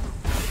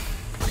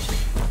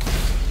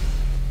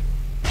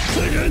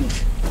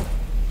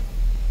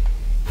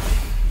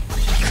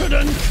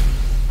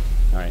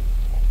 Alright.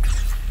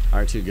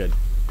 R2 good.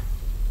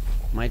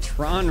 My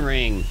Tron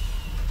ring.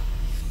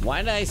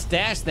 Why did I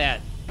stash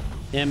that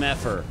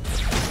MFer?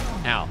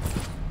 Ow.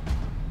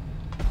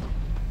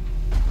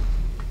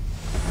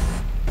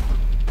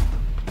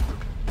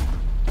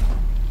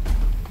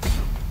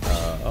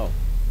 Oh.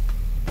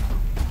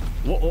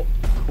 Whoa,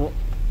 whoa.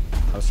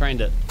 I was trying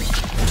to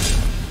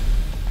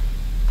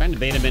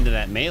bait him into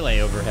that melee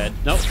overhead.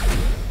 Nope.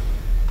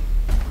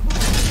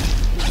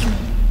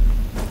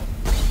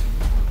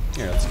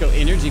 Here, let's go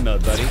energy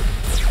mode, buddy.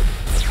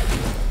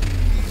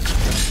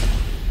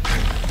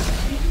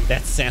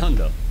 That sound,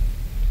 though.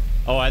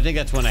 Oh, I think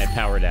that's when I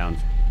power down.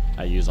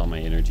 I use all my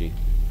energy.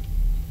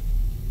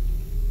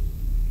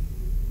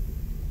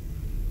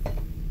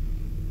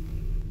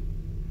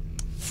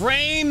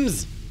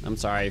 Frames! I'm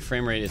sorry,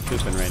 frame rate is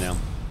pooping right now.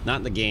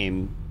 Not the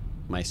game,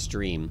 my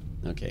stream.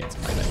 Okay, it's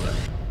fine like that.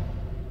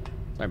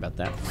 Sorry about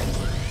that.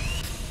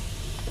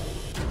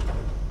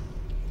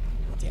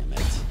 Damn it.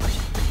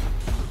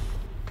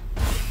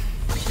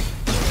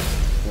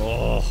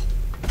 Whoa.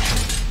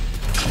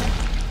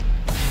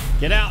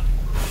 Get out.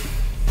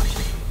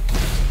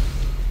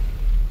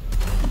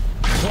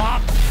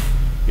 Plop.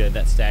 Good,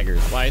 that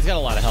staggers. Wow, he's got a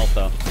lot of health,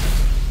 though.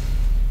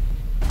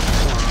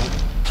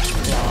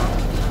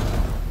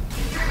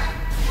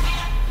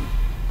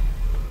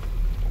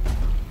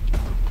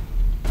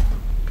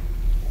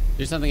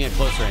 Do something at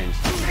close range.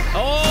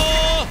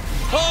 Oh!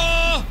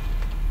 Oh!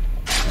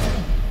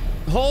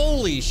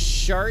 Holy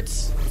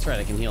sharts. That's right,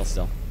 I can heal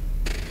still.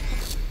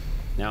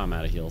 Now I'm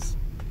out of heals.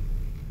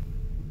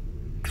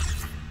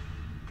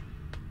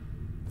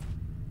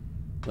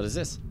 What is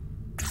this?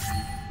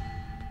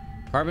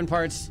 Carbon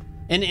parts,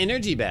 an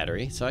energy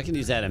battery, so I can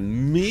use that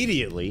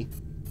immediately.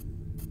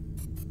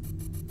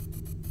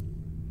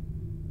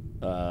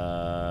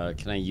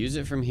 Can I use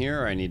it from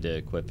here, or I need to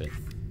equip it?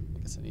 I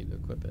guess I need to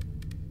equip it.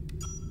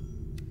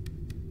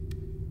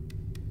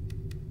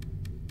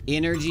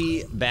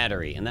 Energy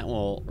battery, and that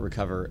will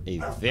recover a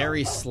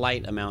very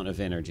slight amount of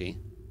energy,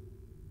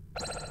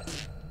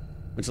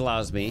 which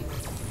allows me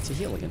to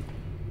heal again.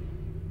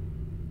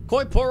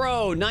 Koi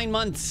Poro, 9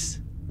 months.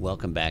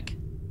 Welcome back.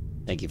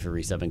 Thank you for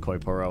resubbing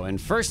Koiporo. And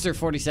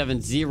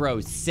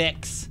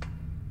Firster4706.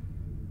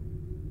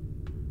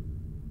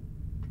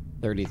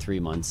 33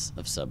 months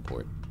of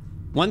support.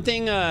 One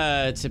thing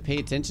to pay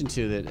attention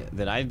to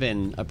that I've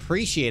been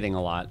appreciating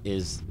a lot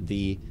is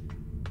the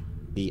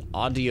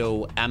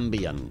audio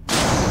ambient.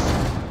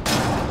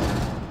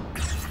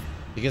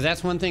 Because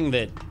that's one thing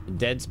that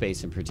Dead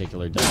Space in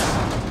particular does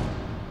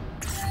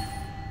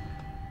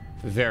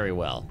very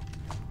well.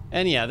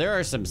 And yeah, there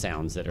are some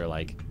sounds that are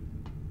like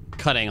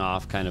cutting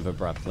off kind of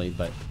abruptly,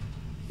 but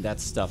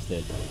that's stuff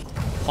that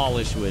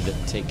Polish would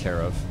take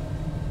care of.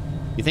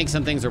 You think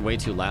some things are way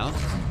too loud?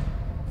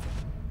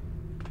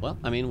 Well,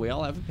 I mean, we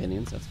all have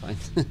opinions, that's fine.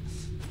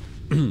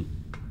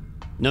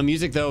 No,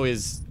 music though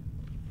is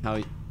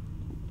how...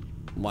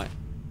 Why?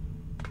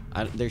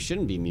 There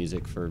shouldn't be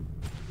music for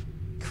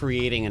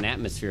creating an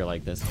atmosphere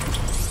like this.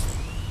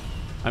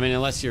 I mean,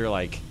 unless you're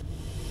like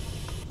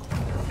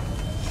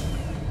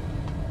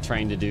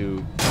trying to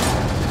do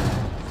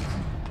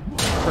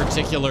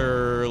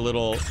particular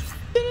little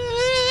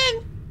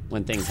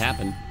when things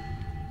happen.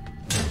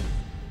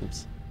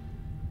 Oops.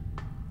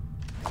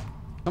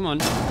 Come on.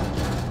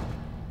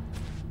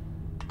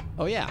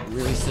 Oh yeah,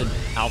 released an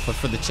alpha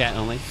for the chat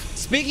only.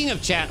 Speaking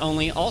of chat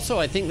only, also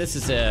I think this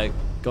is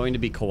going to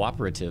be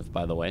cooperative,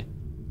 by the way.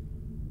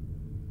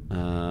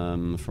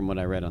 From what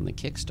I read on the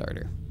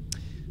Kickstarter.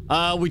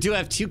 We do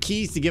have 2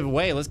 keys to give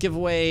away. Let's give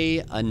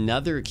away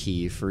another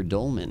key for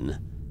Dolmen.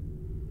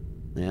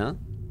 Yeah?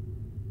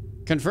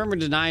 Confirm or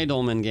deny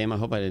Dolmen game. I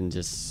hope I didn't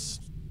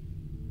just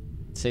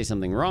say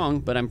something wrong,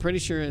 but I'm pretty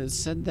sure it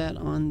said that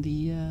on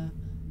the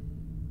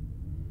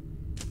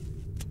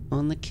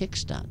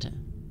Kickstarter.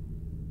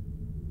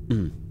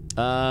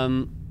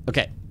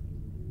 Okay.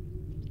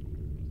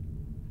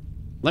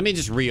 Let me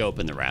just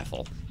reopen the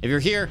raffle. If you're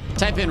here,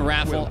 type in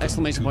raffle,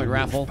 exclamation point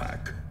raffle,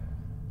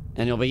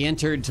 and you'll be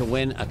entered to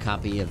win a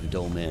copy of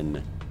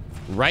Dolmen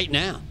right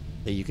now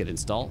that you could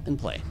install and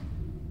play.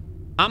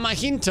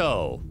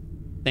 Amahinto.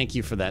 Thank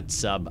you for that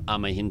sub,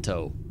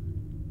 Amahinto.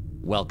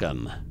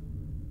 Welcome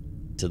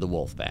to the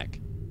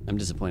Wolfpack. I'm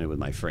disappointed with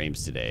my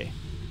frames today.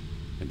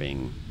 They're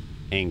being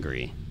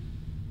angry.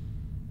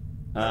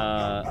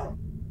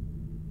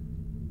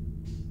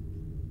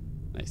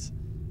 Nice.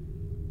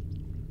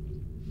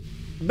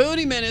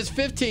 Bootyman is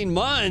 15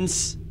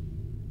 months.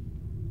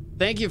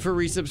 Thank you for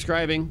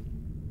resubscribing.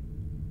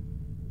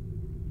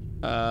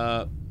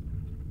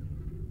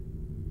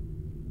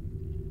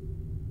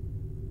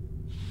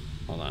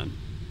 Hold on.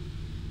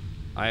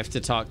 I have to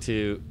talk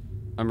to...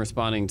 I'm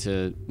responding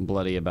to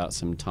Bloody about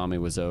some Tommy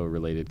Wiseau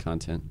related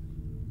content.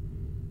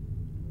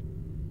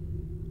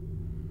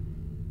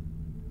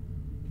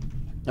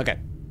 Okay.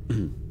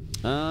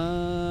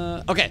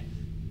 Okay.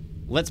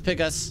 Let's pick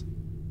us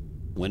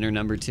winner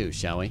number 2,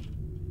 shall we?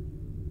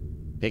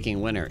 Picking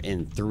winner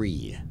in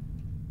 3,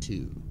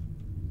 2,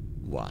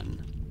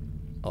 1.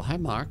 Oh, hi,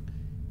 Mark.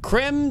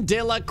 Creme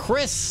de la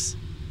Chris.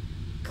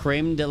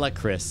 Creme de la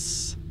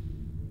Chris.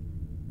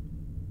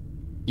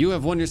 You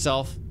have won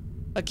yourself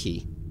a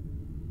key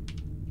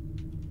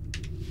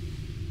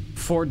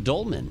for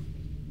Dolmen.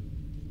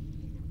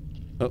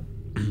 Oh,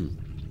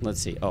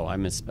 let's see. Oh, I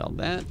misspelled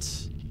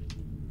that.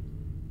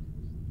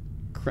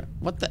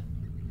 What the?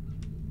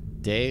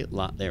 There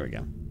we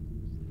go.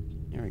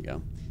 There we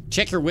go.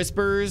 Check your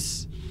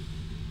whispers.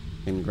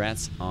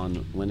 Congrats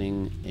on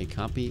winning a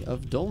copy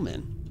of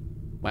Dolmen.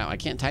 Wow, I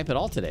can't type at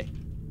all today.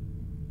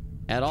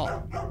 At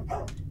all.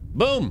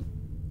 Boom!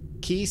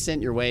 Key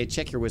sent your way.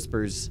 Check your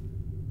whispers.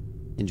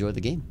 Enjoy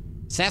the game.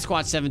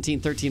 Sasquatch 17,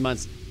 13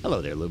 months.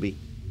 Hello there, Luby.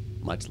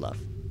 Much love.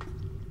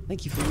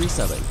 Thank you for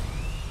resubbing.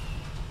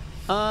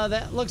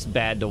 That looks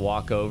bad to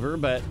walk over,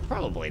 but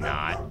probably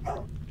not.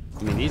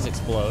 I mean, these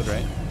explode,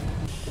 right?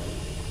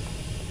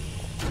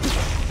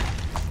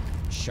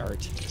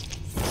 Shart.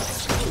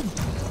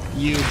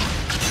 You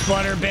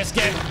butter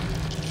biscuit.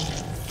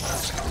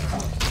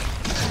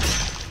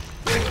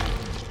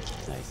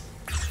 Nice.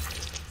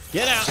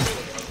 Get out.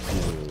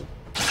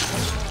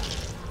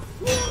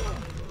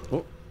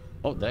 Oh,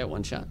 oh, did I have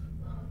one shot?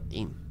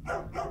 Damn.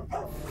 All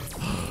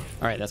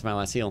right, that's my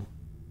last heal.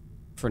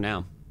 For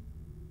now.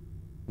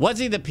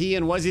 Wuzzy the P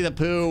and Wuzzy the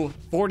Pooh,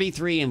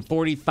 43 and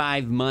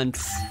 45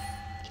 months.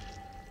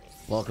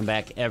 Welcome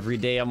back every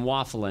day. I'm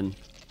waffling.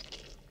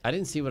 I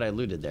didn't see what I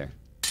looted there.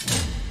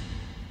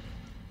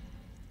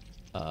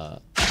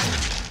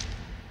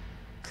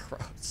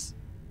 Gross.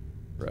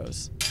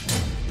 Gross.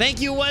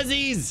 Thank you,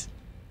 Wuzzies!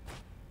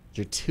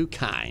 You're too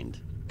kind.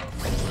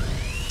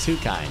 Too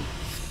kind.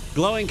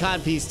 Glowing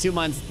codpiece, 2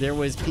 months. There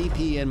was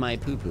pee-pee in my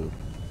poo-poo.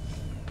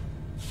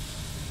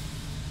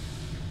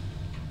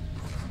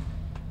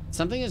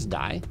 Something just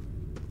died?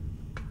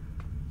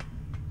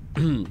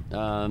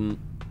 I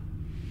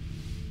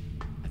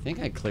think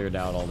I cleared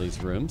out all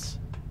these rooms.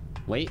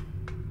 Wait,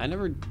 I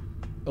never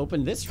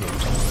opened this room.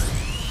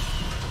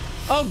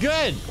 Oh,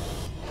 good!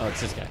 Oh,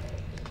 it's this guy.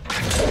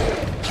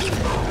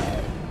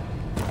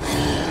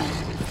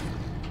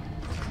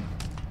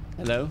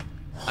 Hello?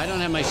 I don't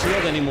have my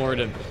shield anymore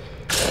to...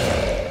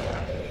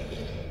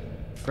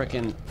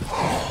 Frickin'...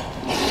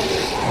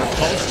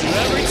 Repulse you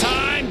every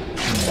time!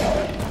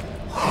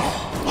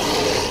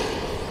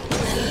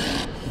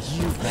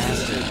 You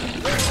bastard.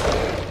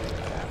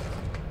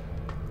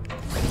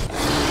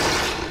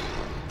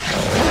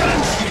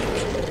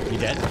 You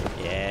dead?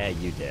 Yeah,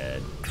 you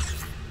dead.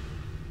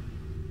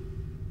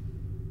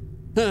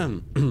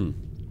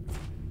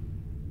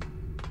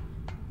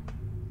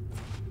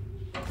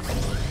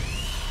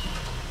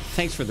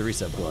 Thanks for the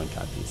reset, blowing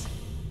copies.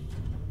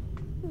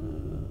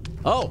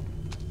 Oh!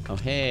 Oh,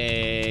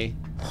 hey.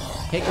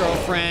 Hey,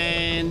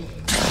 girlfriend.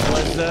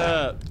 What's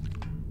up?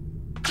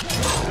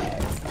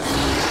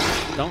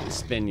 Don't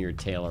spin your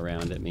tail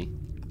around at me.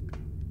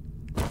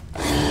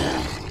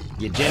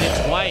 You did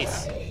it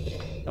twice.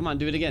 Come on,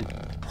 do it again.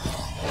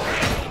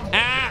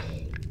 Ah!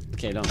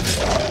 Okay, don't.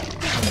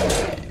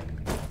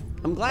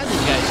 I'm glad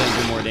these guys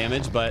don't do more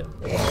damage, but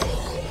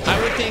I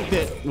would think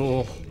that,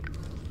 oh,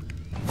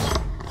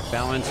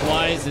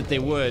 balance-wise, that they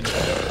would.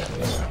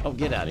 Oh,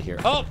 get out of here.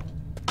 Oh!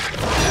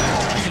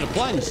 I should have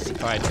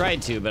plunged. Or I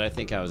tried to, but I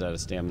think I was out of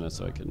stamina,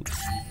 so I couldn't.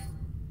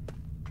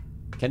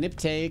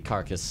 Canipte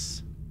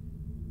carcass.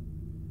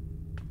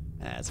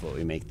 That's what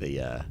we make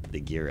the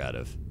gear out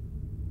of.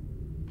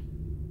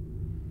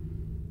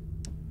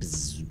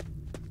 Bzz.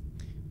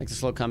 Like the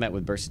slow combat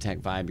with burst attack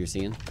vibe you're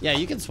seeing? Yeah,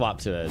 you can swap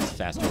to a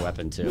faster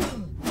weapon too.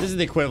 This is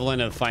the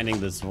equivalent of finding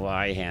the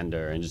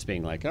Zweihander and just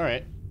being like, all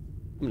right,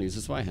 I'm gonna use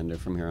the Zweihander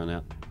from here on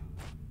out.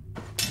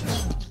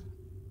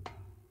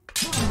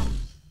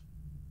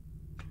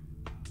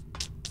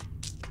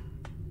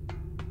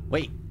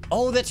 Wait,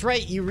 oh, that's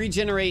right. You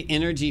regenerate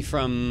energy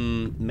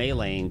from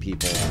meleeing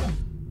people.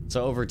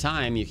 So over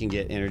time, you can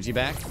get energy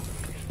back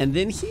and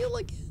then heal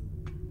again.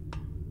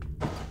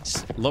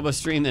 Lobo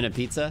stream and a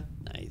pizza.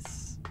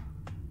 Nice.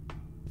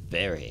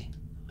 Very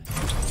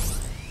nice.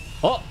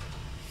 Oh!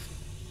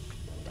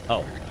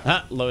 Oh,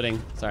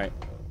 loading. Sorry.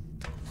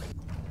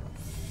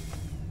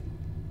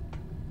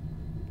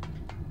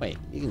 Wait,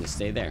 you can just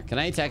stay there. Can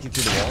I attack you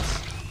through the walls?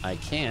 I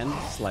can,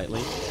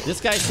 slightly. This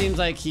guy seems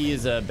like he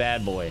is a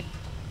bad boy.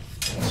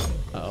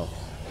 Uh-oh.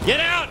 Get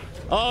out!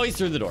 Oh, he's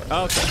through the door.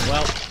 Okay,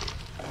 well.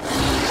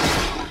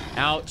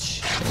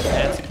 Ouch.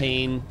 That's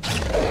pain.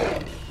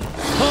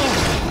 Oh!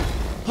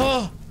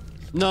 Oh!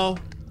 No.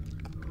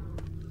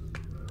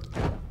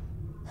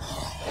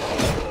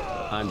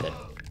 I'm dead.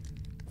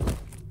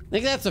 I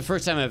think that's the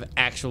first time I've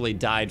actually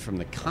died from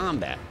the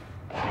combat.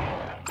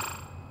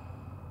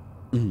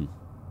 Could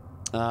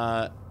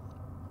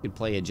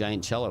play a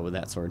giant cello with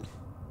that sword.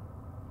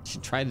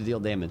 Should try to deal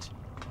damage.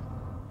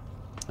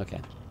 Okay.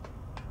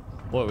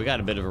 Boy, we got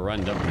a bit of a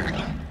run, don't we?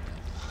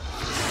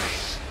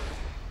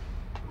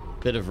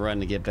 Bit of a run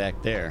to get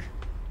back there.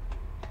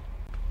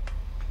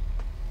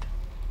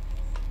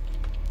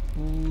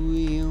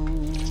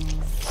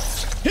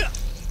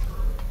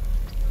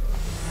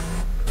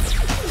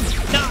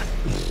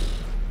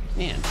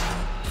 Man.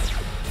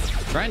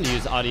 Trying to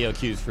use audio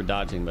cues for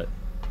dodging, but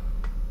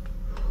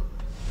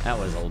that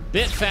was a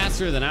bit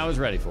faster than I was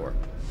ready for.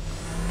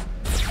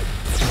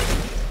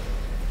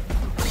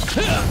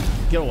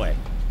 Get away.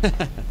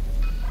 That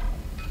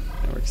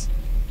works.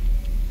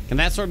 Can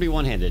that sword be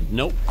one-handed?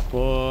 Nope.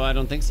 Oh, I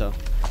don't think so.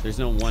 There's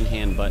no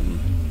one-hand button.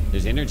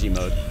 There's energy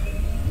mode.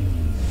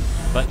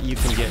 But you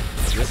can get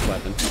this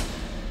weapon.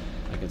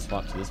 I can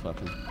swap to this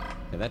weapon.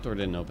 Okay, that door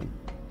didn't open.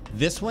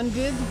 This one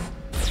did?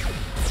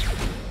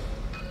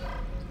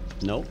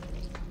 Nope.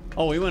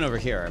 Oh, we went over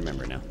here, I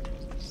remember now.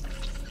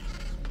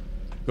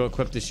 Go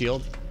equip the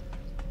shield.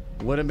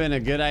 Would have been a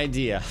good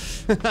idea.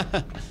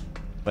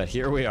 But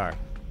here we are.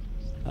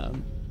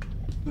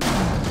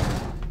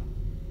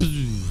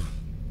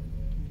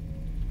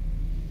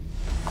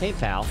 Hey,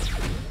 pal.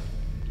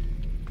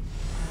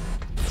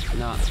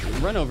 No,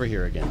 run over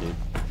here again, dude.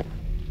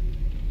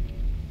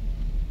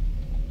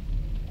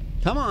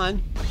 Come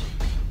on.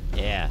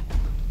 Yeah.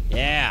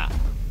 Yeah.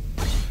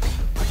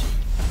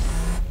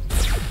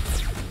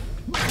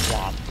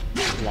 Flop.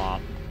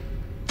 Flop.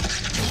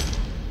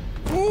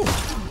 Ooh.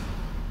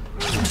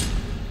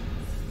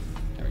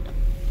 There we go.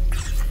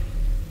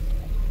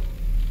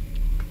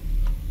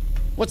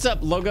 What's up,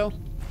 Logo?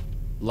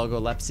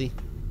 Logolepsy.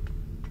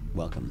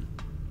 Welcome.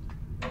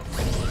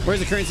 Where's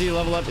the currency you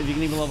level up? If you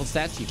can even level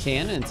stats, you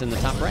can, and it's in the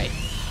top right.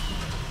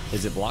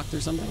 Is it blocked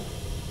or something?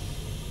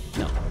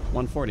 No,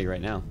 140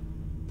 right now.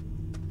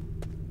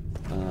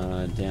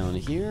 Down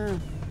here.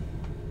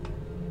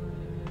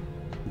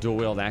 Dual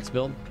wield axe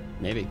build?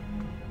 Maybe.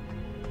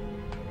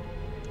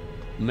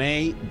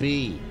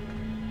 Maybe.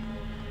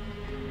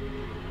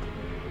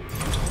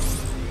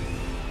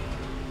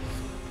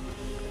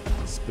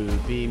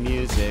 Spoopy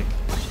music.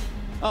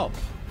 Oh.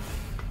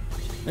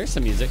 There's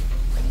some music.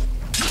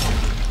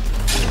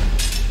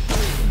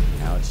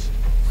 Ouch.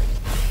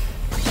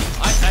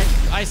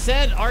 I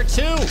said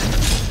R2!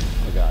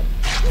 Oh god.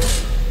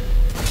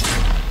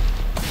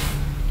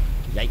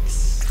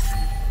 Yikes.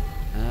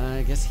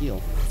 I guess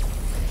heal.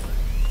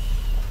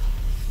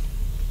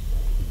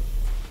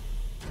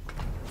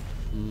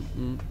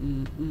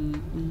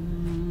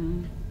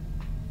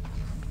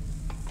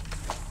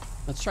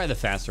 Let's try the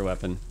faster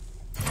weapon.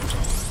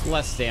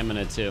 less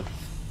stamina too.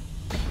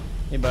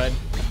 Hey, bud.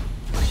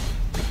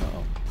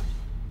 Uh-oh.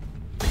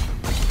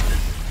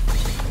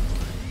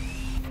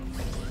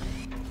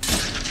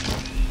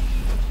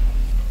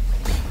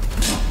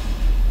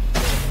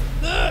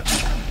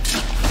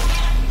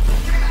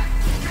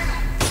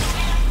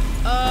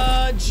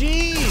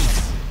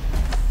 Jeez.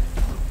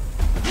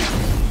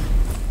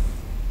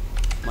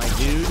 My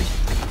dude.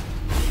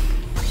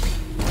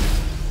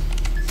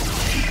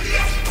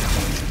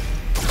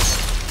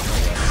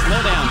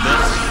 Slow down,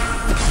 bitch.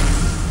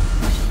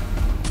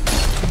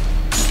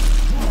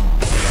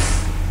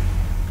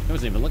 I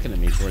wasn't even looking at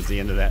me towards the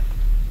end of that.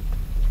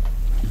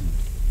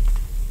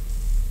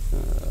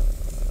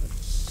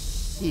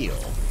 Heal.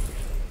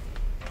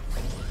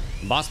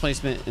 Boss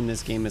placement in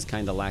this game is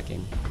kind of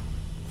lacking.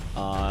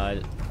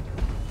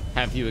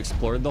 Have you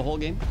explored the whole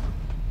game?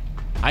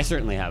 I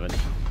certainly haven't.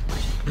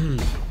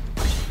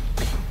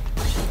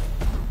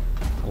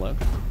 Hello?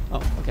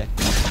 Oh, okay.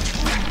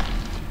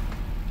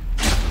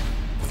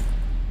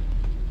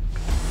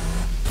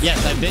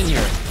 Yes, I've been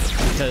here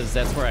because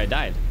that's where I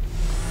died.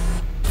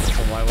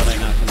 So why would I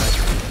not come back?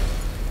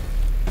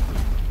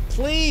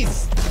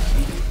 Please!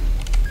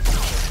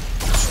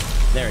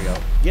 There we go.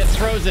 Get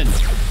frozen!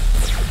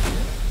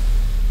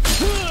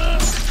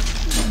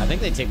 I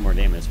think they take more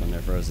damage when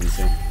they're frozen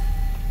too.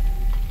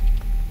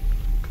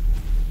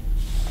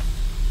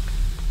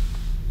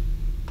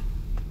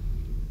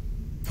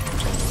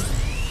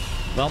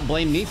 Well,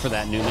 blame me for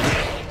that, Newman.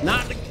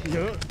 Not the...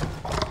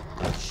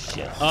 Oh,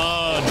 shit.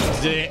 Oh,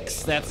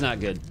 dicks. That's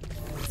not good.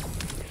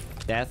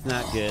 That's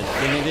not good.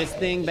 Give me this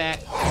thing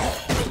back.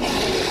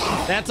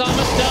 That's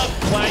almost up.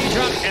 Wow, you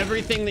dropped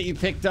everything that you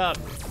picked up.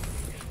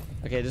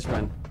 Okay, just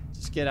run.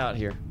 Just get out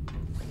here.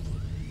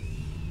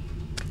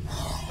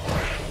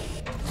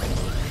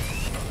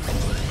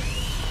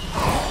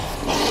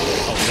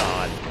 Oh,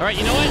 God. All right,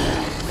 you know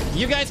what?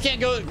 You guys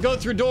can't go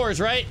through doors,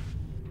 right?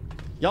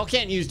 Y'all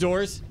can't use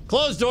doors.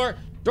 Close door.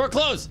 Door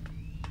close.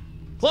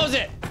 Close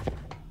it.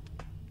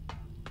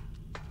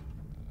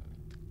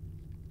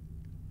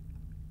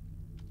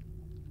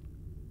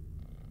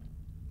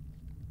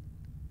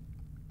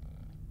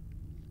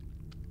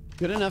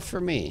 Good enough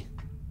for me.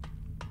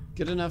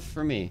 Good enough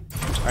for me.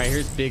 All right,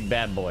 here's big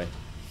bad boy.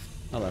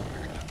 Hello.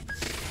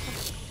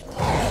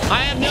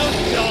 I have no...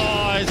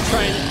 Oh, I was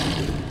trying...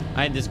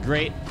 I had this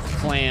great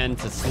plan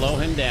to slow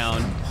him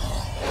down.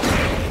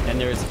 And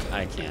there's...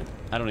 I can't.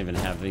 I don't even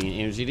have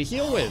any energy to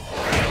heal with.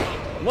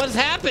 What has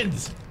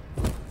happened?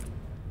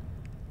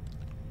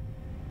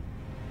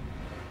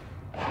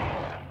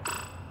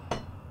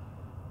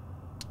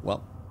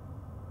 Well,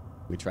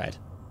 we tried.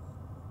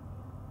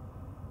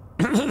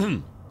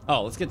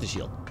 Oh, let's get the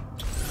shield.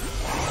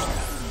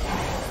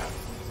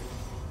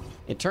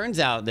 It turns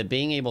out that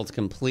being able to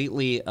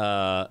completely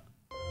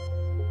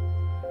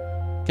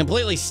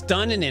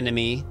stun an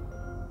enemy,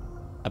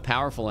 a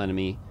powerful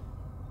enemy,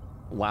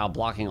 while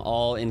blocking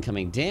all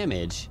incoming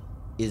damage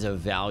is a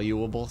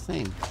valuable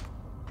thing.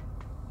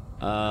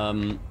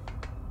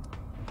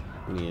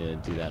 We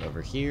need to do that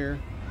over here.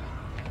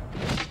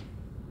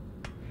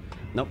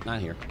 Nope,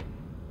 not here.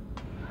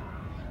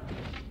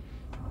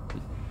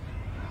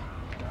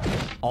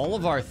 All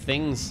of our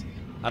things,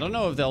 I don't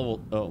know if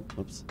they'll, oh,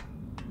 oops.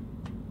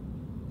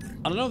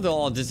 I don't know if they'll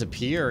all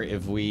disappear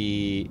if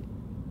we...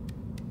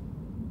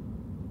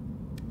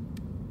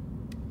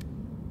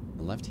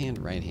 Left hand,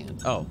 right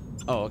hand. Oh,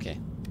 okay.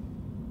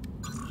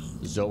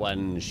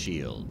 Zoan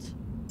shield.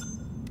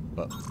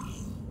 Whoa.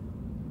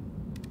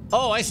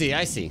 Oh, I see.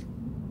 I see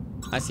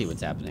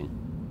what's happening.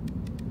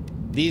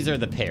 These are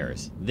the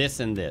pairs.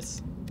 This and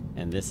this.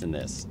 And this and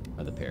this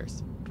are the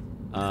pairs.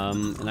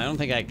 And I don't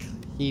think I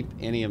keep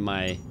any of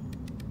my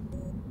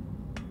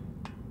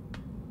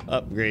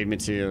upgrade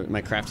material,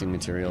 my crafting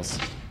materials.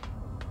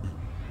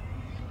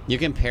 You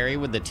can parry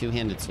with the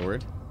two-handed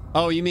sword.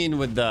 Oh, you mean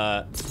with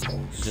the,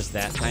 just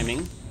that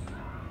timing?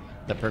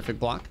 The perfect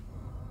block?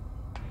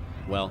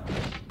 Well,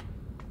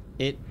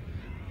 it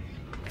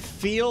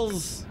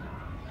feels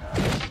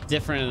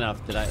different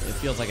enough that it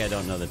feels like I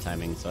don't know the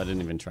timing, so I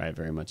didn't even try it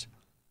very much.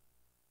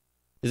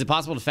 Is it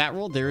possible to fat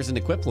roll? There is an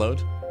equip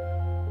load,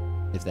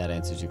 if that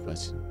answers your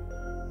question.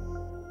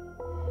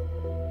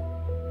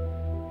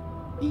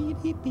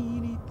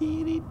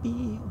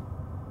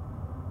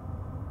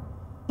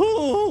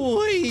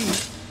 Ooh-wee.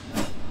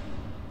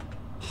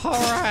 All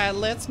right,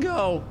 let's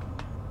go.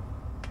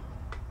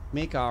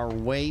 Make our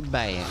way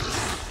back.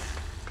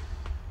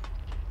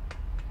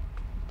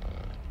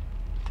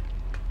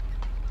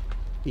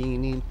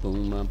 Beanie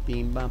boom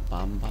beam bam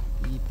bam bam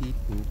beep beep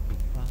boom boom.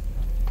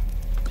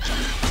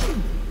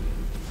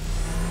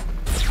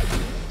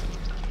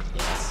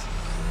 Yes.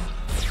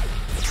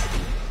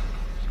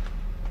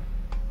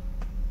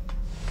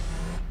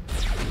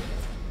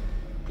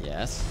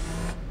 Yes.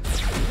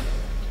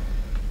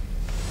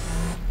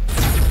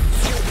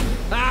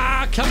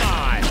 Ah, come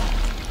on!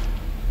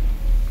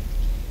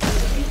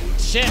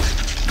 Shit!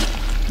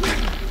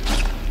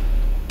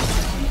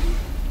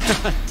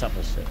 Tough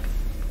as shit.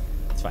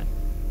 It's fine.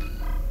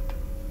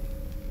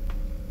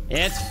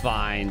 It's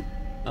fine.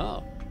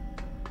 Oh,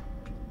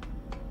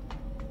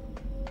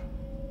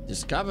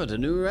 Discovered a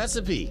new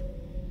recipe.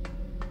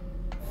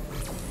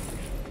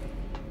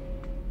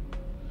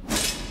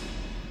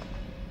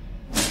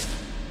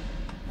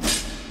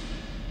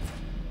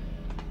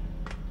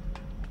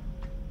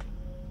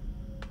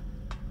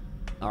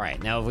 All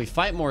right, now if we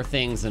fight more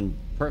things and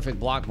perfect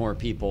block more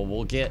people,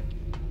 we'll get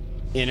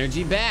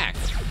energy back.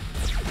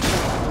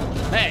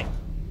 Hey.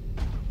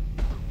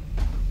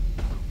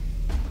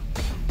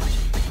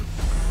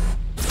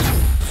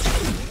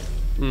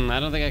 I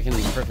don't think I can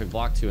perfect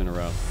block 2 in a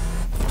row.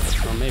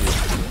 Oh, maybe.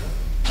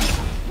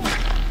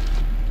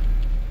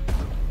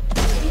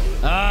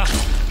 Ah,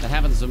 that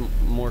happens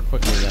more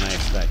quickly than I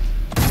expect.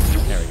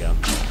 There we go.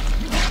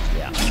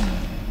 Yeah.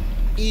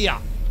 Yeah.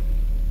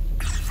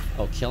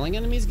 Oh, killing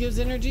enemies gives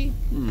energy?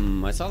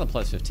 I saw the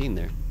plus 15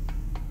 there.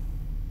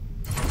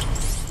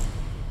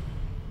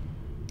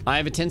 I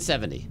have a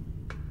 1070.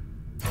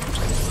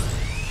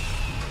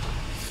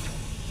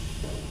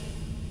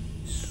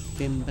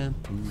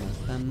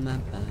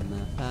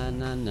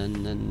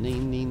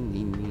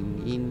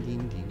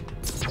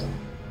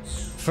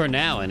 For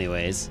now,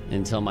 anyways,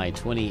 until my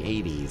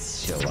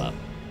 2080s show up.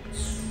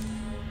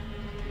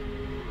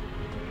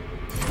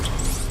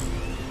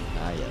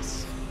 Ah,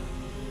 yes.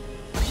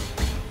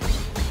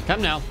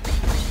 Come now.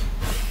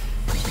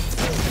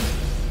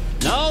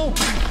 No!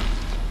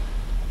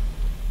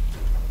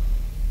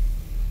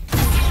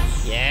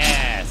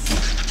 Yes!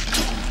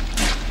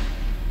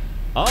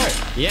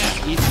 Oh,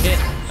 yeah, each hit.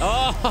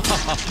 Oh,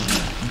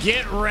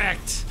 get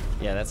wrecked.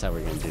 Yeah, that's how we're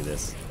gonna do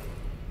this.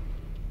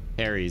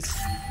 Harry's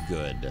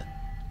good.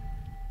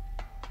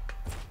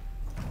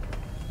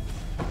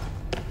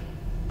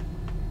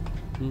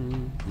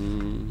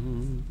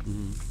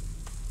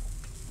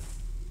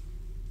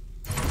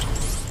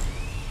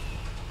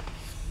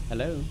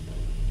 Hello.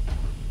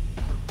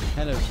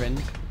 Hello,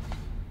 friend.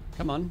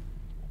 Come on.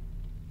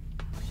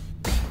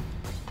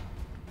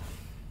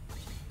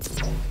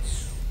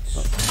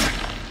 Oh.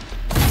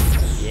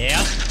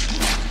 Yeah.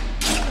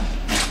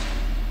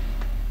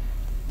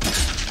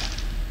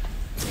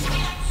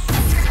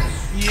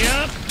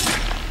 Yep.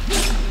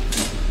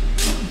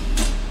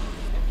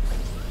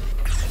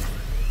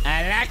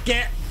 I like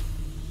it.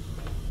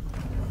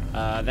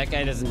 That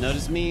guy doesn't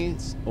notice me.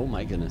 Oh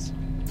my goodness.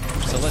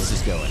 So let's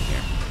just go in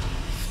here.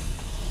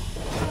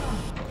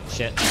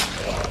 Shit.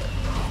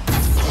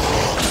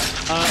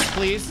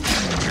 Please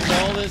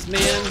kill this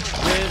man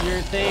with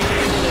your thing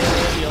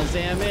that deals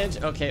damage.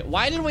 Okay,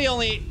 why did we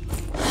only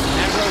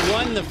aggro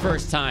 1 the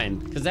first time?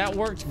 Because that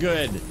worked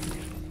good.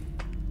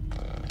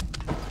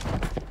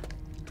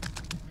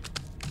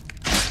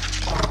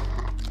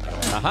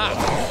 Aha!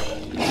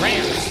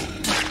 Ramps!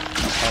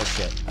 Oh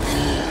shit.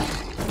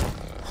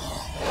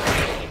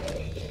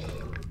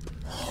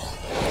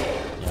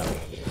 Yep.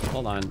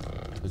 Hold on.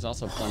 There's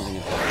also plunging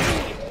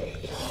attack.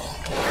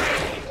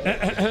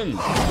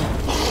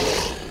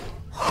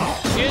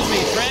 Excuse me,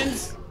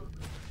 friends.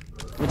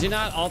 Would you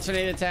not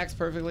alternate attacks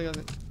perfectly? There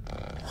we go.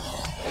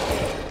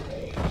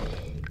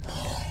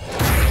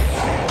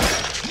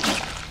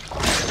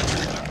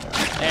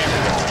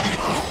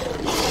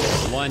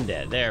 1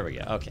 dead. There we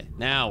go. Okay,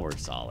 now we're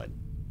solid.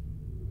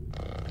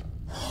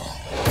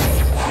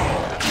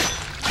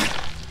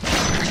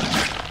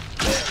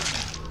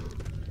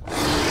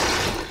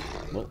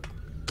 Whoa.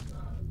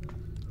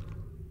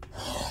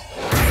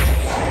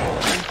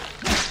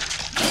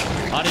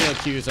 Audio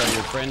cues are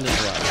your friend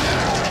as well.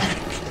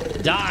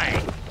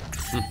 Die!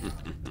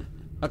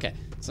 Okay,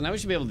 so now we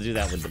should be able to do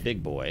that with the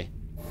big boy.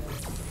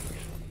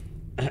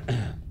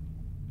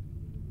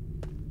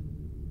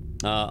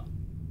 I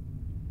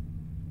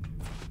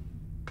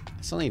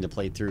still need to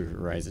play through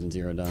Horizon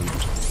Zero Dawn.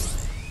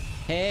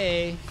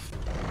 Hey!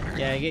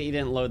 Yeah, I get you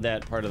didn't load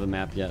that part of the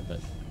map yet, but...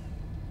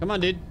 Come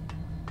on, dude.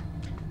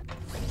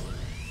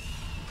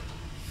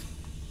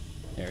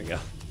 There we go.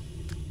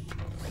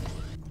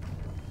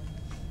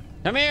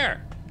 Come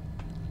here!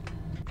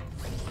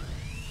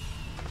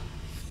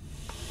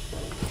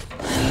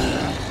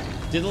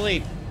 Do the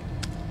leap.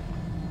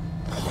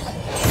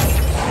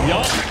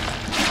 Yup.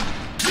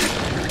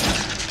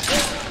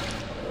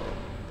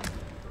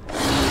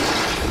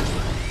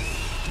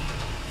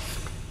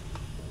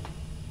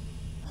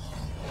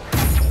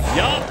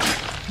 Yup.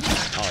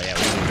 Oh yeah,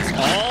 we do this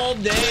all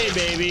day,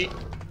 baby.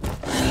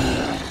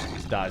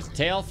 Just dodge the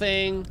tail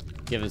thing.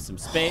 Give it some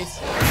space.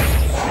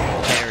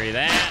 Parry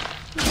that.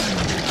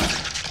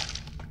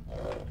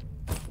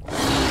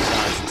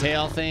 Dodge the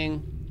tail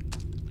thing.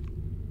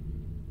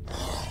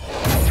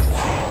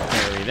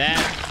 Parry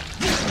that.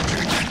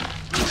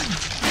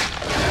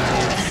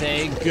 And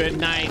say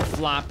goodnight,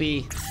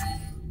 Floppy.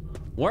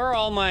 Where are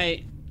all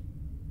my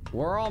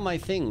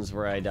things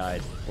where I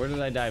died? Where did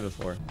I die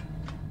before?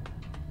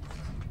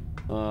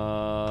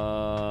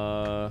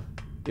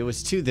 It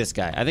was to this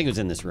guy. I think it was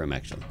in this room,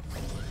 actually.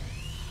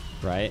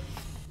 Right?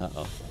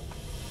 Uh-oh.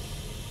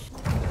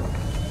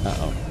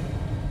 Uh-oh.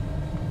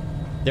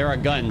 There are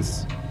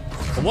guns.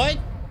 What?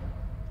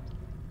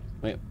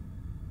 Wait.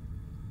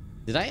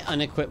 Did I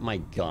unequip my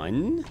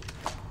gun?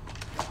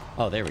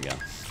 Oh, there we go.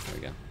 There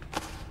we go.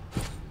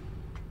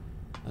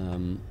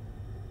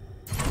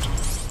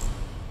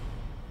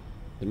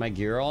 Did my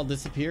gear all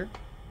disappear?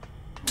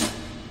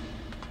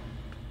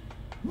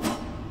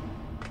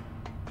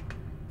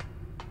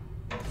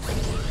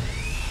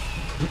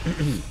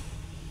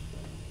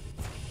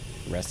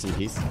 Rest in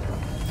peace.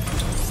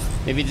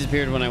 Maybe it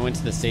disappeared when I went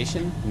to the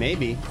station?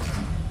 Maybe.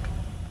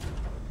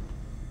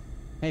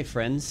 Hey,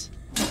 friends.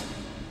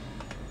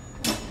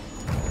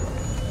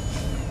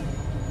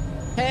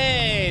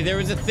 Hey, there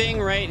was a thing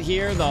right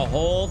here the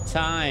whole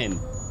time.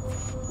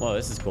 Whoa,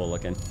 this is cool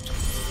looking.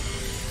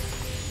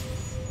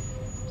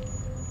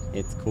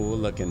 It's cool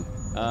looking.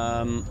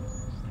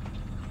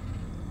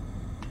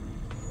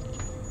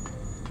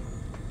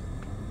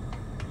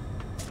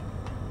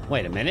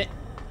 Wait a minute.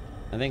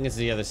 I think it's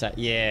the other side.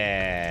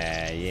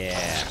 Yeah,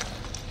 yeah.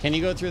 Can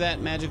you go through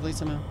that magically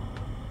somehow?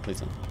 Please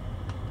don't.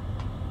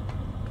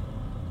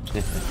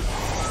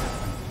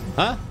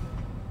 Huh?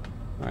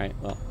 Alright,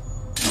 well.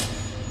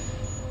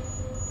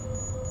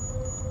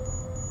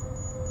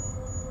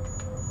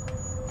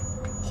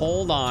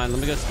 Hold on.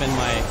 Let me go spend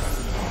my...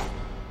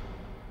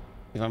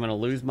 If I'm gonna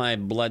lose my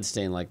blood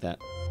stain like that.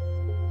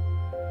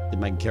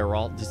 Did my gear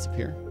all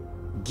disappear?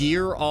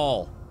 Gear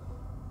all.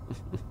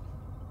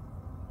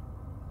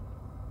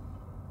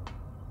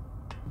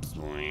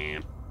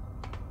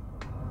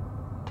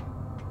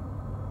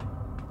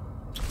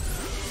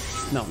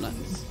 No, not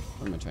this.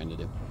 What am I trying to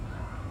do?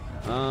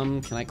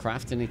 Can I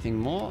craft anything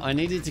more? I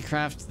needed to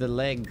craft the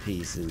leg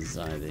pieces,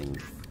 I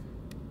think.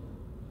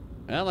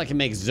 Well, I can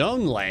make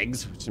zone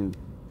legs, which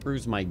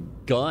improves my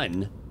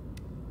gun.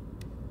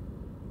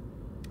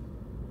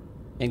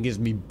 And gives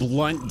me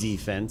blunt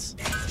defense.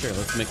 Sure,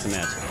 let's mix and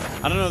match.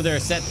 I don't know if there are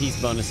set piece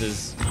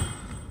bonuses.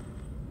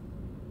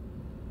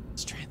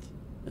 Strength.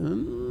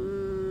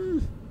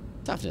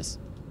 Toughness.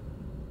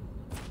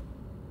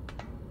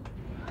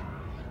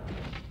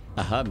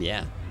 A hub,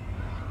 yeah.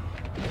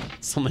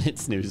 Someone hit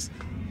snooze.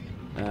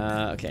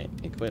 Okay,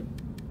 equip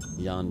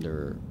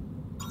yonder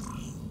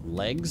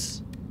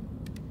legs.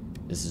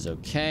 This is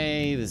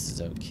okay. This is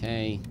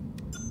okay.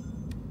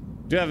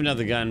 Do have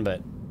another gun,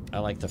 but I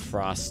like the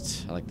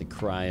frost. I like the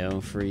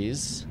cryo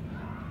freeze.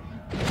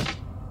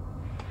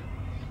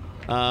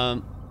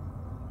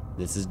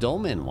 This is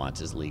Dolmen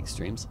watches League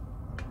streams.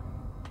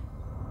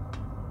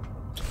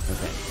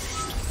 Okay.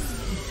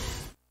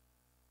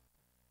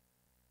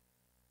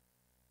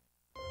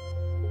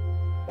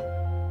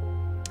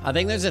 I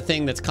think there's a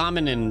thing that's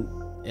common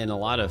in a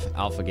lot of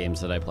alpha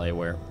games that I play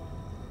where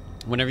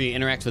whenever you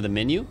interact with a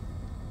menu,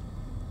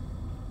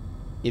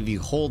 if you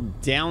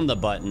hold down the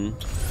button,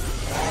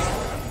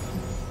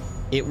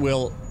 it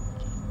will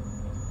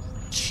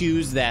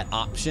choose that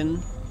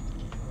option.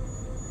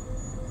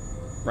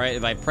 Right?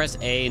 If I press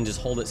A and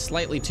just hold it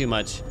slightly too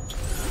much,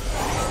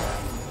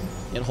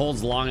 it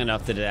holds long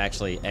enough that it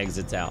actually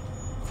exits out.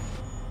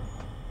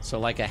 So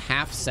like a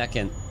half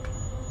second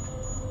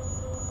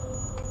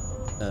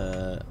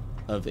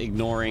of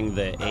ignoring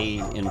the A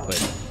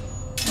input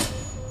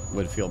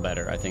would feel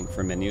better, I think,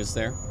 for menus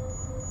there.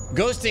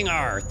 Ghosting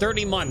R,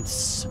 30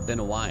 months. Been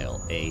a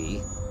while, eh?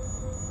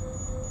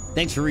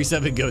 Thanks for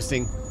resubbing,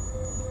 Ghosting.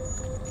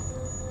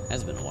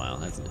 Has been a while,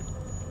 hasn't it?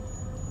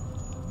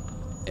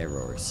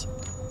 Errors.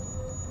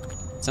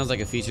 Sounds like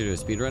a feature to a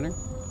speedrunner.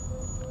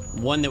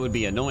 One that would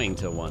be annoying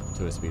to a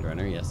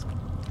speedrunner, yes.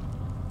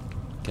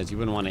 Because you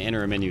wouldn't want to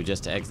enter a menu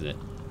just to exit it.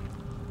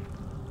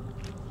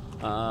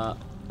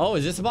 Oh,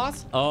 is this a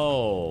boss?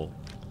 Oh.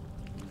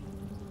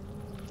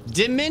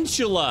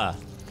 Dimensula.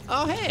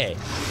 Oh, hey.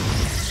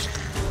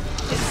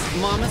 It's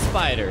Mama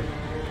Spider.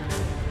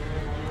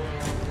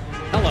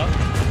 Hello.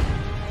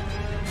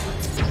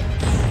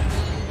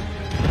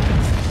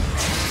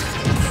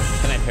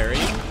 Can I parry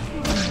you?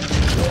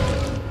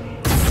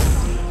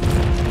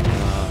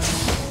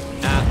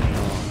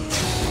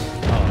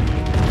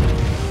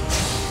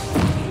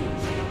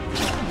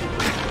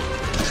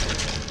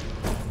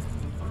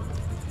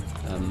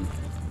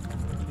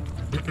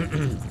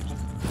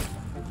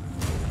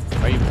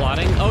 Are you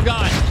plotting? Oh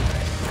god!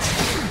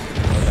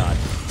 Oh god.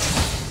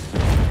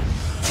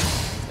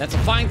 That's a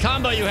fine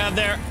combo you have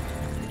there.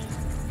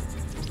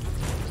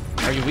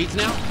 Are you weak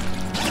now?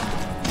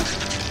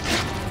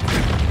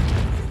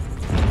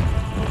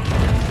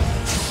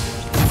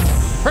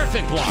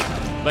 Perfect block!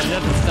 But it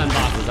doesn't stun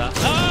bosses, huh?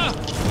 Ah!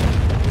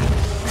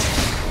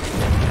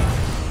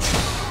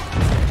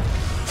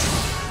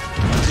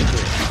 One, two,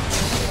 three.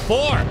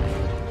 4!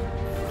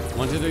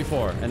 1, 2, 3,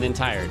 4, and then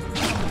tired.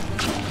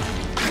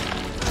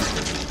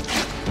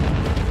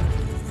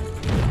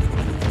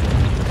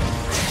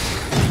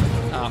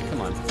 Oh,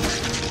 come on.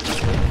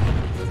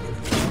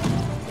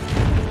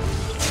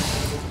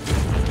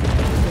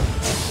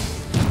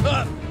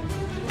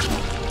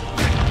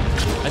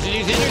 I should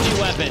use energy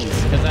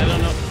weapons, because I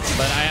don't know,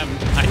 but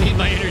I need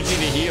my energy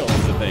to heal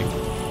is the thing.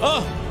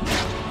 Oh!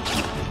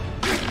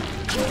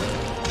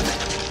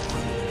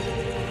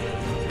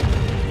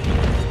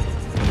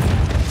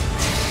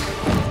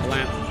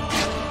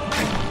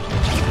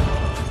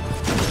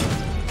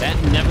 That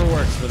never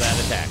works for that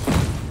attack.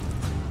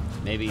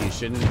 Maybe you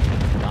shouldn't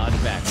dodge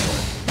back for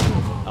it.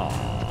 Aww.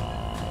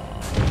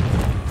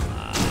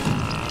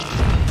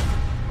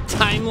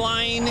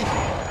 Timeline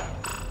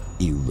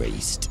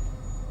erased.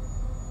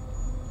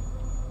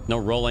 No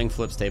rolling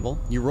flips table.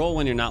 You roll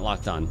when you're not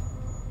locked on.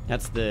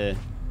 That's the...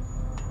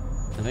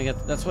 I think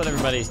that's what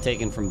everybody's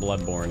taken from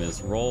Bloodborne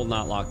is roll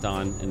not locked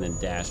on and then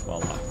dash while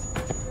locked.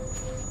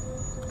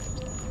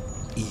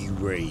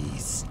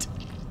 Erased.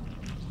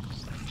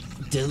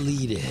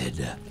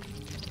 Deleted.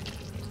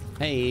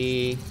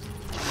 Hey.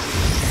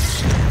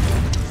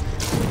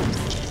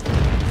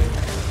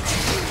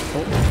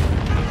 Oh.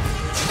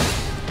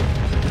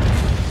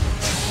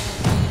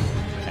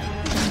 Okay.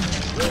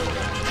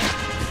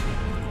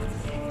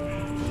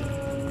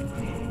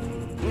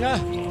 Ah.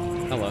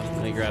 Hello.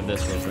 Let me grab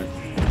this real quick.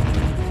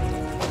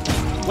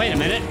 Wait a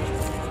minute. No,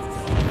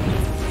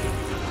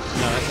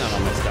 that's not all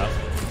my stuff.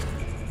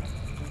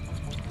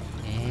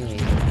 Hey.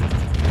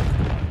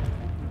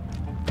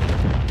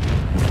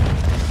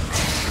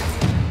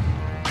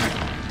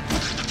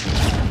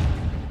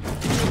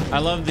 I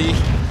love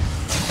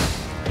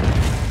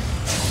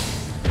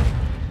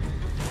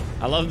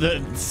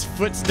the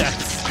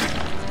footsteps.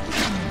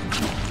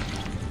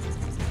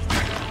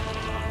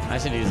 I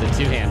should use a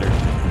two-hander.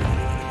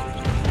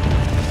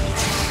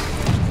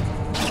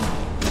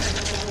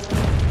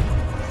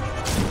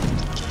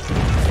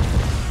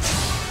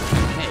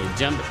 Hey,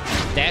 jump,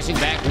 dashing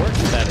back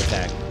works with that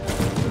attack.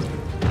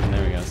 And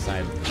there we go,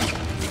 side.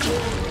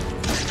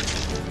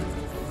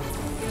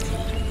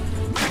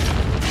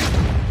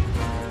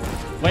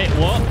 Wait,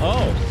 what?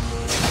 Oh.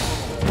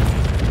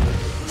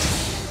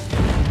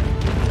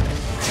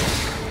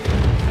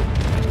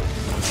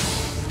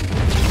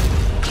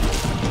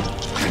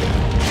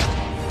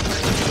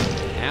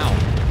 Ow.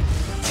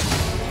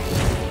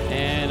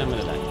 And I'm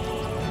gonna die.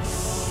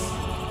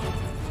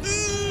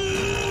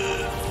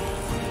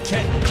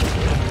 Okay.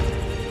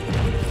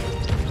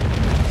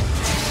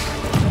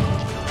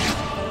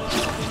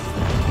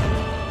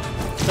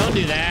 Don't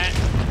do that.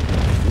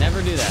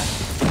 Never do that.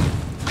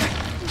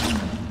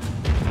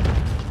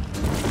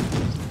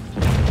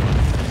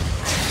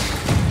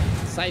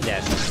 Side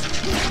dashes.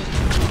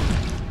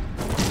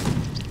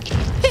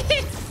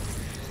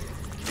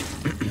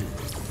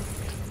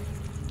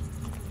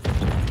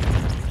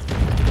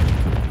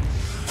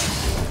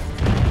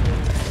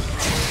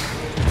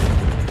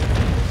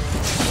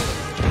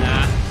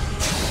 Nah.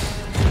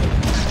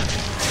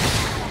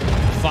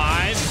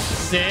 5,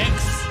 6.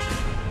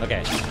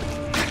 Okay.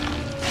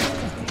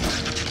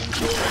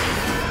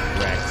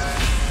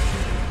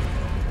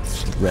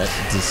 Threat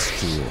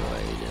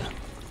destroyed.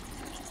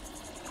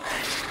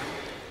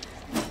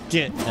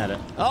 Get at it.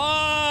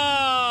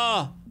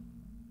 Oh!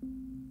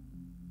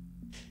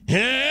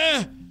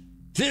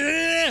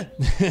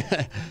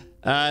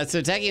 So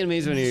attacking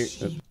enemies when you're...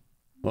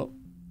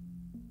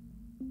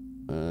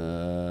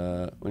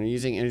 when you're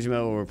using energy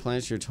mode will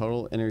replenish your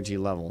total energy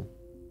level.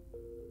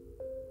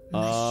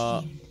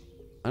 I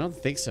don't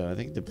think so. I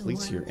think it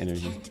depletes your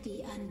energy. Can't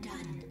be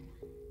undone.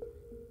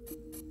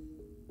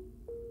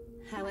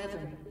 However,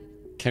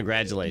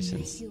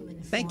 Congratulations.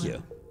 Thank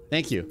you.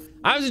 Thank you.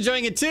 I was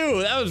enjoying it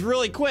too. That was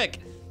really quick.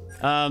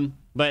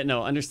 But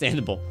no,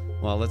 understandable.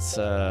 Well, let's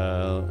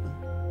I'm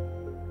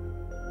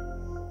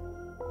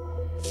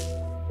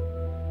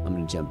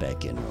gonna jump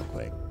back in real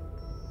quick.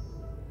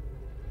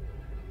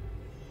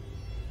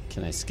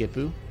 Can I skip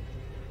you?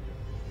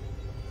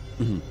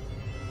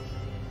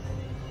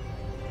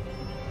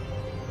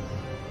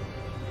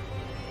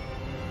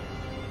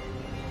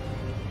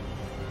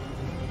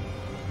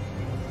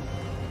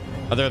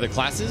 Are there other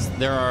classes?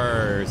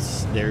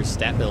 There's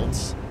stat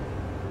builds.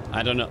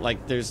 I don't know,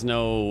 like there's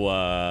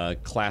no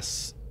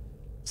class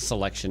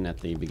selection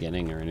at the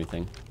beginning or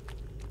anything.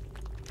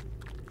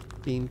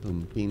 Beam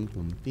boom beam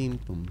boom beam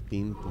boom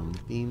beam boom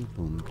beam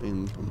boom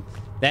beam boom.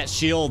 That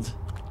shield.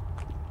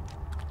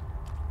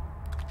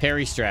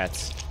 Parry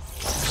strats.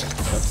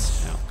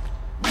 Oops. Ow.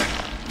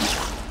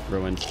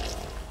 Ruined.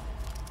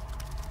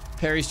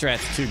 Parry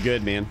strats too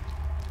good, man.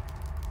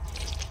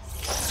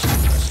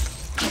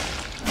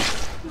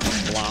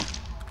 Blomp.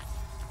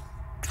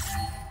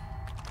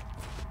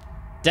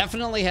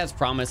 Definitely has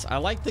promise. I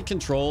like the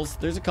controls.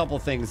 There's a couple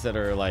things that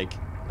are like,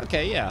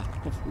 okay, yeah,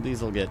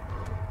 these will get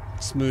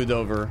smooth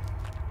over.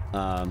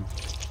 Blomp.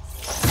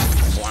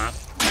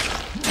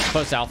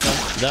 Post alpha.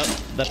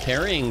 The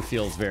parrying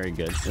feels very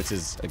good, which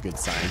is a good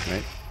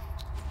sign,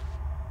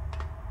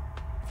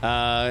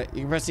 right?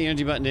 You can press the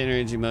energy button to enter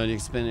energy mode. You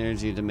can spend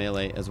energy to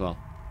melee as well.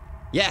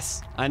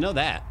 Yes, I know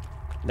that.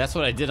 That's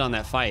what I did on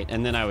that fight,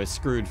 and then I was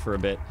screwed for a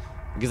bit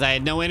because I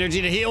had no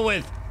energy to heal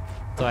with.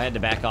 So I had to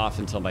back off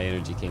until my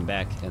energy came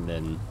back and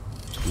then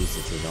use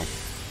it to heal.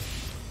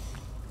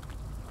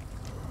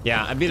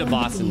 Yeah, I beat a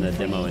boss and the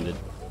demo ended.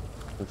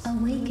 Oops.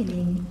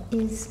 awakening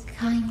is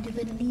kind of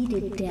a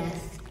needed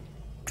death,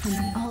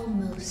 and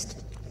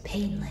almost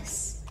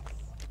painless.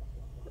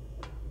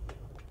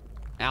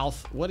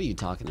 Alf, what are you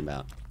talking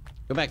about?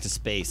 Go back to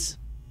space.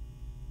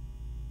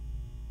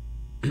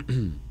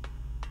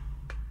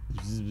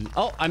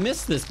 Oh, I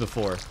missed this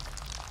before.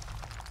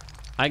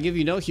 I give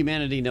you no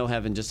humanity, no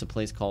heaven, just a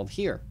place called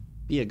here.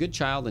 Be a good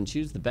child and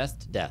choose the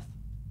best death.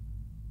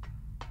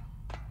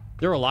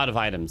 There were a lot of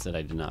items that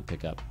I did not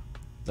pick up.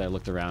 I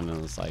looked around and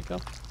I was like, oh.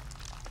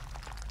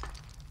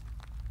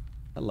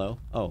 Hello.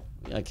 Oh,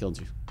 I killed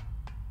you.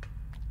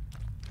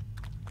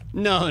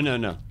 No, no,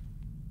 no.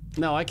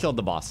 No, I killed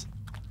the boss.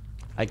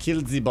 I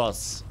killed the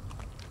boss.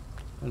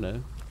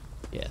 Hello.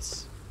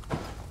 Yes.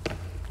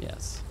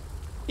 Yes.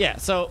 Yeah,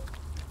 so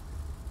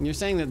you're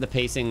saying that the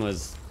pacing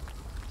was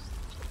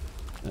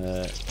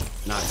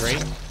not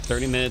great.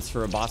 30 minutes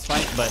for a boss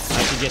fight, but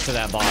I could get to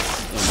that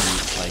boss in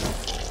like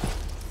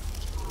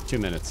 2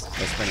 minutes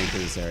by sprinting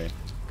through this area.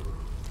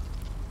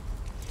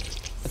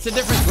 That's the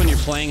difference when you're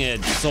playing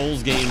a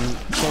Souls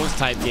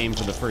type game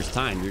for the first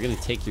time. You're gonna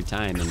take your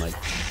time and like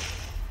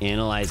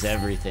analyze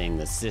everything,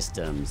 the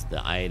systems,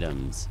 the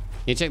items.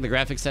 You check the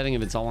graphics setting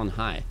if it's all on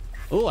high.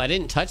 Oh, I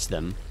didn't touch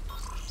them.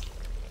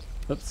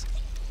 Oops.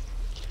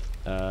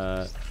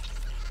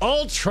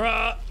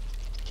 Ultra!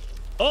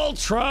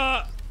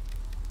 Ultra!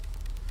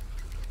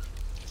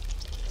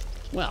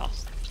 Well.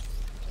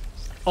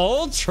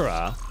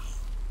 Ultra?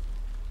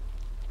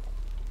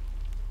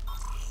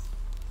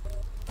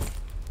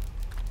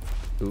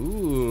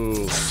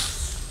 Ooh.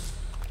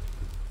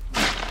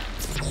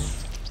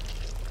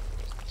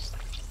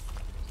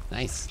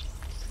 Nice.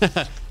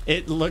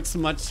 It looks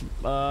much,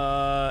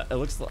 it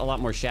looks a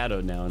lot more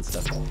shadowed now and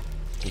stuff.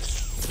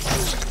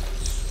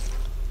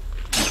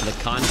 The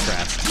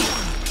contrast.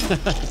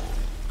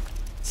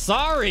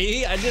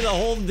 Sorry, I did a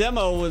whole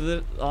demo with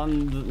it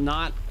on the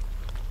not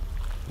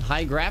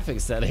high graphic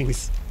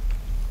settings.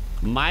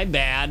 My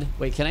bad.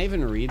 Wait, can I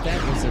even read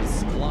that? It says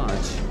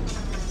splotch.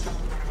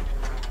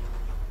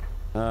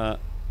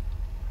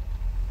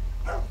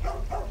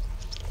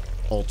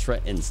 Ultra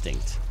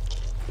Instinct.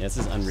 Yeah, this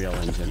is Unreal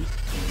Engine.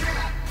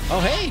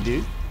 Oh, hey,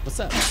 dude. What's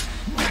up?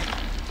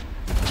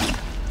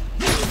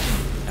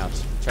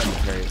 Ouch. Tried to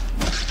carry it.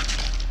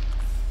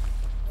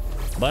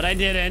 But I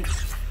didn't.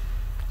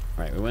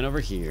 All right, we went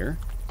over here.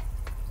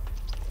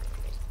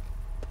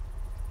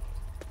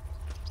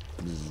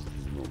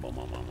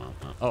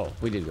 Oh,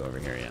 we did go over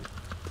here, yeah.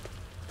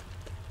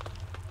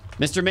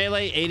 Mr.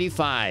 Melee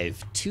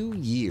 85, 2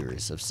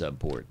 years of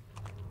support.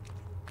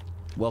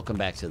 Welcome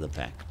back to the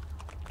pack.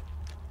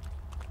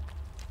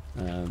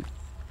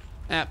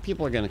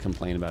 People are gonna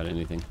complain about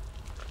anything.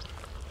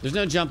 There's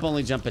no jump,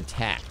 only jump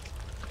attack.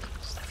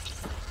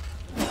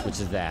 Which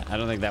is that. I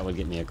don't think that would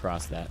get me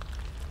across that.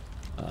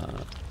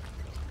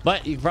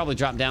 But you can probably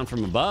drop down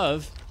from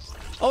above.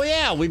 Oh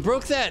yeah, we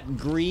broke that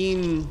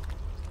green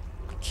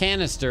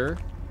canister.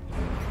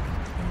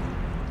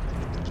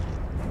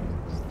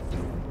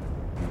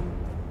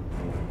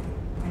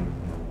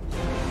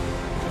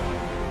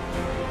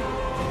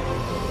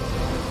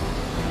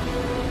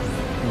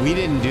 We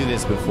didn't do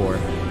this before.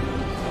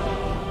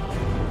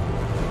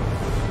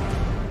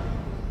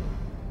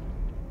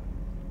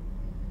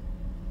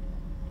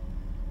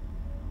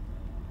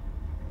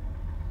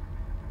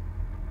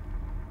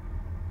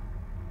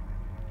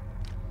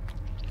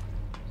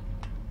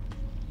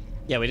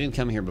 Yeah, we didn't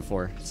come here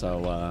before.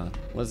 So,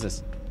 what is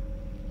this?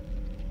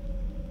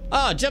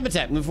 Oh, jump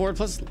attack. Move forward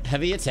plus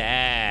heavy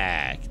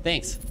attack.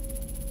 Thanks.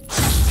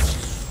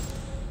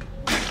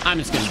 I'm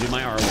just going to do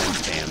my R1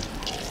 spam.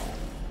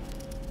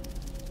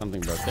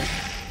 Something broke there.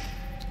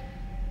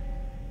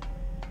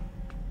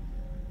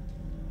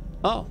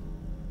 Oh.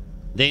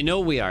 They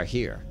know we are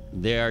here.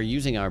 They are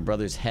using our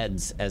brothers'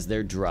 heads as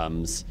their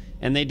drums,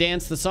 and they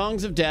dance the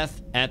songs of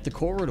death at the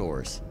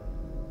corridors.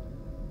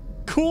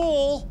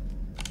 Cool.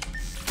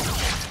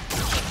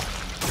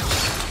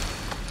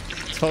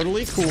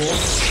 Totally cool.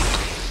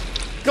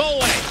 Go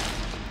away.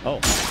 Oh.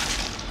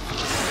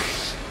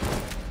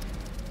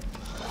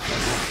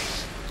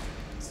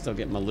 Still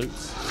getting my loot.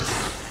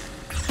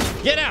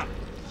 Get out.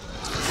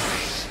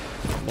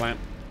 Blam.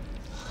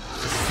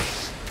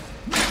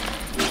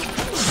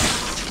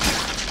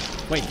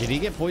 Wait, did he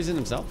get poisoned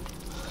himself?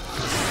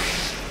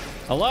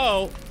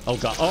 Hello? Oh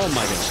god. Oh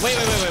my goodness. Wait.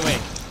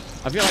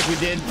 I feel like we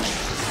did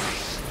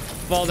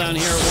fall down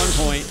here at one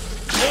point.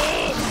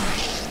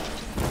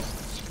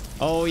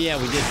 Oh yeah,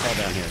 we did fall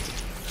down here.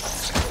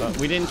 But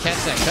we didn't catch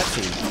that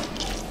cutscene.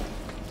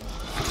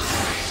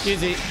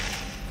 Excuse me.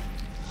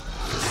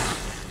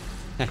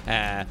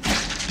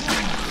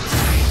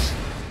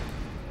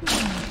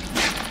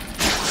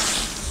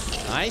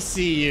 I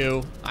see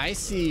you. I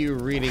see you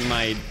reading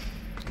my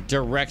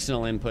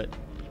directional input.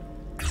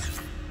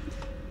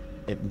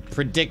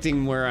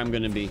 Predicting where I'm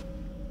gonna be.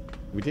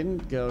 We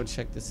didn't go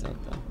check this out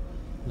though.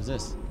 What's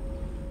this?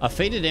 A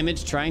faded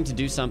image trying to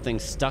do something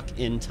stuck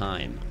in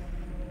time.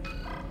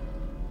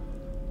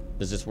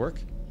 Does this work?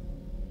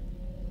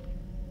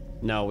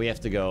 No, we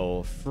have to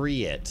go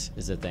free it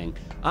is the thing.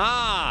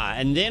 Ah,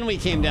 and then we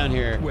came down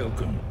here.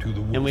 Welcome to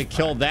the and we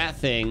killed that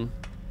thing.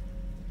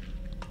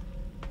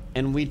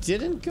 And we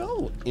didn't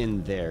go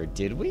in there,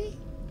 did we?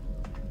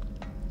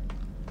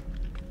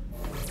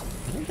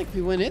 I don't think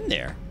we went in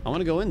there. I want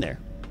to go in there.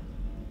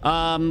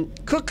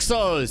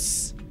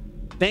 Cooksos.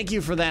 Thank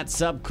you for that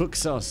sub,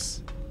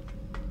 Cooksos.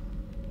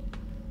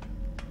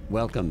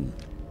 Welcome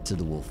to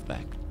the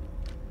Wolfpack.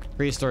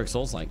 Prehistoric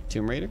Souls like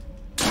Tomb Raider.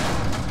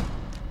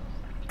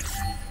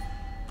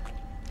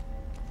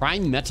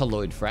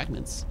 Metalloid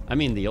fragments. I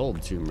mean the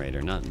old Tomb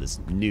Raider, not this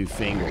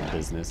newfangled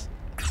business.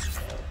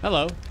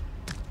 Hello.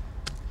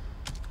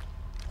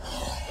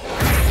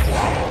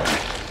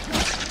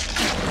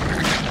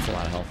 That's a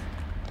lot of health.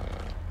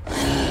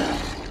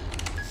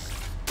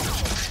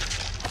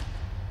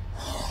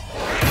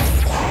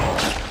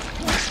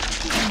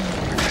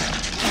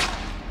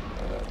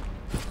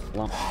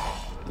 Well.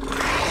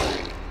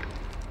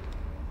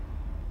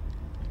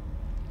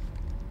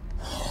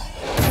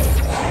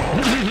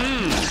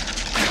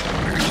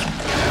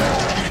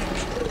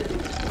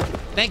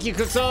 Thank you,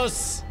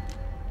 Kuxos.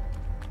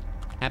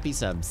 Happy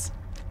subs.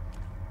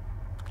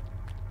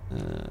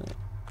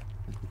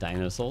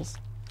 Dino souls.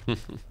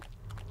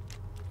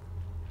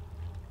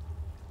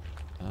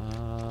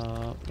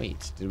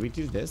 Wait, did we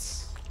do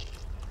this?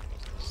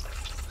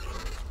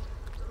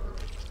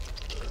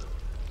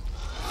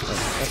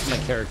 That's my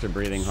character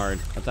breathing hard.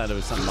 I thought it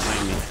was something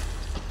behind me.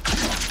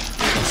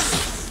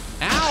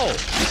 Ow!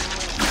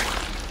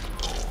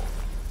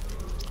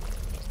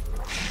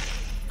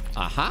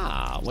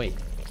 Aha! Wait.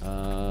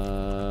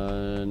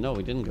 No,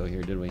 we didn't go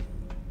here, did we?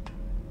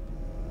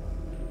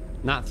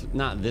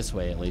 Not this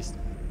way, at least.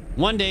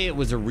 One day it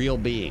was a real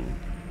being.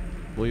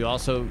 Will you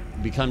also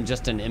become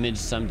just an image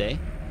someday?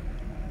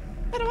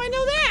 How do I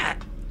know that?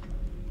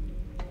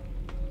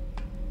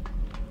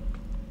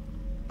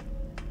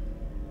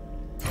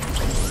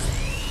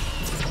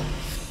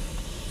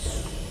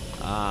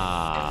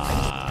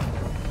 Ah.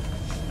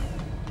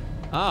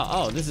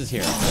 Oh, this is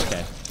here.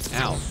 Okay.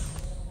 Ow.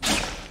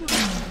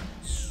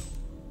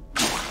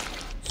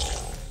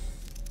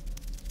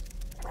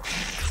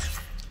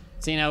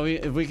 See, now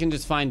if we can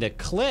just find a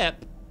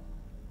clip,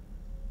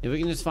 if we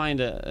can just find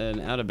an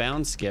out of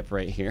bounds skip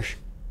right here,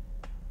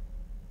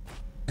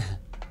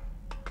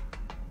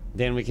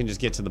 then we can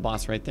just get to the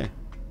boss right there.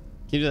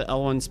 Can you do the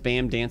L1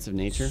 spam dance of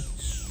nature?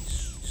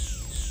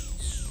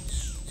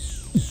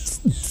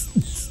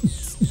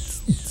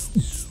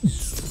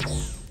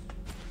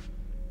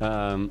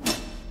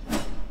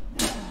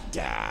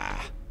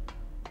 Yeah.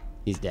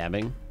 He's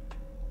dabbing.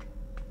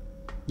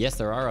 Yes,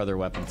 there are other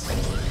weapons.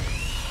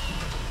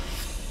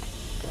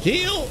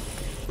 Heal!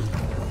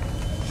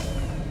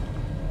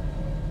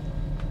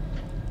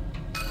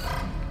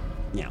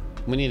 Now,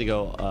 we need to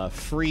go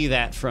free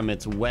that from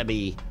its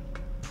webby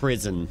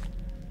prison.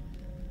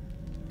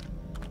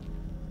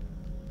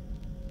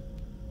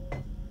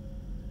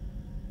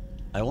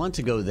 I want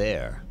to go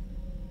there.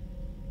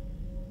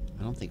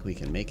 I don't think we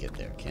can make it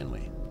there, can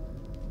we?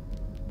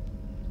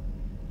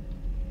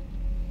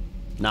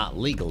 Not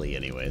legally,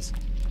 anyways.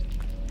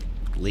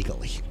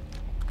 Legally.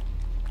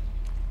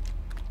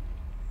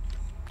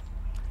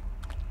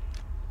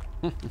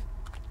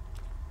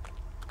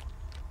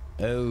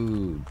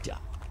 Oh, duh.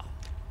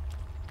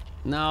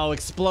 No,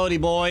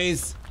 explodey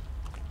boys.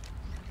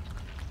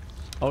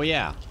 Oh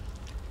yeah.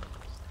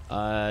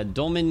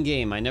 Dolmen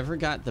game. I never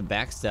got the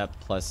backstep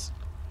plus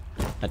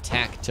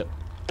attack to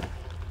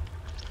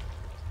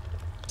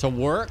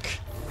work.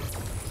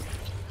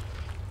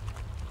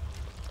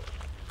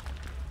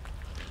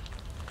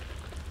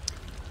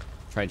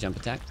 Try jump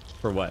attack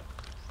for what?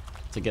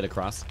 To get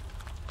across.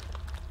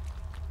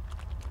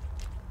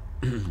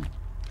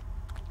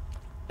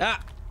 Ah.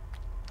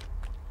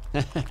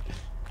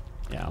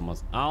 Yeah,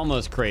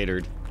 almost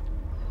cratered.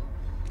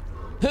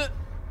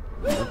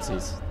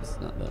 Oopsies. That's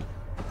not the.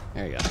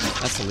 There you go.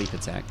 That's the leap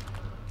attack.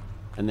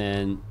 And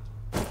then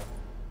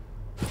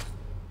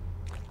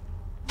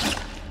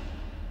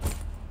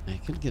I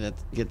could get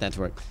that to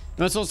work.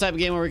 No, it's also type of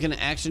game where we can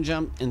action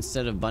jump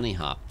instead of bunny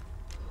hop.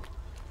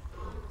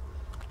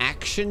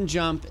 Action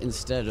jump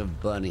instead of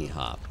bunny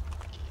hop.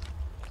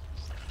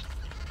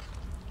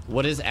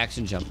 What is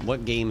action jump?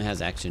 What game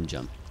has action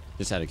jump?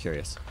 Just out of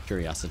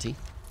curiosity.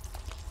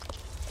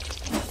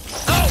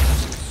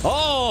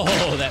 Oh!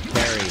 Oh, that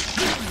parry.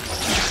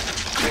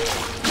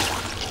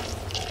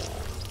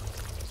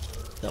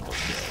 Double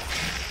kill.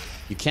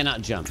 You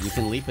cannot jump. You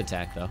can leap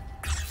attack though.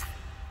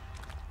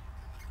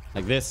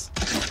 Like this.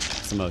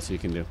 That's the most you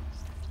can do.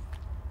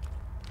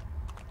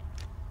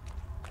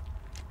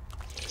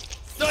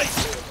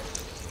 Nice!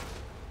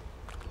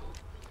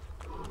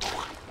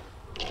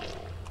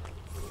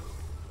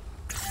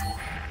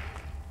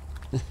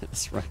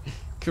 That's right.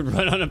 Could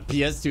run on a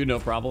PS2, no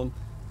problem.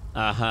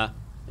 Uh-huh.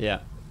 Yeah.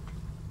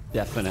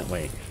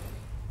 Definitely.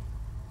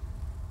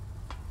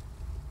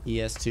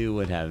 PS2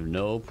 would have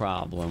no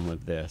problem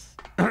with this.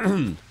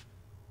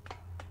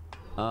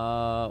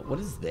 What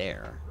is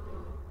there?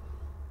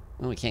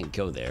 Well, we can't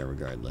go there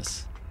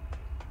regardless.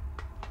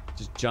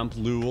 Just jump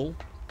Lul.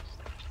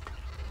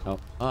 Oh.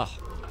 Oh.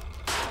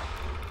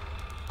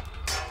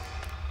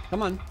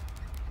 Come on.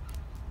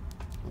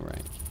 All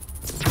right.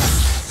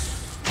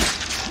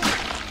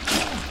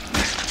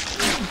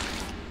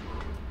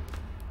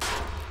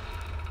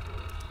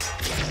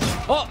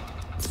 Oh!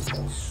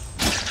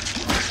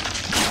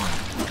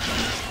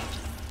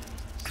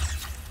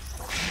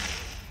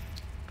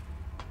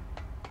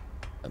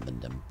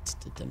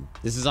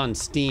 This is on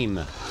Steam.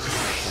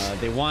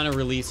 They want to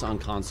release on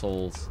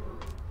consoles.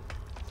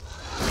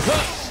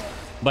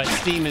 but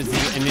Steam is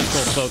the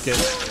initial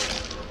focus.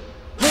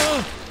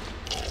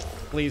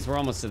 Please, we're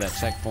almost to that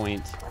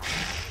checkpoint.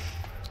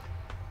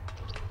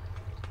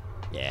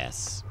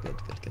 Yes. Good,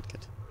 good, good,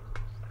 good.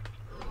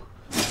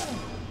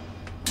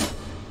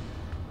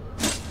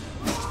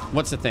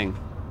 What's the thing?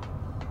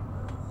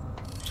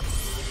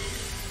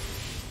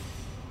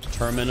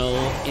 Terminal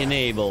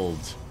enabled.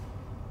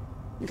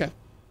 Okay.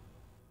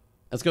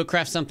 Let's go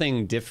craft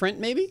something different,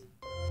 maybe?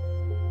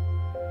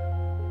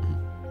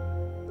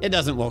 It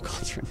doesn't will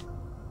cauldron.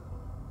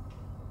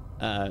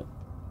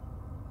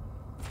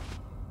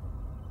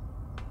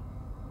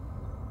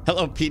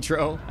 Hello,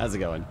 Petro. How's it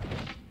going?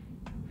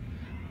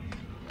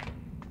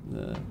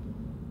 The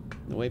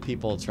way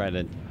people try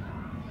to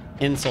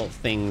insult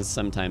things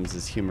sometimes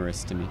is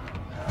humorous to me.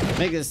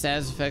 Make the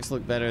status effects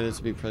look better. This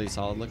would be pretty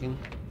solid looking.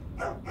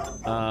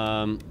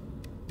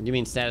 You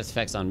mean status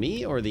effects on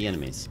me or the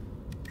enemies?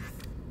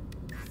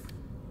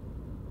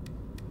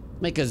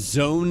 Make a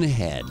zone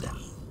head.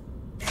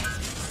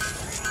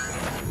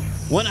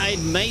 One-eyed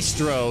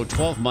maestro,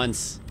 12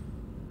 months.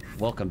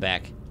 Welcome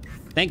back.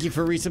 Thank you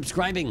for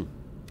resubscribing.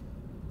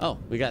 Oh,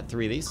 we got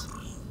 3 of these.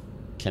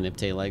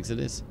 Canipte legs it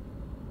is.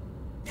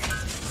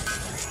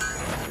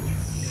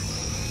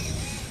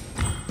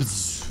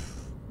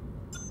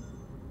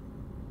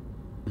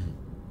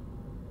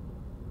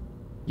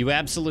 You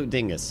absolute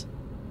dingus.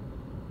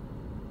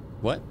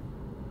 What?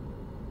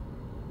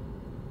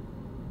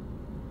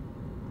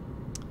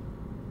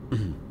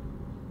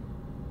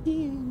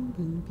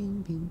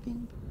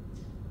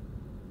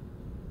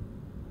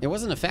 It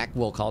wasn't a fact,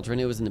 Will Cauldron.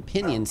 It was an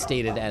opinion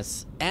stated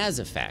as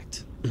a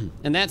fact.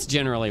 And that's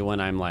generally when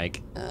I'm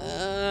like,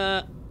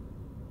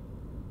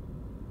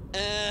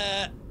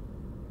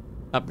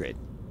 upgrade.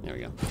 There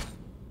we go.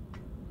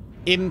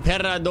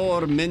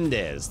 Imperador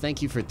Mendez.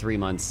 Thank you for 3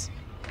 months.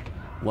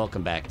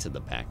 Welcome back to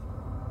the pack.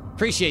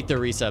 Appreciate the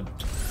resub.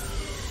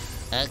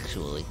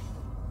 Actually.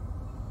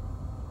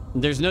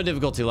 There's no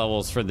difficulty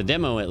levels for the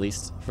demo, at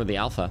least, for the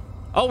alpha.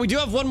 Oh, we do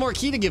have one more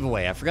key to give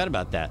away. I forgot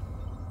about that.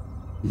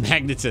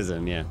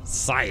 Magnetism, yeah.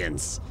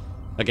 Science.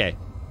 Okay.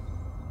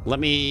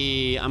 I'm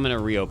gonna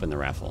reopen the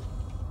raffle.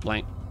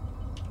 Blank.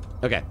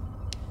 Okay.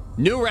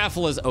 New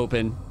raffle is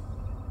open.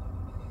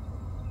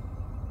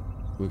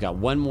 We've got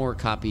one more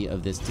copy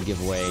of this to give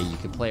away. You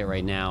can play it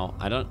right now.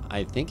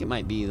 I think it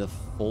might be the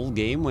full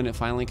game when it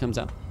finally comes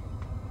out.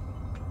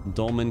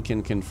 Dolmen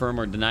can confirm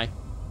or deny.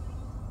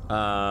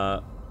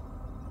 But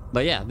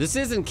yeah, this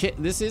is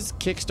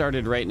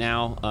kickstarted right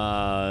now.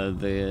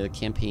 The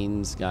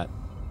campaign's got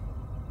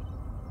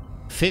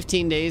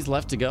 15 days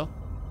left to go.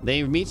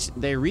 They reached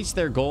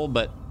their goal,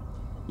 but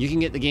you can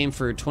get the game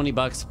for 20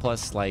 bucks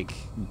plus like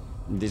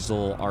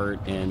digital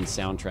art and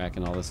soundtrack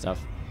and all this stuff.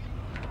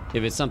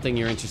 If it's something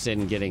you're interested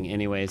in getting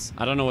anyways.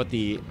 I don't know what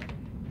the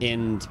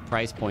end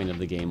price point of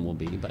the game will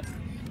be, but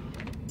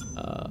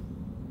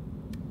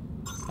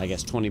I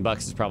guess 20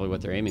 bucks is probably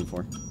what they're aiming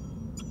for.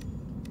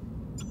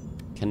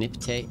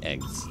 Canipte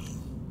eggs.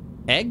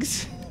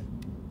 Eggs?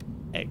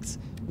 Eggs.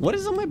 What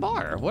is on my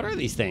bar? What are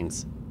these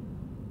things?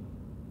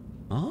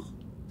 Huh?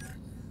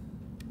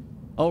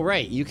 Oh,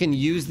 right. You can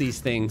use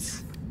these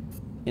things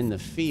in the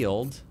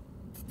field.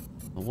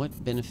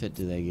 What benefit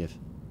do they give?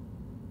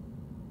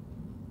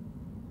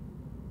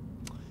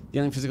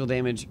 Dealing physical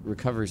damage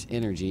recovers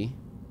energy.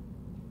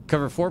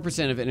 Recover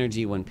 4% of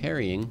energy when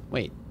parrying.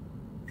 Wait.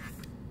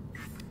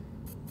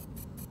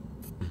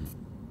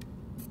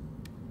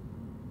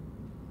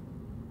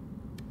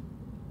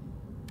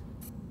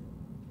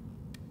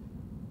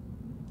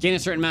 Gain a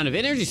certain amount of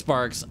energy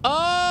sparks.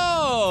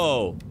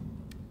 Oh!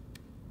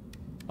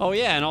 Oh,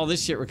 yeah, and all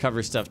this shit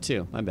recovers stuff,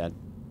 too. My bad.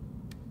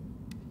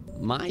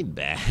 My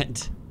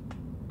bad.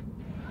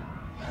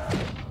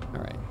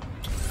 All right.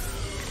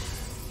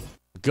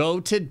 Go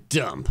to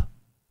dump.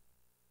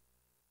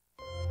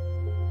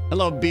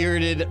 Hello,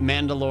 bearded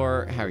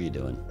Mandalore. How are you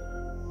doing?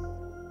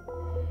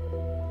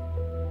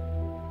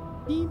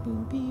 Beep,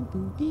 boop, beep,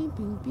 boop, beep,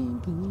 boop,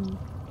 beep, boop.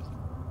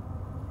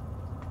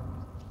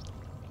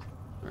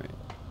 All right.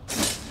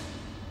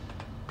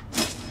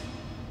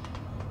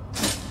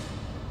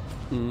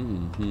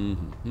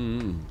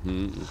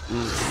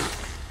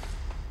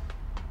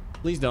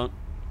 Please don't.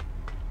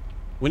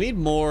 We need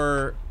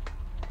more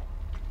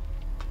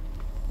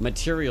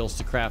materials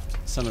to craft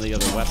some of the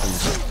other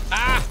weapons.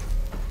 Ah!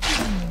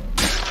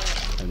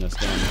 I have no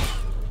stamina.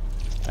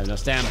 I have no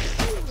stamina,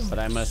 but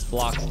I must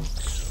block.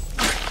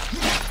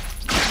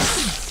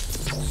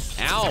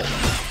 Ow!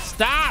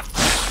 Stop!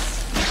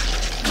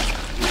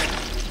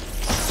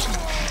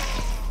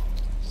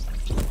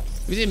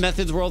 We see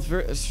Method's World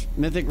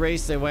Mythic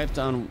Race. They wiped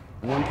on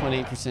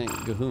 1.8%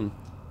 Gahoon.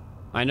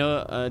 I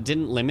know.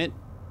 Didn't limit.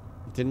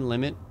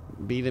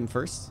 Beat him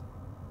first.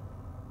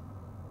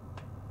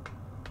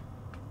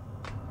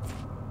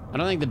 I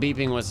don't think the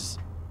beeping was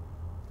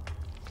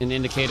an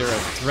indicator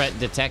of threat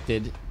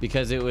detected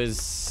because it was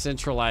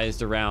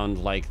centralized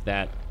around like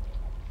that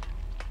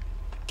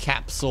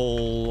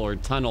capsule or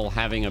tunnel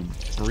having a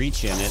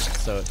breach in it.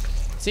 So it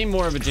seemed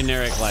more of a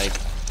generic like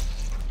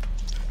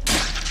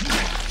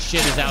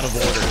shit is out of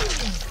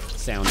order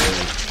sound to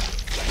me.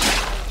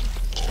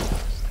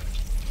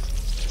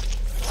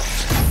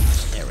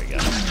 There we go.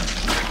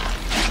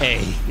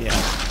 A, yeah.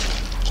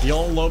 The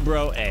old low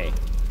bro A.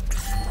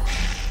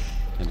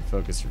 Had to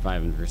focus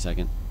reviving for a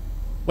second.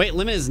 Wait,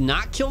 Limit has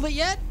not killed it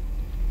yet?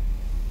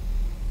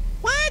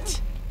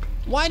 What?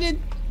 Why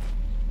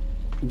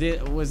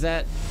was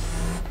that?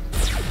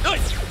 Oi!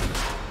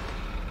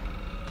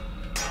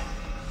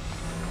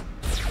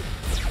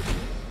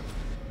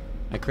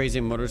 My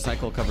crazy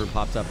motorcycle cover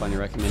popped up on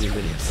your recommended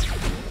videos.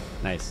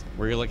 Nice.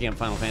 Were you looking at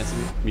Final Fantasy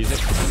music?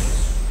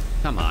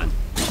 Come on.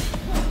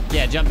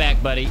 Yeah, jump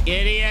back, buddy.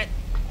 Idiot!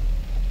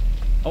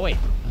 Oh, wait.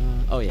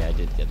 Oh, yeah, I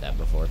did get that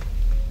before.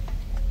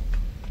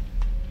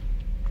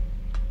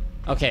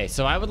 Okay,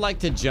 so I would like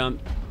to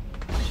jump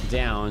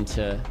down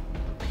to...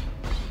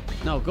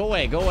 No, go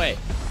away, go away.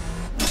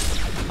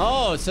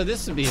 Oh, so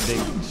this would be a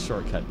big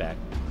shortcut back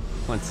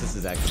once this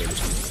is activated.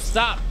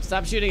 Stop!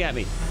 Stop shooting at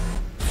me.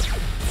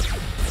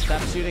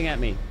 Stop shooting at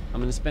me.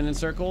 I'm gonna spin in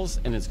circles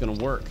and it's gonna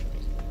work.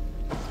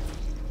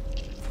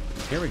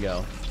 Here we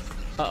go.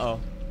 Uh-oh.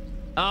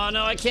 Oh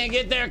no, I can't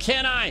get there,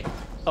 can I?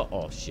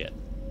 Oh, shit.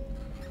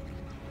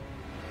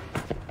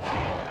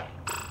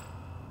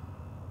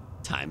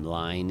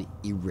 Timeline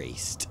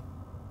erased.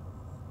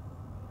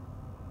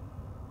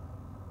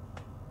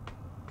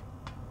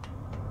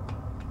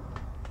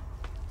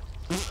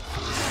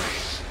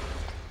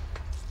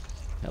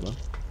 Hello?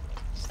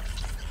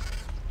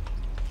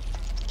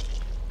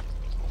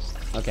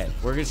 Okay,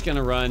 we're just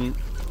gonna run.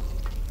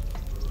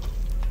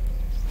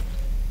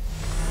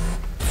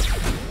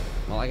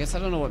 Well, I guess I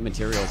don't know what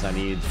materials I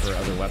need for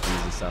other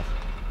weapons and stuff.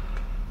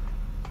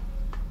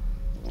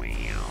 Wow.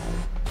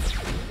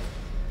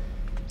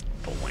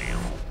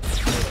 Wow.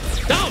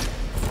 Don't!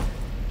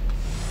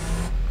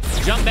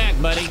 Jump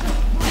back, buddy.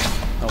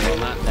 Oh, well,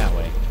 not that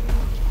way.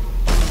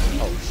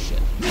 Oh,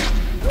 shit.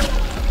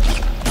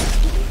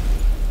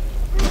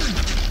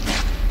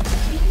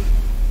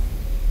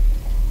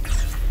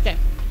 Okay.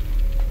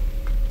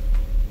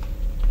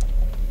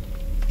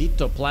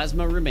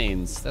 Ectoplasma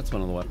remains. That's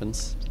one of the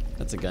weapons.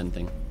 That's a gun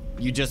thing.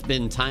 You just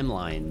been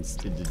timelines.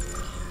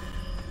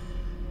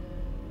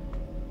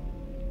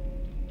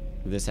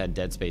 This had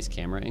Dead Space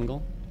camera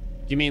angle.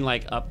 Do you mean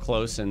like up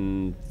close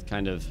and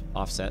kind of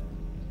offset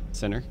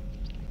center?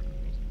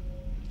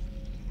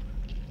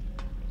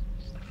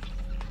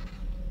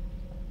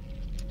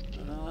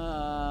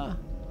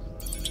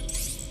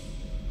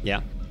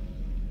 Yeah.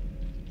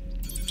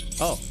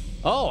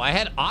 Oh, I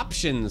had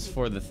options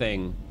for the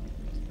thing.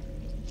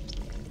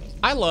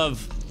 I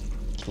love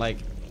like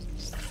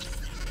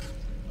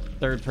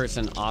third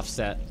person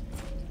offset.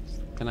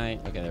 Can I?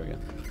 Okay, there we go.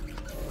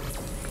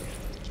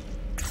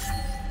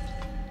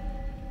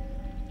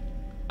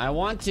 I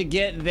want to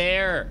get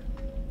there.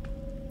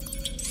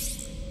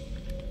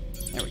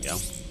 There we go.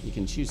 You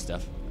can choose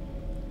stuff.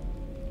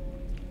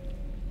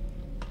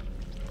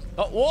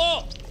 Oh,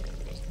 whoa!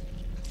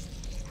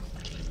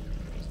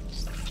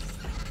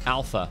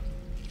 Alpha.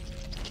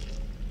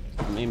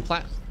 I mean,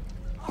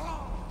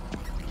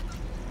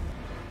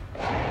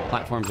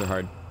 platforms are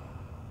hard.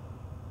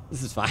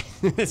 This is fine.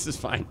 This is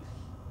fine.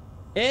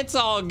 It's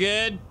all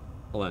good.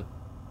 Hold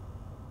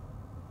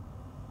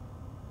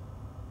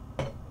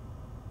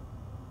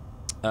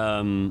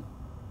on.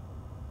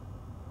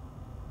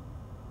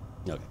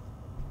 Okay.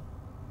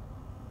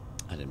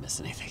 I didn't miss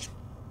anything.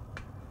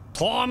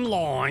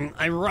 Timeline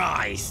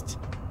erased.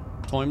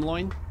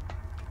 Timeline?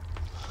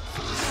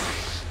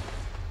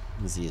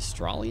 Is he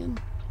Australian?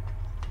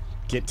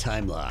 Get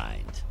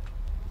timelined.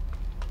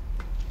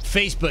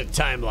 Facebook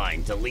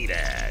timeline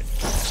deleted.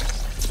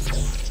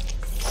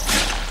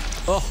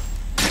 Oh.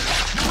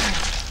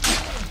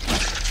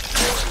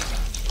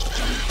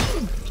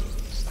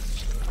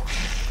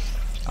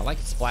 I like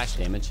the splash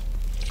damage.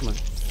 Come on.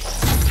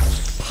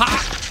 Ha!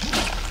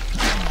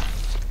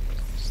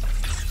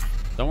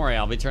 Don't worry,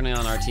 I'll be turning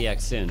on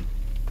RTX soon.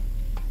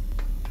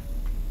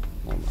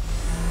 Hold on.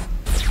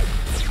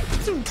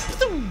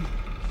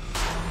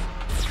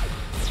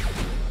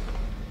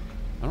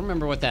 I don't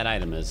remember what that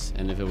item is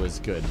and if it was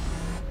good.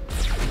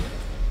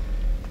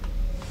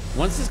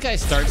 Once this guy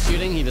starts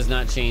shooting, he does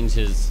not change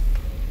his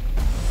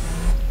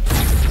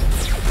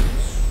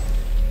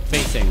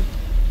facing.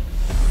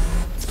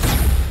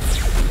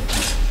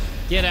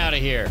 Get out of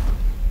here.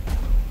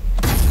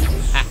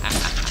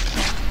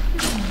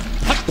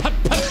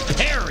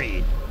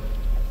 Parried.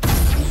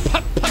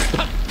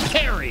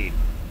 Parried.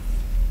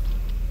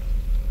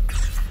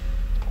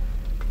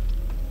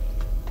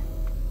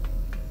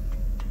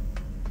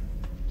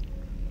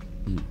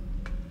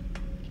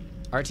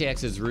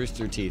 RTX's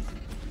Rooster Teeth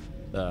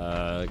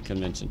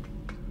convention.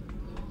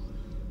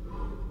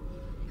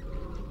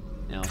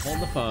 Now hold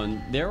the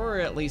phone. There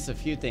were at least a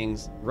few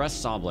things. Rust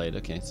saw blade.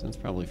 Okay, so that's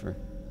probably for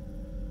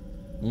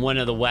one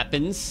of the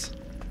weapons.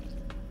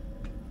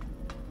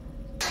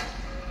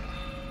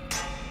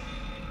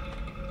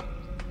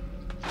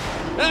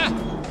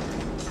 Ah!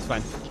 It's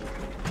fine.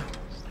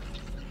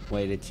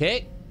 Wait a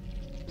tick.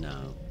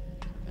 No,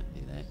 can't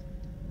do that.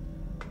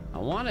 I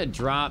want to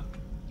drop.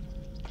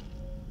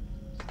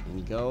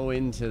 and go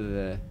into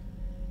the...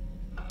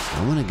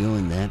 I want to go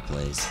in that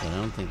place, but I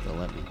don't think they'll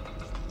let me.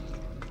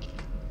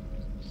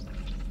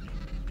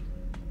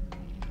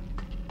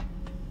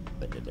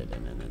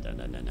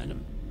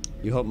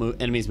 You hope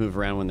enemies move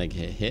around when they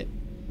get hit?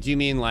 Do you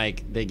mean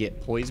like they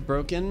get poise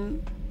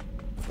broken?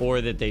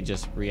 Or that they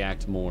just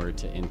react more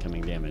to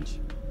incoming damage?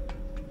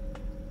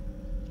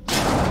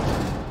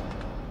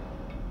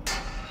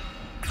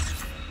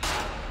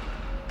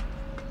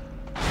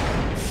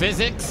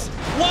 Physics?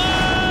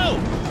 Whoa!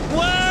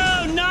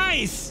 Whoa!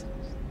 Nice!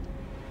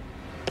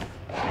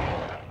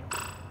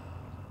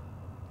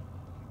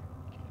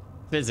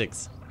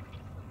 Physics.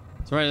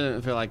 So I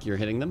don't feel like you're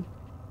hitting them.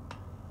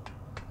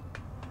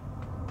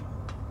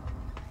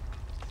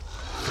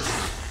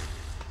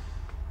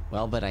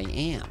 Well, but I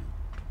am.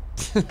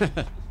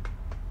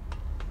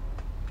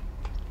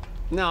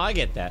 No, I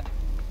get that.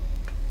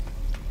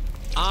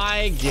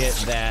 I get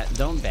that.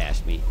 Don't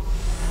bash me.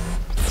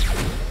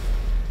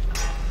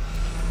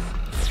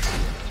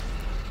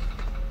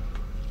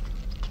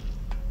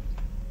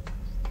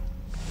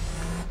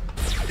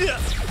 Yeah.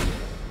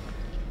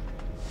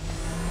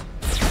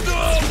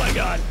 Oh my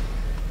god.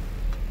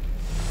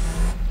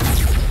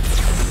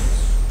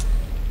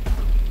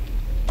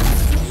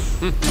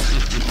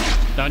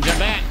 Don't jump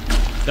back.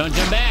 Don't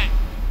jump back.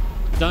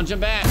 Don't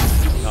jump back.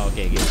 Oh,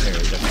 okay, get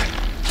parried.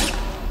 Okay.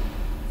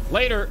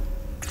 Later.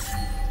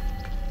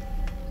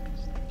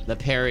 The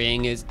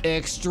parrying is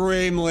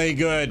extremely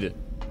good.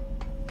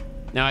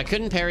 Now, I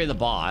couldn't parry the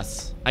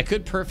boss. I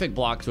could perfect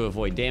block to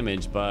avoid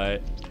damage,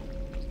 but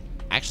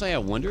actually, I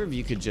wonder if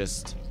you could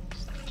just...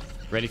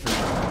 Ready for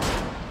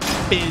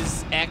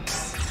Biz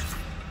X.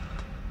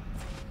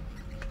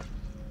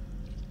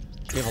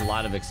 We have a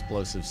lot of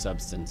explosive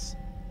substance.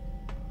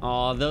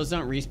 Oh, those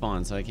don't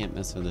respawn, so I can't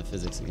mess with the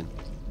physics again.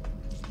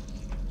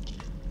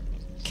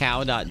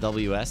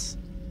 Cow.ws.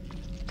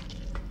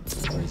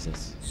 Where is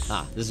this?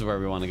 Ah, this is where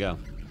we want to go.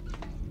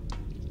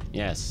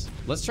 Yes.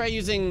 Let's try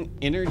using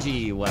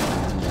energy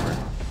weapons more.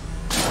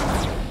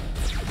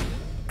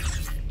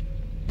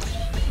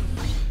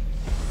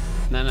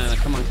 No, no, no.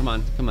 Come on, come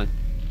on, come on.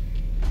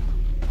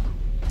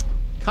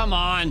 Come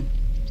on.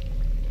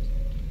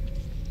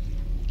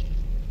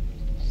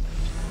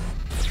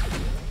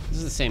 This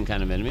is the same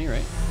kind of enemy,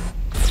 right?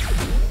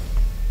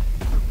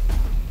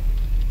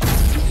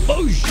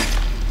 Boosh!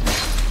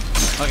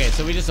 Okay,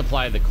 so we just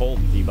apply the cold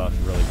debuff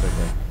really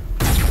quickly.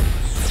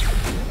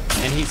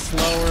 And he's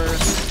slower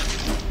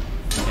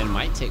and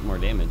might take more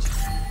damage.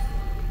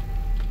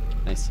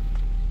 Nice.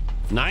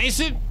 Nice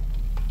it!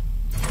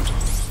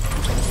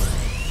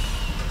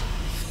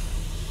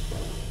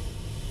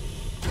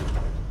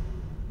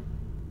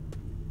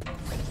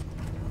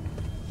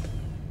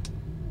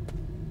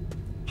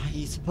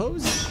 I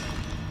suppose...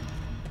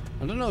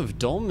 I don't know if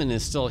Dolmen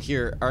is still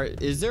here.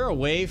 Is there a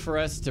way for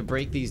us to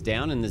break these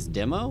down in this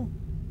demo?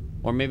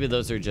 Or maybe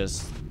those are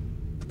just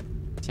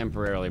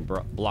temporarily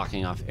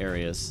blocking off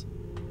areas.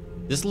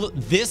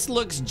 This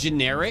looks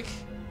generic.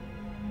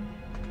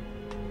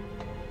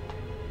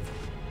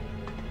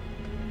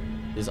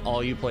 Is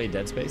all you play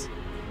Dead Space?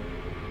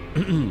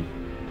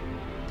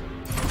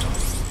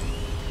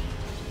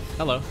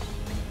 Hello.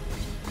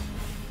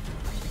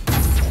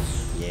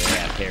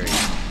 Yeah, parry.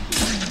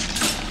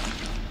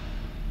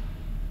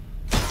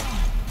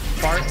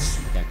 Farts.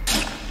 Okay.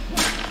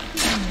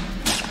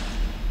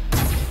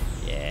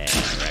 Yeah,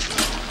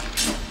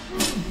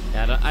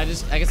 right. I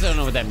guess I don't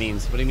know what that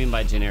means. What do you mean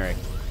by generic?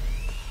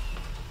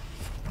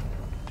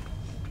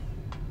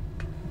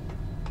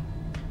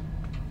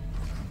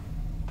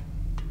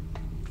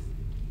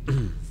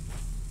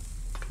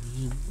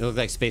 They look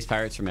like space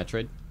pirates from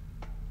Metroid.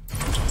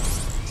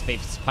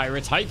 Space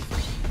pirates hype.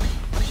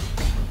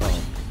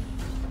 Uh-oh.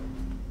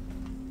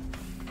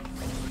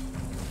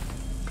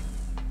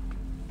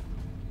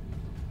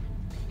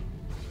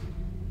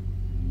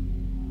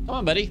 Come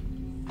on, buddy.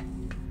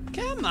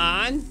 Come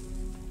on.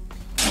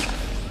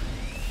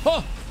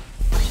 Oh.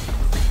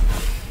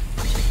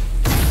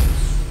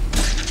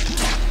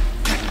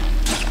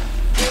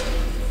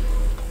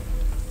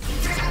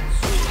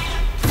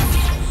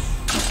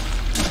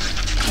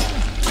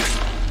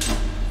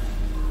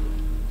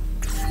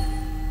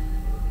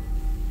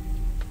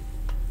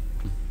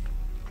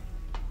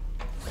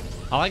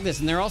 I like this,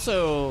 and they're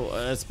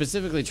also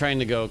specifically trying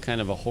to go kind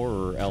of a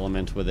horror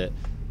element with it.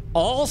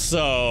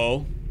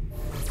 Also,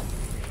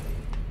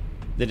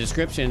 the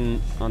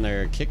description on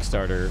their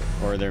Kickstarter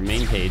or their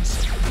main page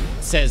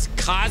says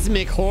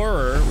cosmic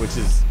horror, which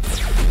is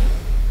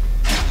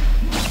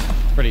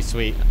pretty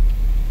sweet.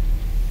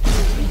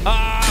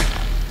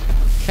 Ah,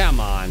 come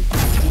on.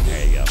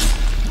 There you go.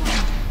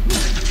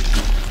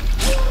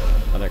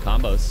 Other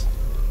combos?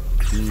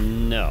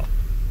 No,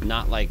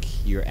 not like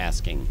you're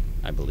asking,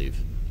 I believe.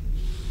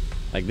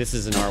 Like, this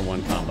is an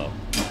R1 combo.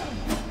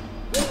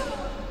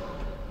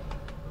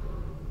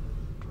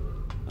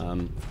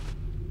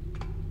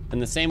 In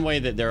the same way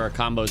that there are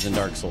combos in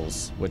Dark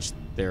Souls, which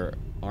there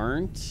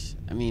aren't.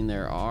 I mean,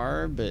 there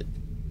are, but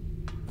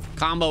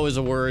combo is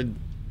a word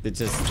It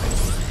just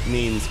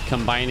means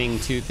combining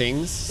two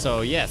things.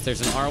 So yes, there's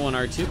an R1,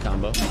 R2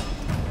 combo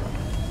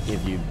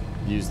if you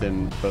use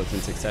them both in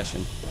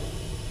succession.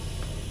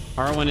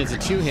 R1 is a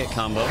 2-hit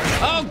combo.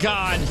 Oh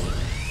God!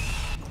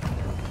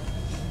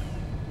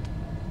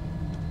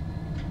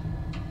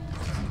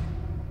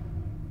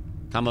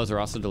 Combos are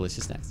also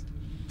delicious snacks.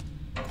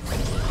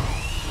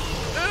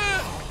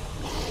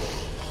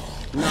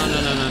 No.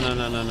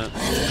 What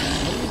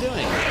are you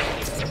doing?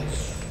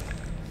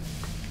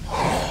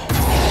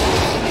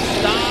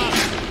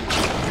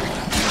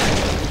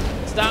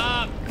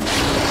 Stop!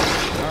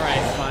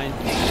 Alright, fine.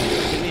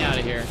 Get me out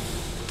of here.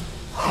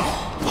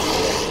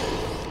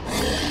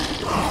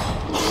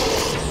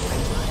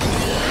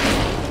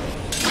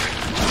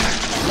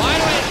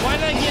 Why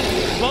did I get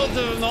both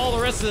of them all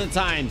the rest of the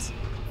times?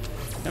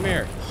 Come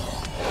here. Do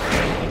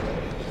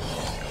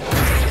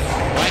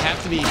I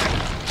have to be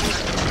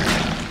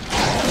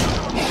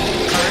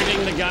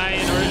targeting the guy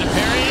in order to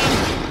parry him?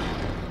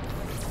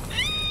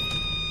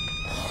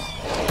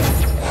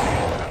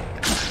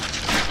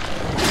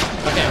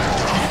 Okay.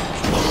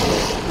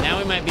 Now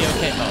we might be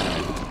okay. Oh.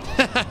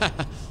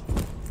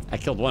 I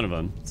killed one of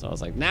them, so I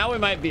was like, now we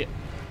might be...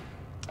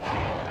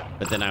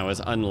 But then I was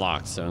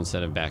unlocked, so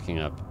instead of backing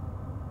up,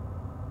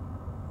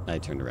 I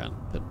turned around,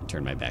 but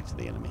turned my back to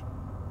the enemy.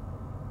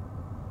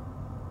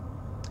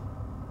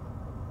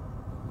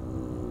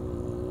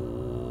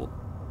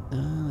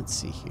 Let's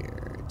see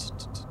here.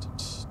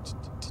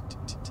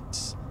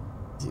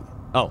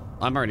 Oh,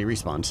 I'm already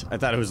respawned. I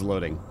thought it was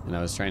loading, and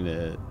I was trying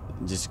to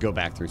just go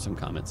back through some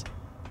comments.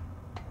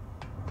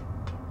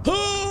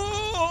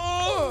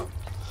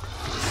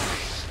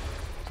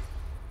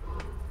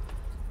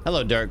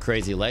 Hello, Dark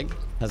Crazy Leg.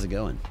 How's it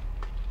going?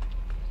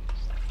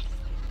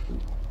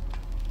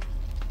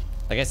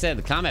 Like I said,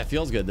 the combat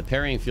feels good. The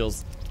parrying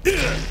feels... Oh, I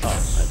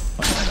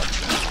fucked that up.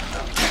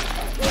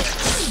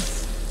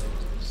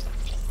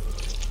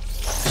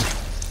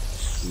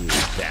 You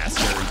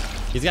bastard.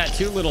 He's got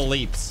two little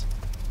leaps.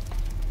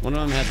 One of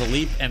them has a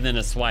leap and then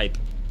a swipe.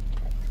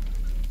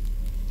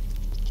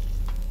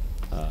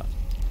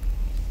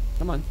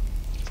 Come on.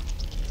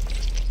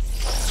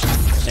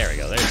 There we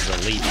go. There's the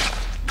leap.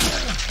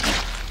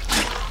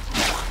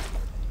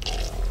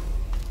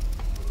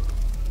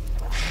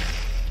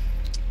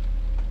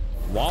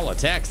 Wall of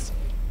text.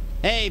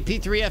 Hey,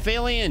 P3F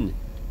Alien.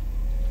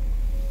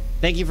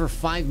 Thank you for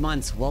 5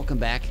 months. Welcome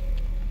back.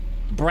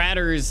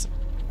 Bradders,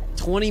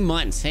 20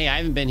 months. Hey, I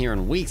haven't been here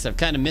in weeks. I've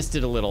kind of missed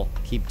it a little.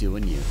 Keep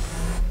doing you.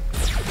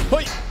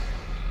 Hoi!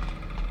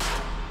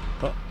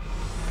 Oh.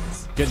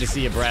 Good to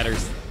see you,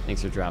 Bradders.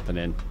 Thanks for dropping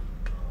in.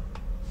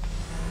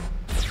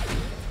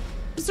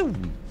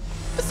 Zoom.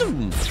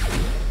 Zoom.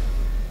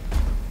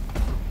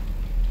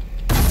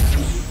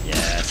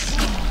 Yes.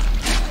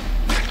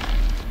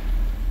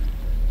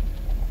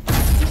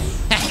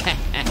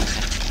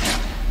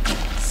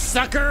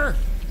 Sucker!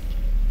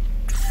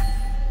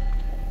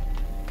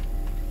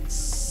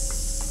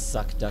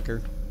 Suck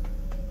ducker.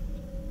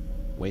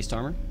 Waist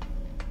armor?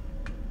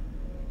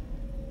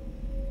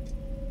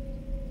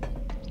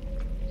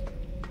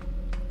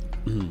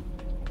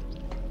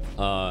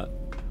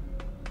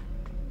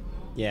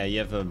 Yeah, you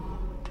have a...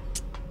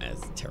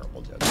 That's a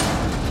terrible joke.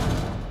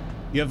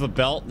 You have a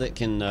belt that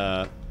can,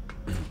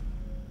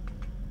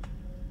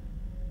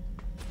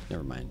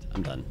 Never mind.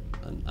 I'm done.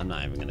 I'm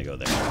not even gonna go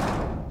there.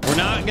 We're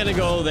not gonna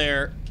go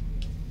there.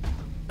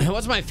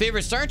 What's my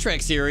favorite Star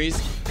Trek series?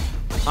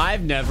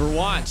 I've never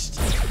watched.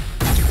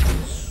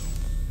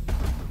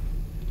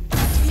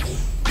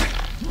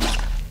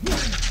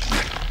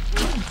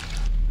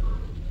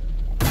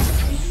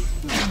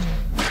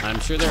 I'm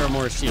sure there are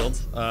more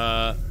shields.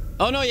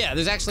 Oh no, yeah,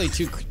 there's actually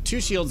two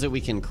shields that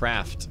we can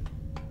craft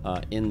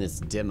in this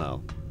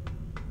demo.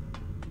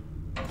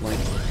 Like,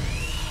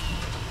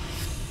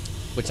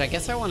 which I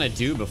guess I want to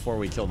do before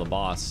we kill the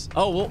boss.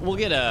 Oh, we'll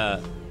get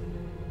a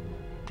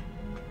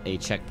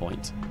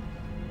checkpoint.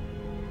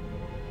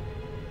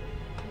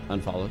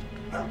 Unfollowed.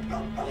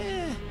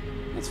 Eh,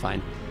 that's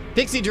fine.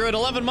 Pixie Druid,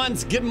 11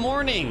 months. Good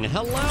morning.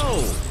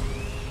 Hello.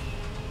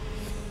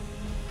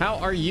 How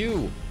are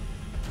you?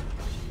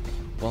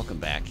 Welcome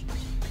back.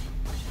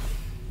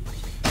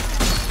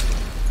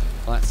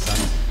 Well, that sucks.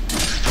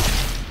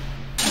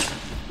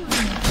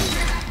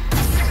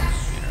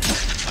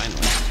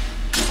 Finally.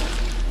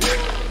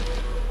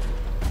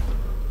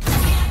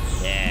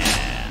 Yeah.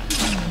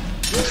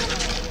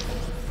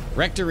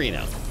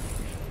 Rectorino.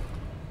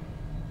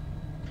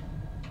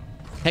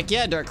 Heck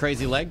yeah, Dark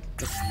Crazy Leg.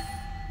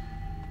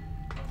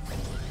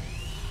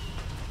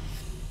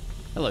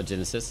 Hello,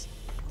 Genesis.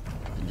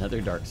 Another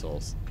Dark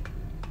Souls.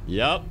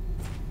 Yup.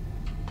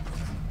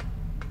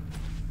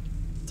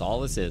 That's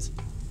all this is.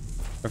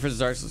 Reference to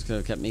Dark Souls could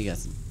have kept me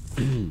guessing.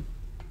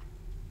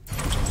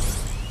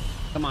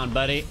 Come on,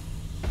 buddy.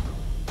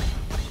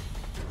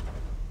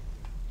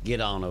 Get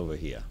on over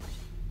here.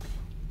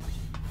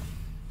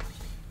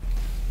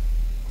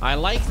 I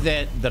like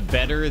that the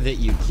better that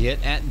you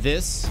get at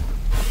this,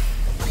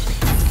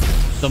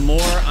 the more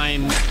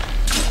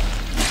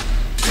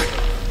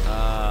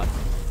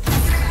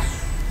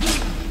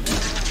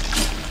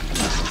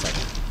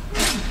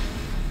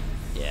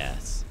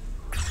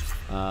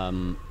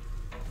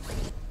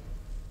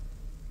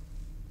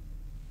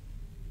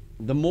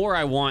the more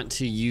I want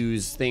to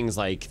use things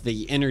like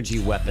the energy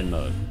weapon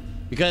mode.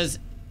 Because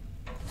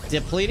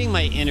depleting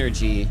my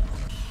energy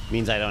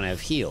means I don't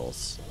have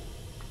heals.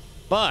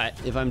 But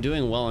if I'm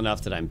doing well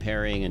enough that I'm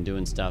parrying and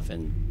doing stuff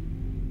and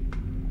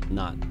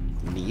not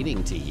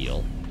needing to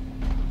heal,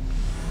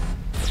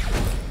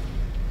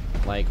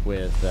 like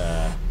with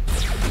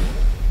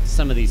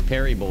some of these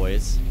parry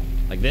boys,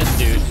 like this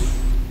dude,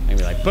 I can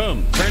be like,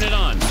 boom, turn it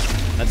on.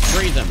 Let's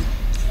freeze him.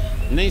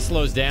 And then he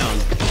slows down,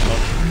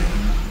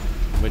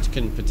 which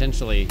can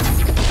potentially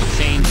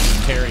change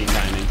parry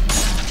timing.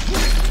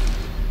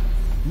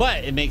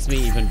 But it makes me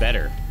even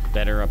better.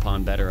 Better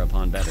upon better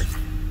upon better.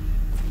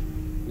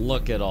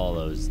 Look at all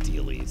those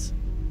dealies.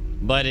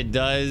 But it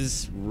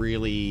does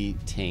really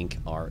tank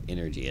our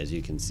energy, as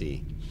you can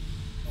see.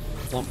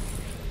 Plump.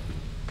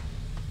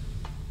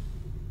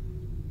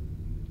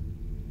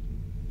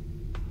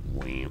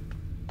 Wham.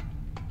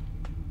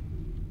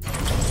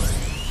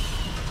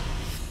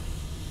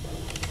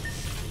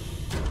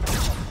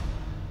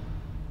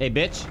 Hey,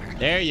 bitch.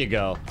 There you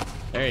go.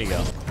 There you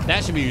go.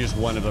 That should be just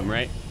one of them,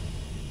 right?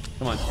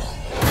 Come on.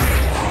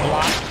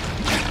 Block.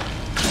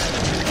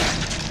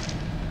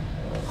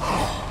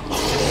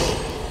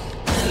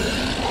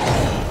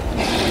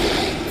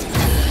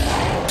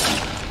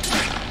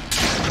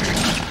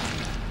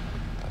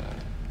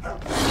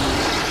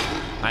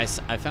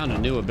 I found a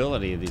new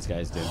ability these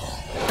guys do.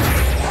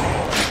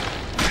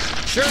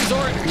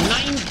 Schurzor,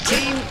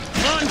 19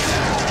 months!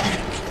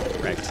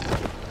 Correct.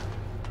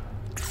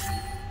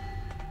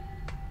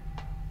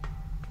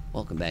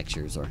 Welcome back,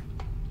 Schurzor.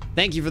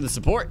 Thank you for the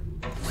support.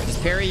 Does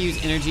parry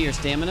use energy or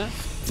stamina?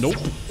 Nope.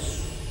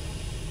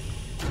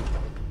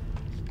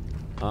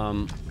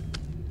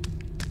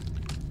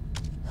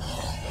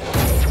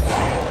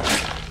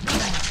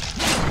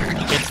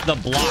 It's the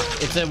block.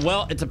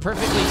 It's a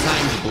perfectly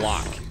timed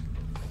block.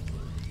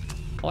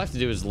 All I have to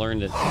do is learn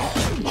to...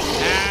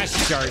 Ah,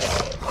 shark.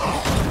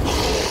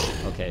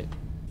 Okay.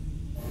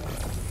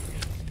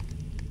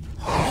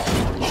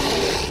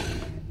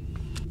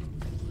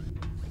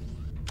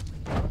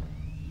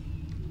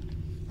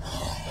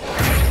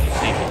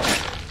 Thank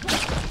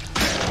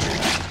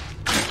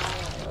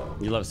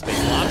you. You love Space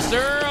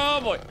Lobster? Oh,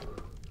 boy.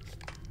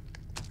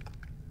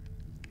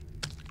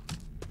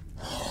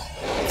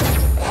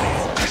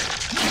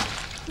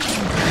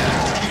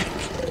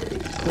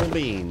 Cool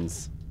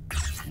beans.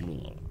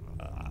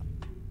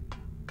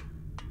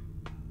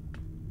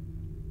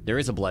 There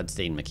is a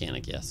bloodstain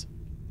mechanic, yes.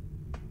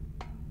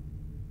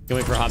 Can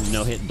wait for Hob to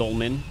no-hit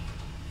Dolmen.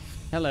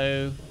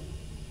 Hello.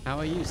 How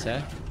are you,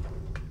 sir?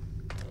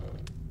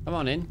 Come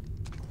on in.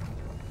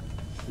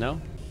 No?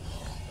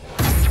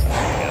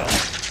 There you go.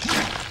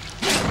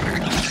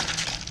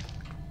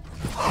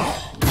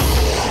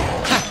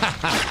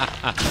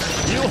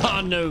 You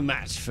are no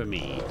match for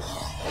me.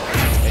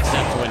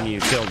 Except when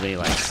you killed me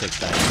like 6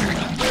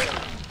 times.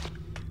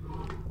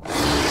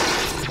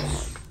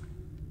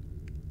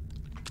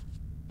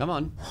 Come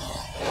on.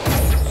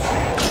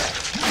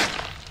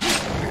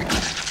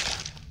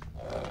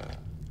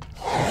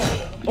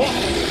 Oh.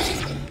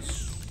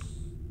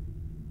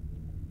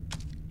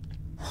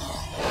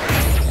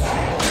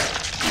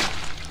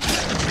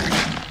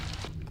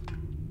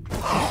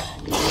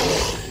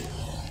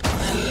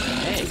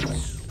 Hey.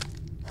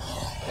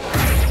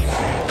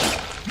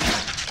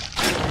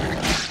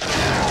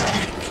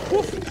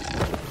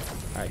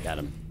 All right, got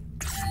him.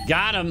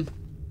 Got him.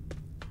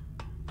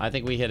 I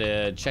think we hit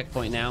a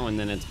checkpoint now, and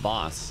then it's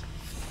boss.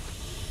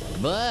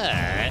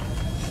 But...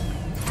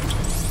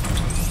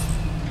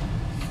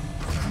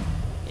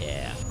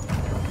 yeah.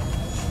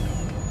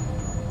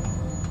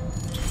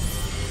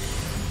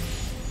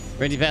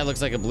 Ready pad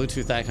looks like a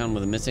Bluetooth icon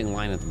with a missing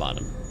line at the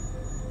bottom.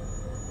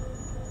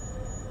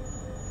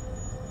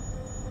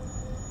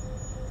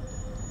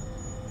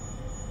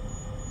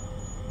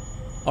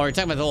 Oh, you're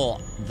talking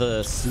about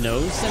the snow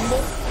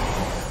symbol?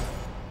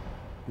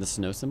 The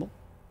snow symbol?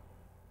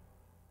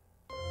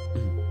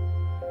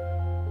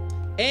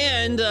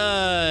 And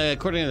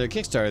according to their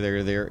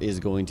Kickstarter, there is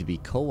going to be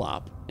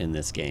co-op in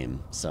this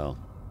game. So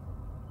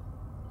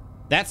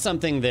that's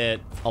something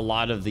that a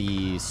lot of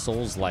the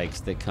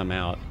Souls-likes that come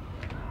out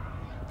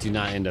do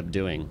not end up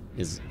doing,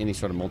 is any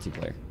sort of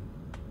multiplayer.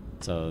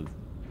 So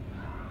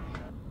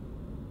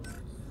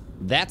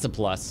that's a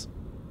plus.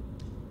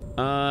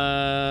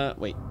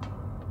 Wait.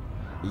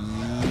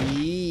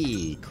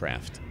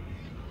 Craft.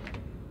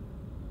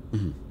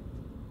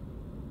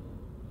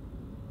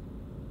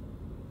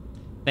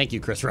 Thank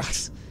you, Chris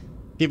Rocks.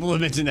 People have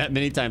mentioned that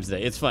many times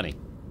today. It's funny.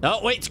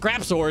 Oh, wait,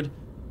 scrap sword.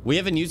 We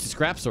haven't used a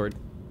scrap sword.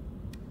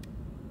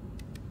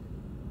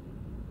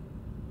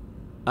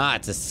 Ah,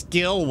 it's a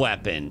skill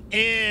weapon.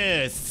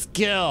 Ew,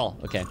 skill.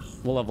 Okay,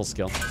 we'll level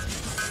skill.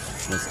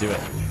 Let's do it.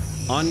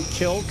 On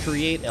kill,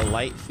 create a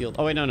light field.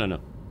 Oh, wait, no.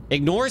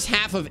 Ignores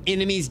half of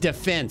enemy's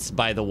defense,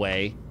 by the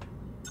way.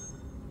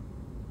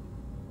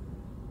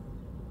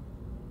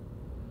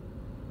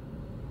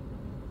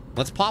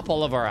 Let's pop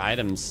all of our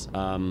items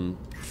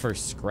for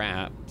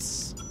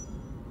scraps.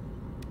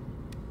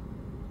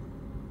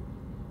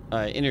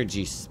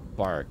 energy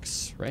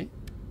sparks, right?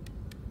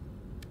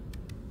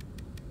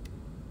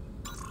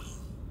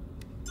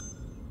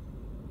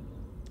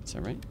 Is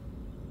that right?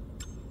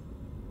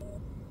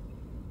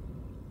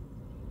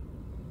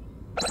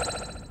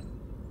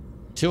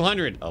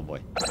 $200. Oh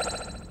boy.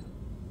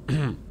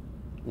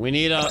 We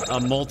need a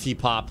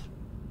multi-pop.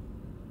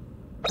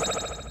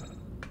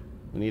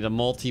 We need a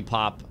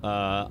multi-pop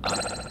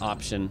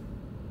option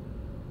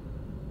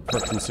for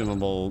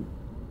consumable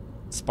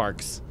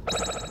sparks.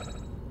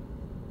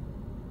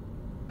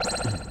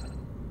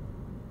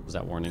 Was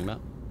that warning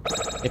about?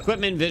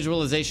 Equipment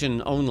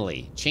visualization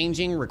only.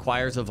 Changing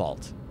requires a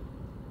vault.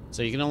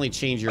 So you can only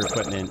change your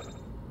equipment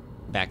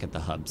back at the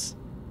hubs.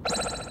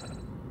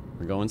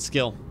 We're going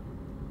skill.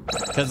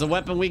 Because the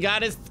weapon we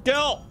got is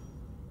skill!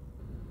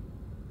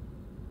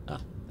 Ah,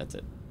 that's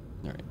it.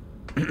 Alright.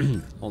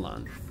 Hold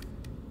on.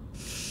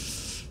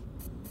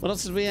 What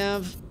else did we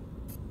have?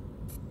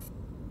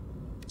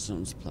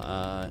 Some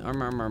supply.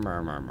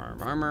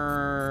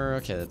 Armor.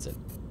 Okay, that's it.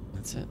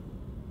 That's it.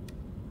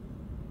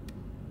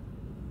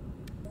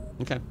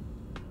 Okay.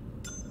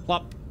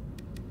 Plop.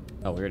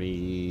 Oh, we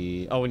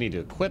already... Oh, we need to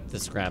equip the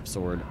scrap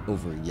sword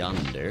over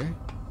yonder.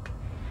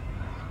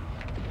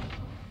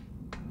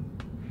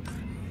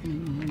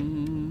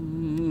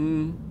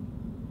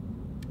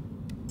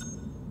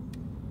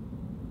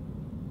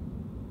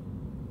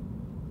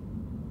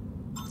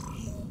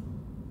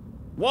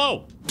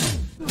 Whoa!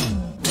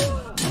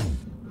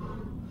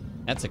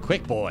 That's a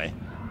quick boy.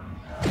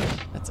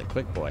 That's a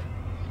quick boy.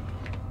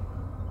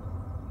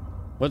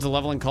 What's the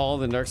leveling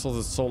called? In Dark Souls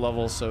is soul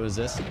level, so is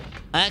this.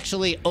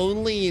 Actually,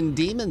 only in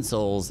Demon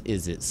Souls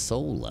is it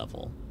soul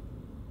level.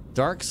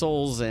 Dark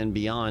Souls and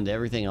beyond,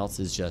 everything else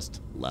is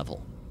just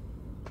level.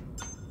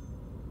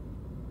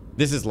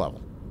 This is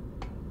level.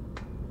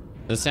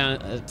 Does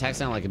attack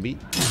sound like a beat?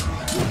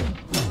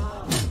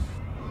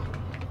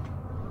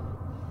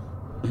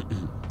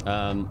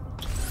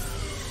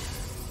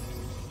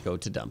 Go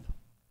to dump.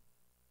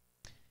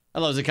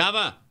 Hello,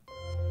 Zakaba.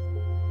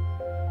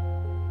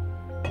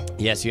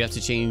 Yes, you have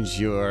to change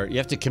your... You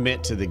have to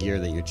commit to the gear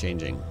that you're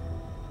changing.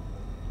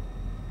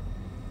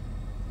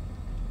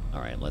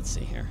 Alright, let's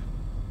see here.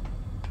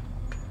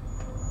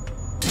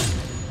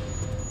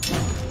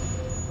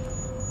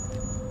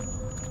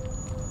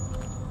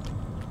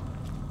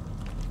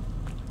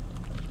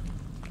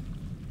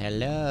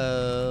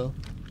 Hello.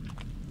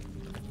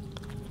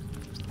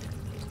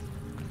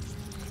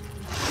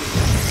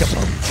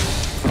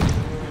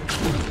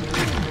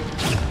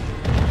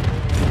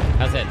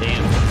 How's that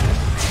damn?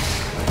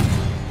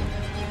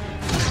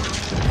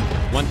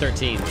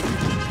 113. I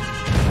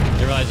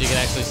realized you could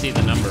actually see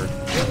the number.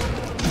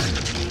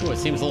 Ooh, it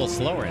seems a little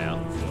slower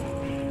now.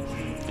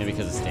 Maybe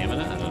because of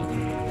stamina? I don't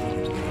know.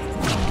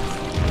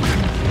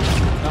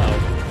 Uh-oh.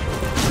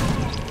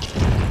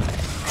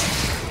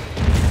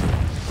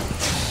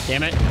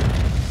 Damn it.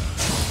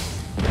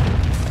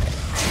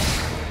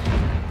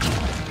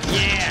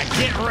 Yeah,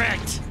 get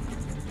wrecked!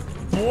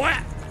 What?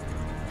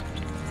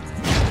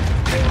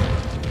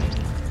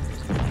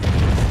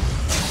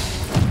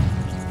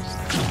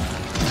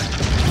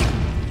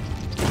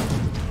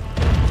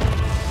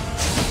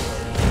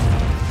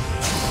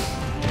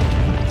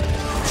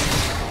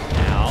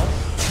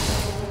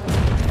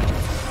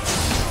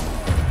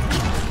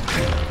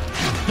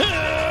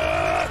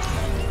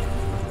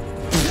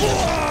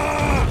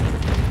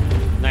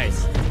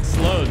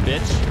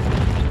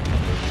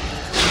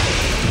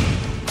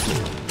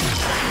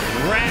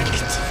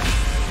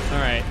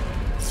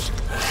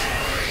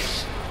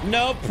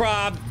 No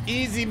prob.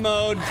 Easy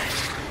mode.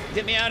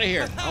 Get me out of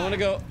here. I want to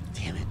go.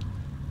 Damn it.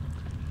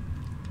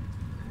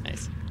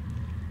 Nice.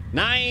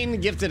 9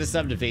 gifted a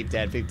sub to Fate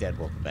Dad. Fate Dad,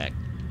 welcome back.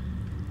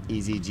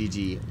 Easy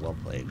GG. Well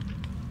played.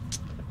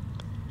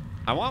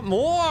 I want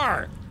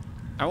more.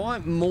 I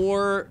want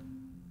more.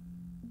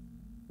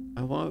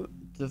 I want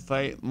to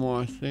fight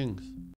more things.